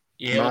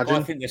 Yeah, look,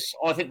 I think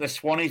the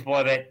Swannies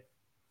by about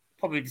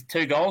probably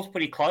 2 goals,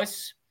 pretty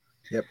close.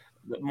 Yep.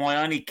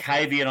 My only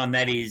caveat on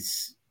that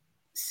is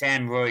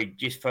Sam Reid,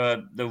 just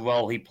for the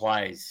role he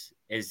plays,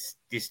 is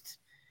just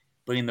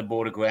bringing the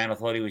ball to ground. I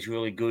thought he was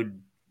really good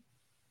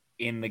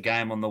in the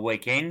game on the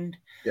weekend.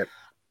 Yep.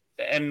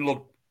 And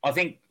look, I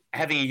think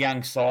having a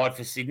young side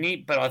for Sydney,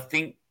 but I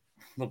think,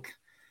 look,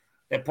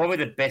 they're probably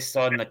the best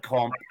side in the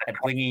comp at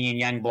bringing in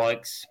young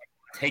blokes,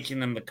 teaching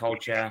them the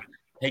culture,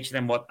 teaching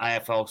them what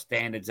AFL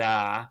standards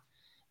are,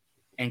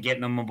 and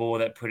getting them on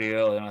board that pretty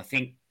early. And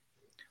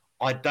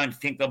I don't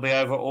think they'll be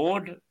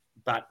overawed,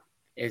 but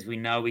as we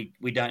know,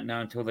 we don't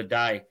know until the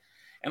day.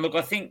 And look,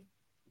 I think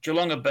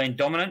Geelong have been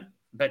dominant,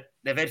 but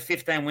they've had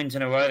 15 wins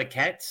in a row, the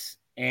Cats,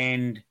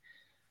 and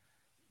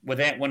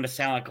without wanting to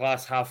sound like a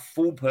glass half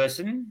full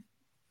person,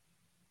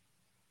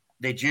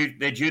 they're due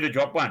to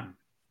drop one.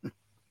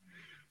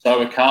 So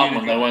were Carlton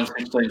when they won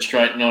 16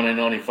 straight in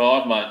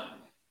 1995, mate.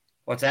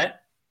 What's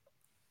that?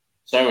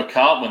 So were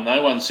Carlton when they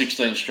won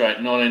 16 straight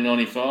in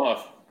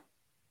 1995.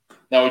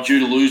 They were due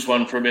to lose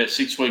one for about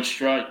 6 weeks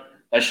straight.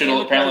 They should have,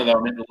 apparently they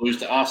were meant to lose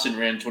to us in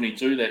round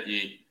 22 that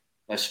year.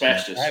 They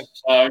smashed us.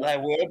 They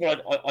were,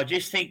 but I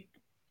just think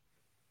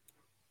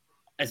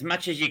as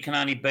much as you can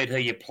only beat who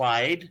you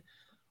played,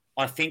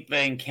 I think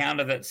the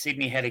encounter that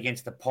Sydney had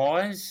against the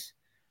Pies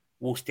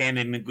will stand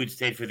in good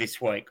stead for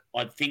this week.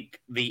 I think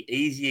the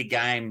easier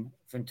game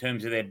in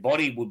terms of their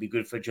body would be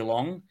good for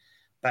Geelong,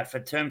 but for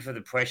terms of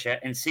the pressure,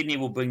 and Sydney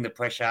will bring the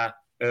pressure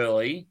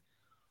early,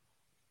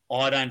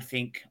 I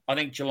think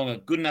Geelong are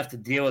good enough to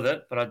deal with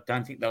it, but I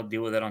don't think they'll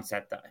deal with it on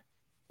Saturday.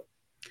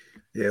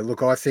 Yeah,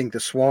 look, I think the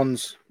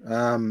Swans,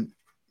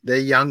 their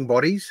young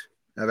bodies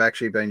have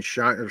actually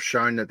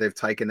shown that they've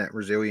taken that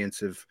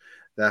resilience of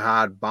the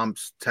hard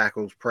bumps,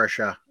 tackles,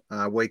 pressure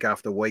week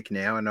after week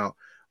now, and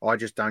I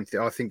just don't.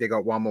 I think they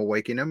got one more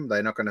week in them.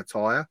 They're not going to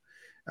tire,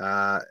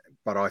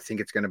 but I think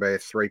it's going to be a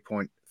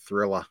 3-point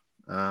thriller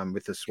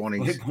with the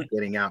Swannies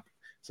getting up.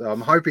 So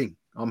I'm hoping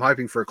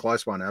for a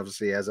close one.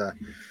 Obviously, as a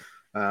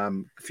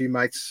few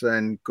mates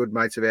and good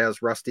mates of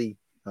ours, Rusty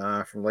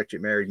from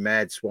Electric Mary,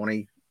 mad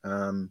Swanee.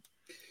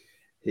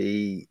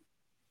 He's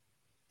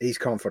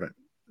confident.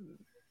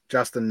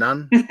 Justin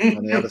Nunn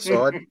on the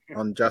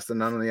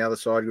other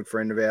side. Good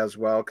friend of ours as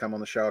well. Come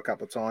on the show a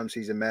couple of times.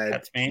 He's a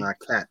mad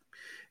cat.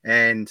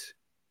 And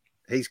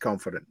he's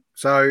confident.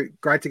 So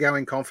great to go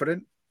in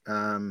confident.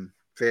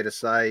 Fair to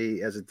say,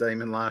 as a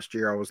Demon last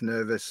year, I was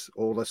nervous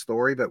all the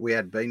story, but we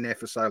had been there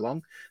for so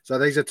long. So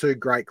these are 2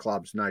 great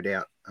clubs, no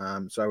doubt.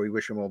 So we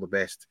wish them all the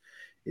best.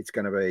 It's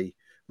going to be,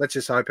 let's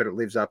just hope that it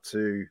lives up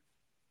to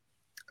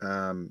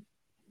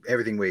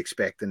everything we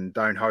expect, and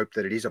don't hope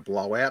that it is a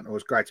blowout. It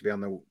was great to be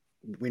on the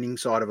winning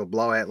side of a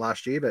blowout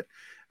last year, but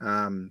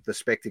the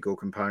spectacle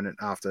component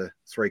after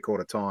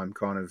 3/4 time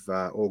kind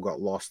of all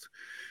got lost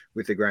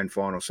with the grand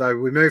final. So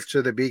we move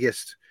to the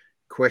biggest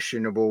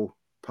questionable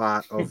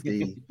part of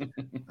the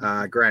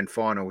grand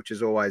final, which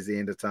is always the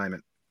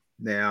entertainment.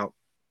 Now,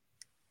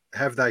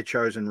 have they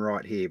chosen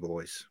right here,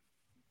 boys?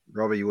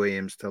 Robbie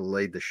Williams to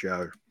lead the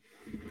show.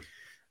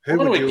 Why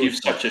do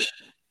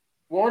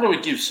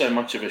we give so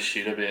much of a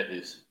shit about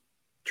this?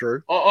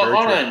 True.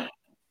 I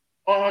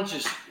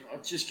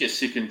just get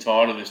sick and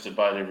tired of this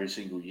debate every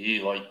single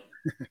year. Like,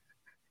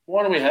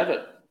 why do we have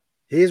it?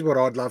 Here's what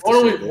I'd love to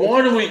see.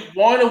 Why do we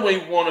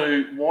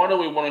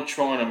want to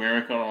try and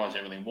Americanise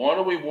everything? Why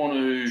do we want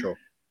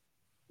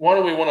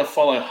to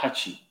follow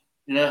Hutchie?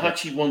 You know,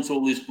 Hutchie wants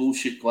all this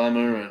bullshit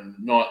glamour and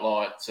night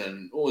lights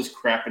and all this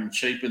crap and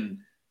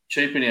cheapen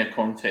our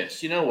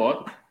contests. You know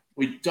what?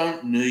 We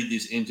don't need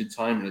this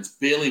entertainment. It's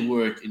barely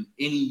worked in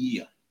any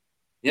year.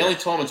 The only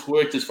time it's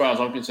worked, as far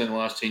as I'm concerned, in the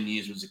last 10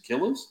 years was the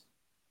Killers.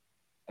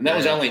 And that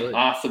was only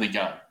after the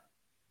game.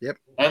 Yep.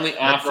 Only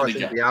after the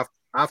game.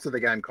 After the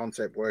game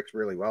concept works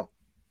really well.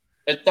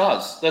 It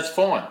does. That's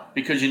fine,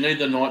 because you need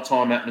the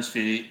nighttime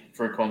atmosphere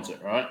for a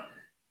concert, right?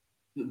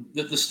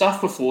 The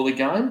stuff before the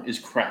game is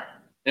crap.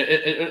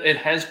 It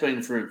has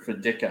been for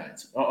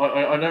decades.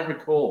 I don't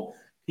recall.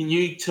 Can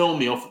you tell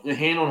me, off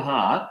hand on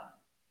heart,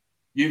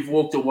 you've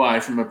walked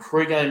away from a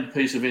pre-game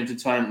piece of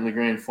entertainment in the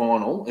grand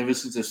final ever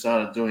since they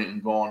started doing it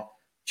and gone,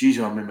 geez,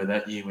 I remember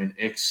that year when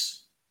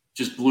X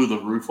just blew the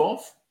roof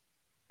off?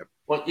 Yep.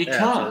 Like, you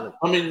can't. Absolutely.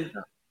 I mean,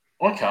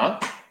 I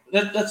can't.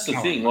 That's the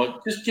thing.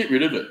 Like, just get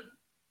rid of it.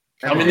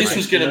 I mean, this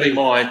was going to be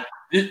my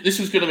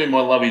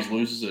Lovies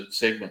Losers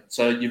segment.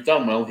 So you've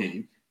done well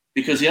here,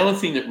 because the other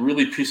thing that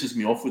really pisses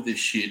me off with this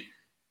shit,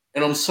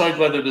 and I'm so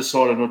glad they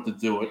decided not to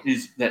do it,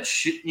 is that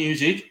shit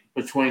music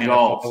between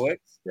goals.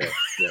 Yeah.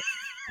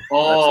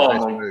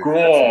 Oh my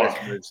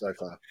God! So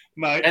far.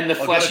 Mate, and the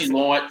flashy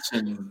lights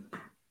and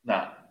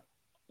no.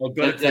 I've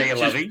got to tell you,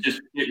 Lovey,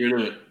 just get rid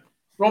of it.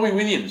 Robbie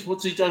Williams,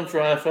 what's he done for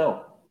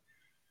AFL?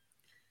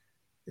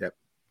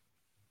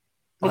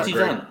 What's he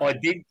done?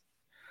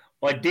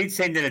 I did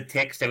send in a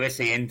text to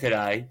SEN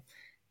today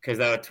because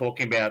they were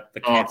talking about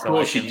the Oh, of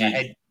course you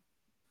cancellation.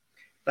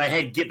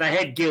 did. They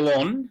had Gil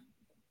on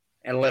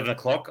at 11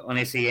 o'clock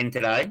on SEN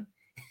today.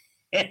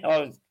 And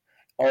I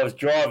was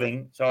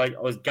driving, so I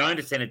was going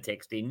to send a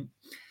text in,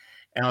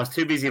 and I was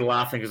too busy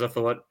laughing because I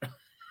thought,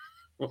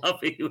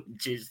 Lovey would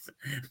just,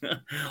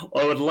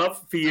 I would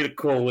love for you to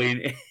call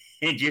in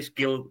and just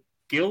Gil,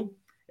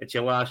 it's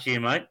your last year,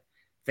 mate.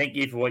 Thank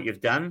you for what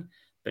you've done,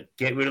 but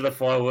get rid of the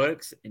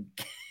fireworks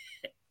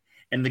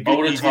and the good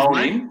news is,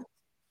 mate,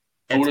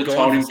 I would have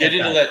told him get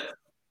into that.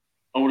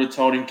 I would have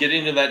told him get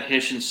into that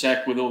Hessian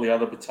sack with all the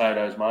other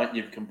potatoes, mate.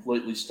 You've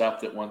completely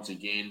stuffed it once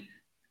again.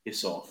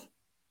 Piss off.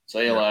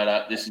 See you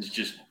later. This is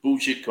just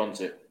bullshit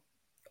concept.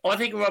 I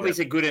think Robbie's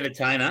a good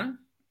entertainer,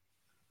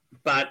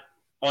 but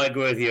I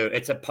agree with you.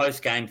 It's a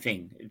post-game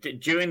thing.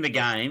 During the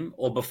game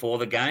or before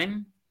the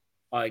game,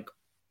 like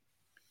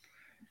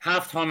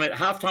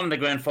halftime in the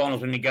grand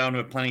finals when you go and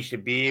replenish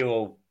your beer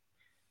or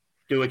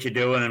do what you're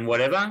doing and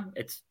whatever,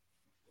 it's.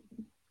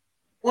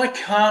 Why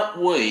can't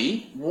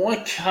we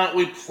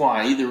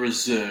play the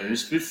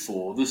reserves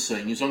before the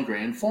seniors on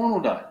grand final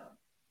day?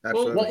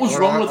 Absolutely. What was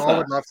wrong with that? I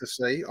would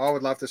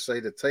love to see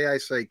the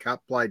TAC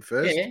Cup played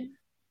first. Yeah.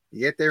 You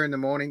get there in the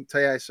morning,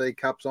 TAC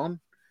Cup's on.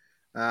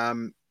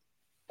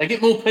 They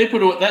get more people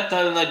to it that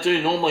day than they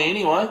do normally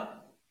anyway.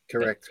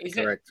 Correct.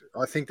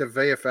 I think the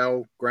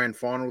VFL grand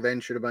final then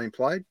should have been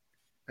played,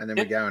 and then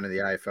we go into the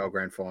AFL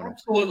grand final.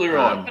 Absolutely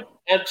right.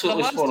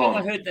 Absolutely spot on. The last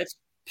time I heard that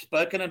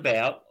spoken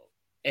about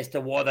as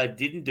to why they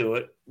didn't do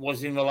it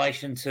was in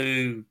relation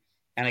to,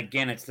 and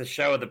again, it's the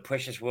show of the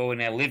precious world we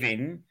now live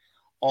in,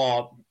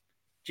 or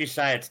just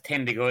say it's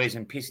 10 degrees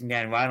and pissing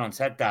down rain on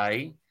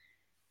Saturday,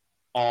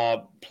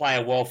 or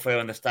player welfare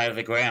and the state of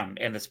the ground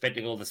and the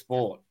spectacle of the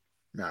sport.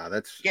 No,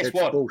 that's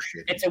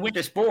bullshit. It's a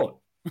winter sport.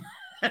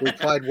 we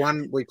played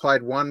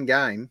one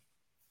game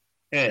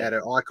at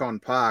an Icon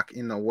Park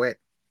in the wet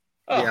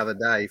the other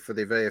day for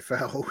the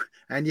VFL,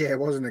 and it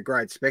wasn't a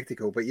great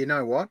spectacle. But you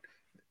know what?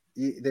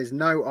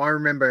 I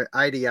remember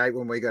 88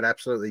 when we got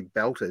absolutely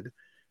belted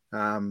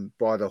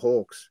by the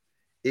Hawks.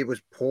 It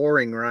was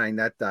pouring rain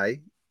that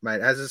day, mate.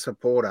 As a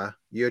supporter,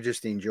 you're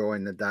just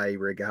enjoying the day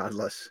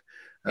regardless.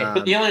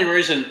 But the only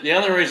reason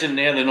now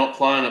they're not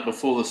playing it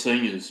before the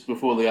seniors,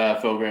 before the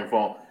AFL grand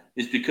final,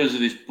 is because of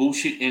this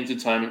bullshit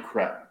entertainment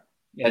crap.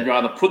 Yeah. They'd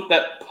rather put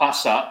that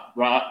pus up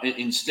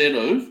instead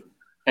of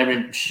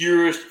having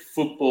purest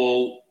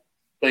football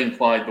being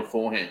played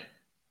beforehand.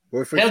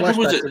 Well, how good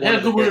was it? How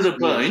good would it have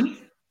been?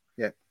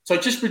 Yeah. So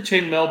just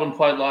pretend Melbourne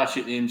played last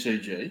year at the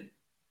MCG,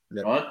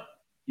 right?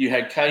 You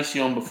had Casey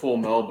on before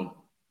Melbourne.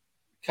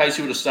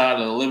 Casey would have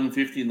started at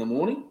 11:50 in the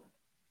morning,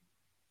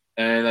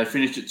 and they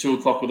finished at 2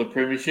 o'clock with a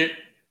premiership.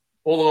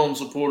 All the Melbourne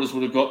supporters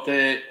would have got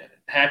there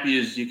happy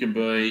as you can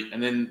be,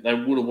 and then they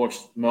would have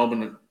watched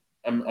Melbourne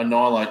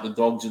annihilate the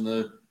Dogs in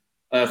the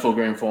AFL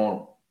grand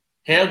final.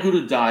 How good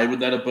a day would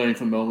that have been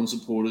for Melbourne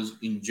supporters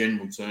in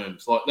general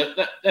terms? Like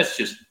that's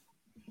just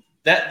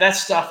that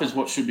stuff is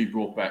what should be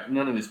brought back.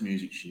 None of this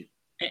music shit.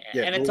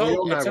 And it's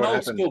an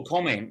old school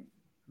comment,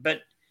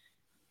 but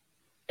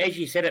as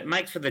you said, it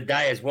makes for the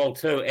day as well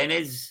too, and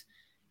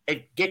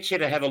it gets you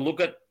to have a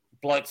look at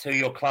blokes who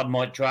your club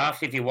might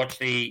draft if you watch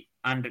the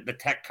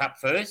TAC Cup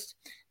first.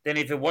 Then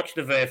if you watch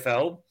the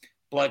VFL,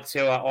 blokes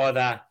who are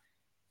either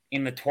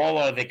in the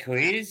twilight of their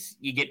careers,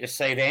 you get to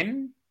see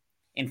them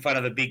in front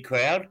of a big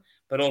crowd,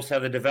 but also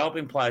the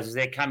developing players as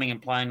they're coming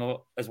and playing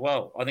as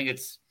well. I think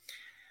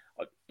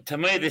to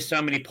me, there's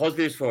so many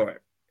positives for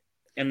it.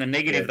 And the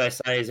negative they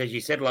say is, as you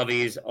said,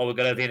 Lovey, is, we've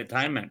got to have the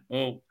entertainment.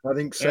 Well, I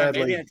think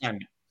sadly,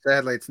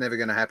 it's never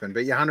going to happen.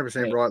 But you're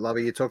 100% right,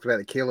 Lovey. You talked about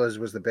the Killers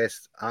was the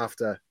best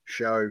after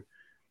show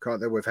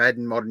that we've had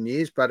in modern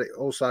years, but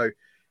also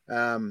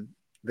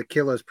the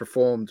Killers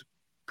performed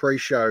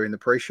in the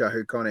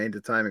pre-show kind of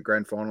entertainment,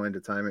 grand final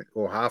entertainment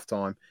or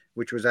halftime,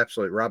 which was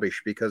absolute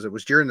rubbish because it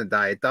was during the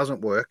day. It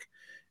doesn't work.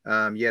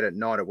 Yet at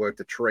night it worked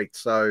a treat.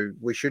 So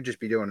we should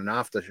just be doing an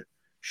after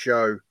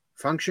show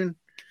function,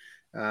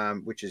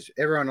 which is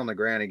everyone on the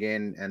ground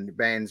again and the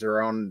bands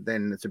are on,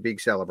 then it's a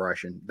big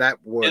celebration. That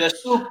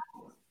works.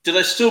 Do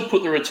they still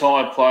put the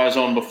retired players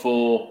on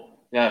before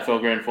the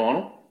AFL grand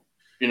final?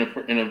 In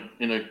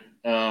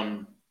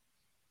a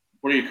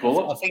what do you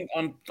call it?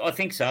 I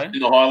think so. In the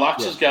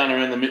Hiluxes going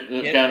around the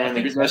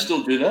bit. They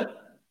still do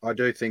that? I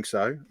do think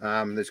so.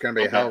 There's going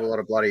to be a hell of a lot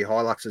of bloody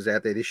Hiluxes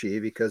out there this year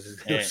because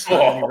there's so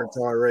many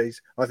retirees.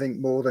 I think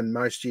more than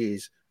most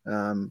years.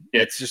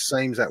 It just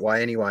seems that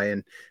way anyway,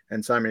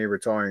 and so many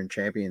retiring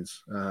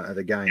champions at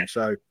the game.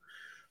 So,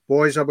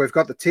 boys, we've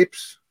got the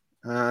tips.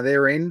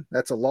 They're in.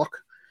 That's a lock.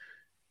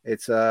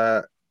 It's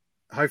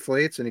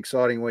hopefully it's an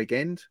exciting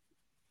weekend.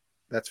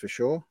 That's for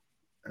sure.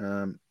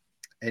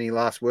 Any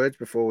last words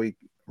before we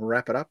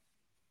wrap it up?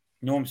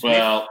 Norm Smith.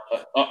 Well,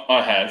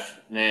 I have.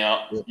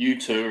 Now, you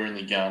two are in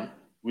the gun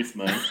with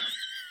me.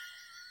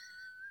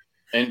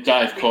 And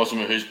Dave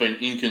Cosma, who's been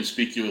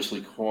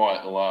inconspicuously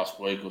quiet the last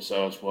week or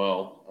so as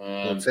well.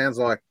 It sounds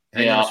like,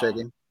 hang on a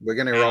second, we're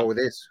going to roll with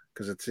this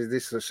because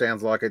this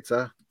sounds like it's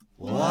a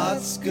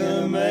What's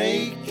gonna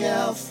make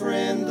our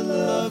friend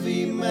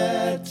Lovey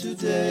mad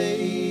today?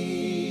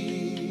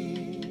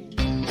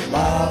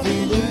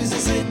 Lovey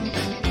loses it.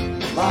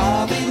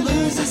 Lovey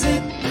loses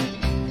it.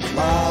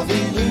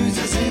 Lovey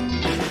loses it.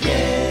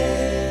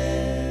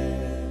 Yeah.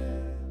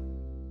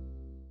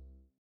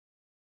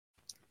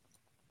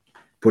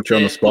 Put you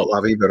on the spot,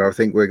 Lovey, but I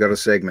think we've got a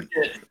segment.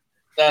 Yeah.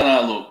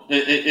 No, look,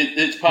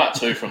 it's part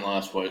 2 from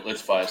last week.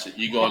 Let's face it.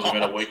 You guys have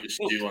had a week to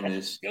stew on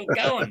this. Still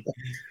going.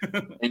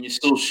 And you're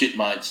still shit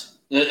mates.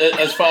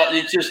 As far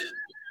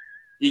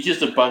you're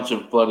just a bunch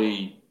of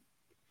bloody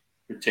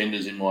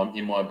pretenders in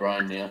my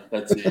brain now.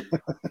 That's it.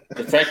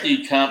 The fact that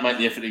you can't make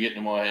the effort to get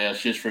to my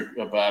house just for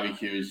a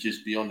barbecue is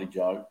just beyond a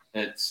joke.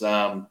 It's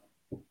I've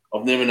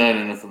never known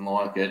anything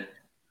like it.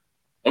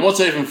 And what's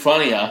even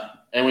funnier,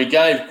 and we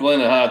gave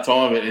Glenn a hard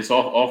time about this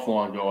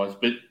offline, guys,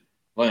 but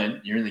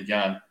Glenn, you're in the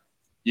gun.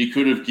 You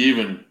could have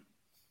given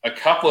a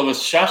couple of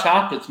us, shut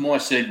up, it's my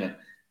segment.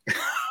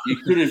 You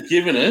could have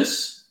given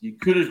us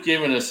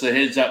the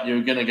heads up you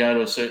were going to go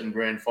to a certain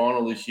grand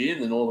final this year,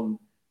 the Northern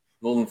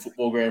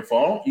Football Grand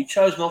Final. You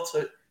chose not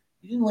to.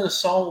 You didn't let a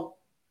soul,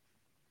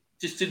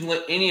 just didn't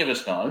let any of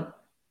us know.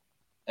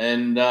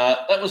 And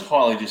that was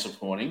highly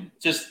disappointing.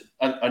 Just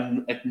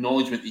an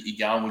acknowledgement that you're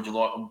going.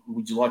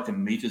 Would you like to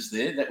meet us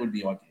there? That would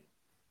be ideal.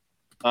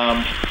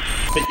 But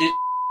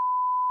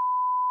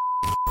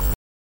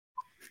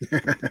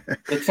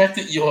the fact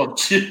that you're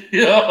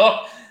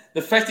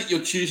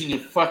choosing a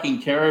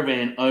fucking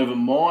caravan over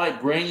my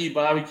brand new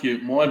barbecue,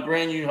 my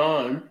brand new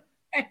home,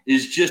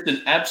 is just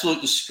an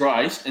absolute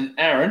disgrace. And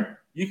Aaron,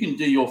 you can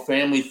do your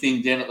family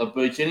thing down at the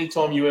beach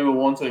anytime you ever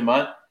want to,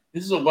 mate.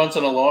 This is a once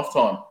in a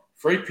lifetime.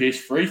 Free piss,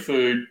 free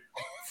food,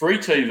 free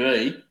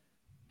TV,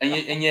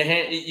 and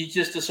you're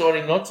just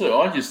deciding not to.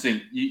 I just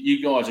think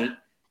you guys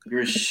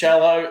you're as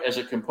shallow as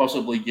it can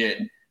possibly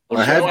get.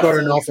 I have got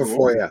an offer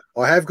for you.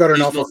 I have got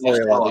an offer for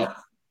you, Lovey.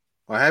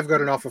 I have got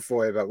an offer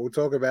for you, but we'll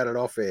talk about it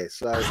off air.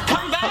 So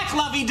come back,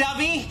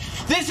 lovey-dovey.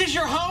 This is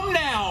your home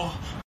now.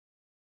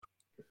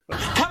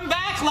 Come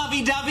back,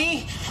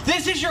 lovey-dovey.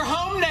 This is your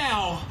home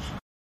now.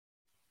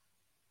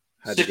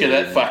 Sick of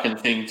that fucking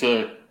thing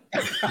too.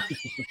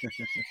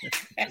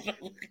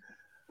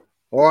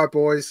 All right,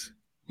 boys.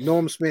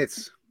 Norm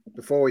Smiths,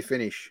 before we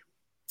finish,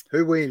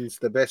 who wins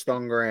the best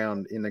on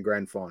ground in the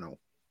grand final?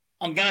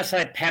 I'm going to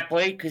say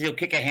Papley because he'll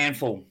kick a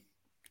handful.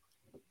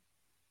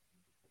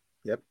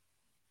 Yep.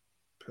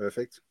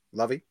 Perfect.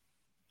 Lovey?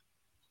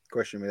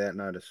 Question without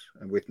notice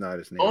and with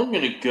notice now. I'm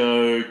going to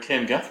go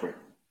Cam Guthrie.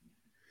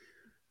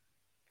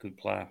 Good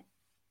player.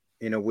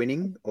 In a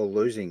winning or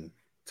losing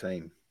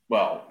team?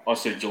 Well, I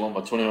said Geelong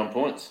by 21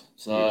 points.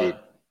 So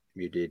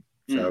You did.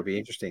 So it'll be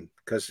interesting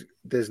because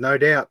there's no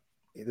doubt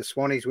if the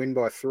Swannies win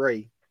by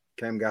 3,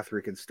 Cam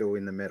Guthrie can still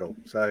win the medal.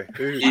 So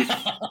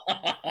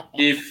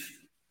if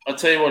I'll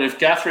tell you what, if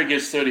Guthrie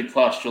gets 30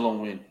 plus,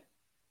 Geelong win.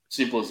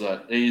 Simple as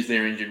that. He is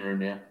their engine room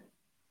now.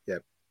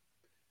 Yep.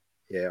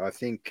 Yeah, I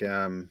think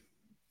for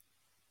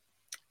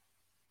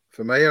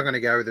me, I'm going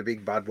to go with the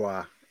big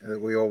Budweiser that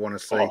we all want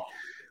to see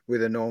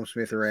with a Norm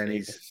Smith around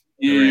his.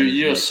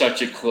 You're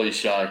such a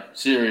cliche.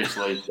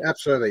 Seriously.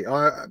 Absolutely.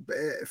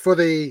 For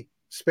the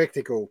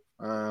spectacle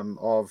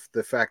of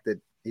the fact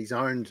that he's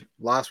owned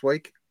last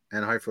week,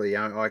 and hopefully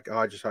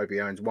I just hope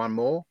he owns one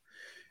more.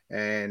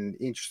 And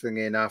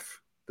interestingly enough,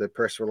 the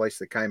press release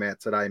that came out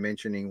today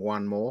mentioning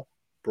one more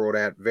brought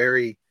out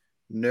very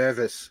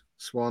nervous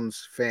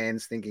Swans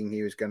fans thinking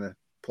he was going to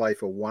play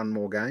for one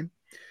more game.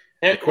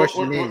 Yeah, the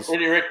question is, what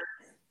do you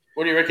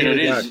reckon it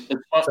is?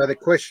 So the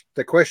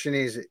question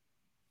is,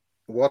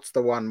 what's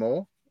the one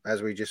more?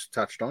 As we just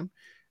touched on,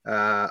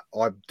 I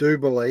do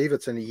believe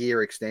it's in a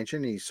year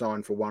extension. He's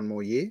signed for one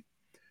more year.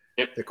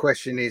 Yep. The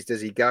question is,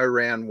 does he go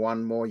round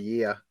one more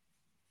year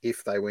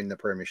if they win the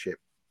premiership,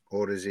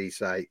 or does he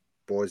say,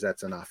 "Boys,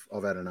 that's enough.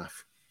 I've had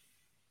enough"?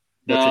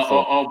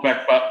 I'll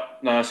back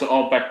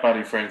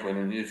Buddy Franklin,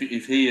 and if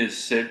he has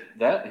said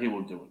that, he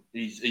will do it.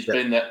 He's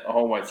been that the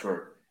whole way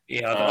through.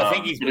 Yeah, I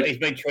think he's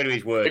been true to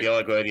his word.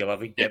 I agree with you,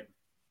 Lovey. Yep.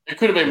 It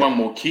could have been one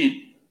more kid.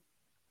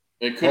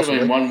 It could have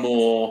been one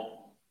more.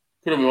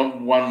 Could have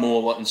been one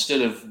more. Like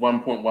instead of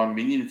 1.1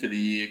 million for the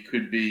year, it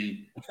could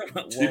be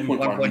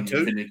 2.1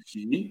 million for next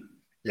year.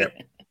 Yep.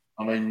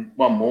 I mean,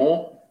 one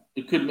more.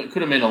 It could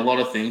have meant a lot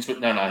of things,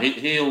 but no.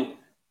 He'll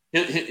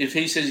if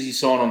he says he's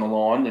signed on the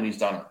line, then he's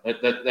done it.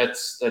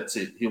 That's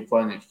it. He'll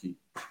play next year.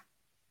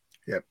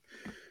 Yep.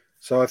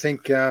 So I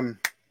think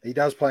he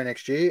does play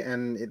next year,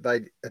 and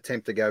they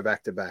attempt to go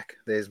back to back.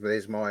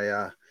 There's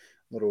my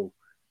little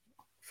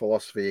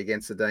philosophy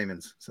against the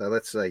Demons. So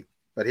let's see.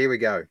 But here we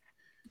go.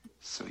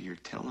 So you're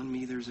telling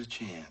me there's a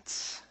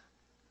chance?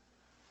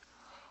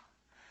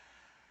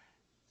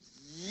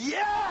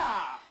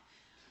 Yeah!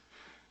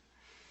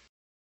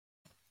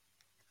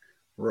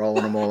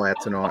 Rolling them all out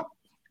tonight.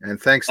 And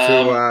thanks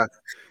to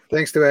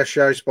our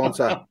show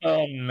sponsor,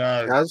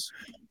 Gaz,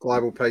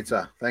 Global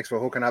Pizza. Thanks for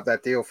hooking up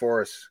that deal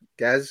for us,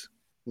 Gaz.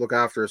 Look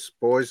after us,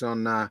 boys,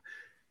 on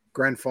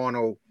grand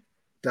final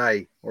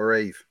day or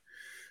eve.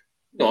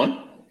 Go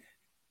on.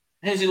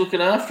 How's he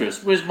looking after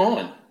us? Where's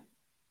mine?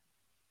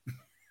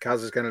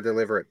 Cuz is going to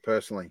deliver it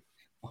personally.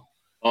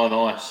 Oh,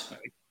 nice.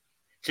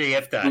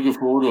 GF Day. Looking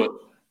forward to it.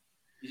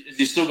 Has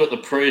he still got the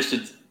Prius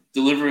to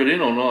deliver it in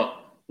or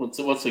not? What's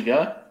the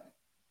go?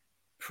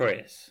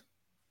 Prius.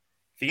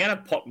 If you're going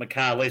to pop my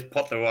car, at least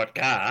pop the right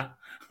car.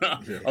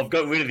 I've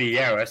got rid of the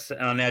Yaris,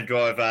 and I now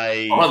drive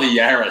a... Oh, the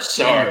Yaris,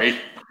 sorry.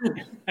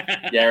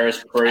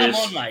 Yaris Prius.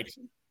 Come on, mate.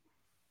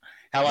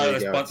 Hello, the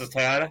sponsors,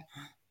 Toyota.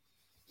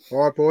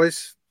 All right,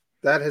 boys.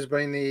 That has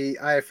been the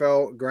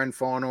AFL Grand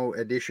Final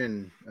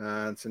edition.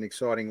 It's an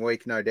exciting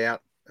week, no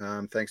doubt.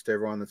 Thanks to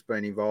everyone that's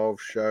been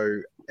involved.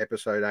 Show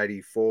episode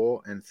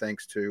 84, and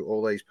thanks to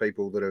all these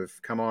people that have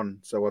come on.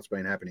 So what's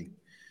been happening?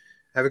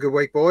 Have a good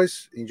week,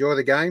 boys. Enjoy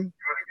the game.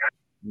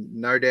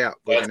 No doubt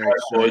we're going to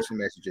exchange some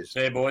messages.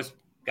 See you, boys.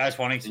 Go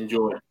Swannies.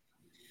 Enjoy.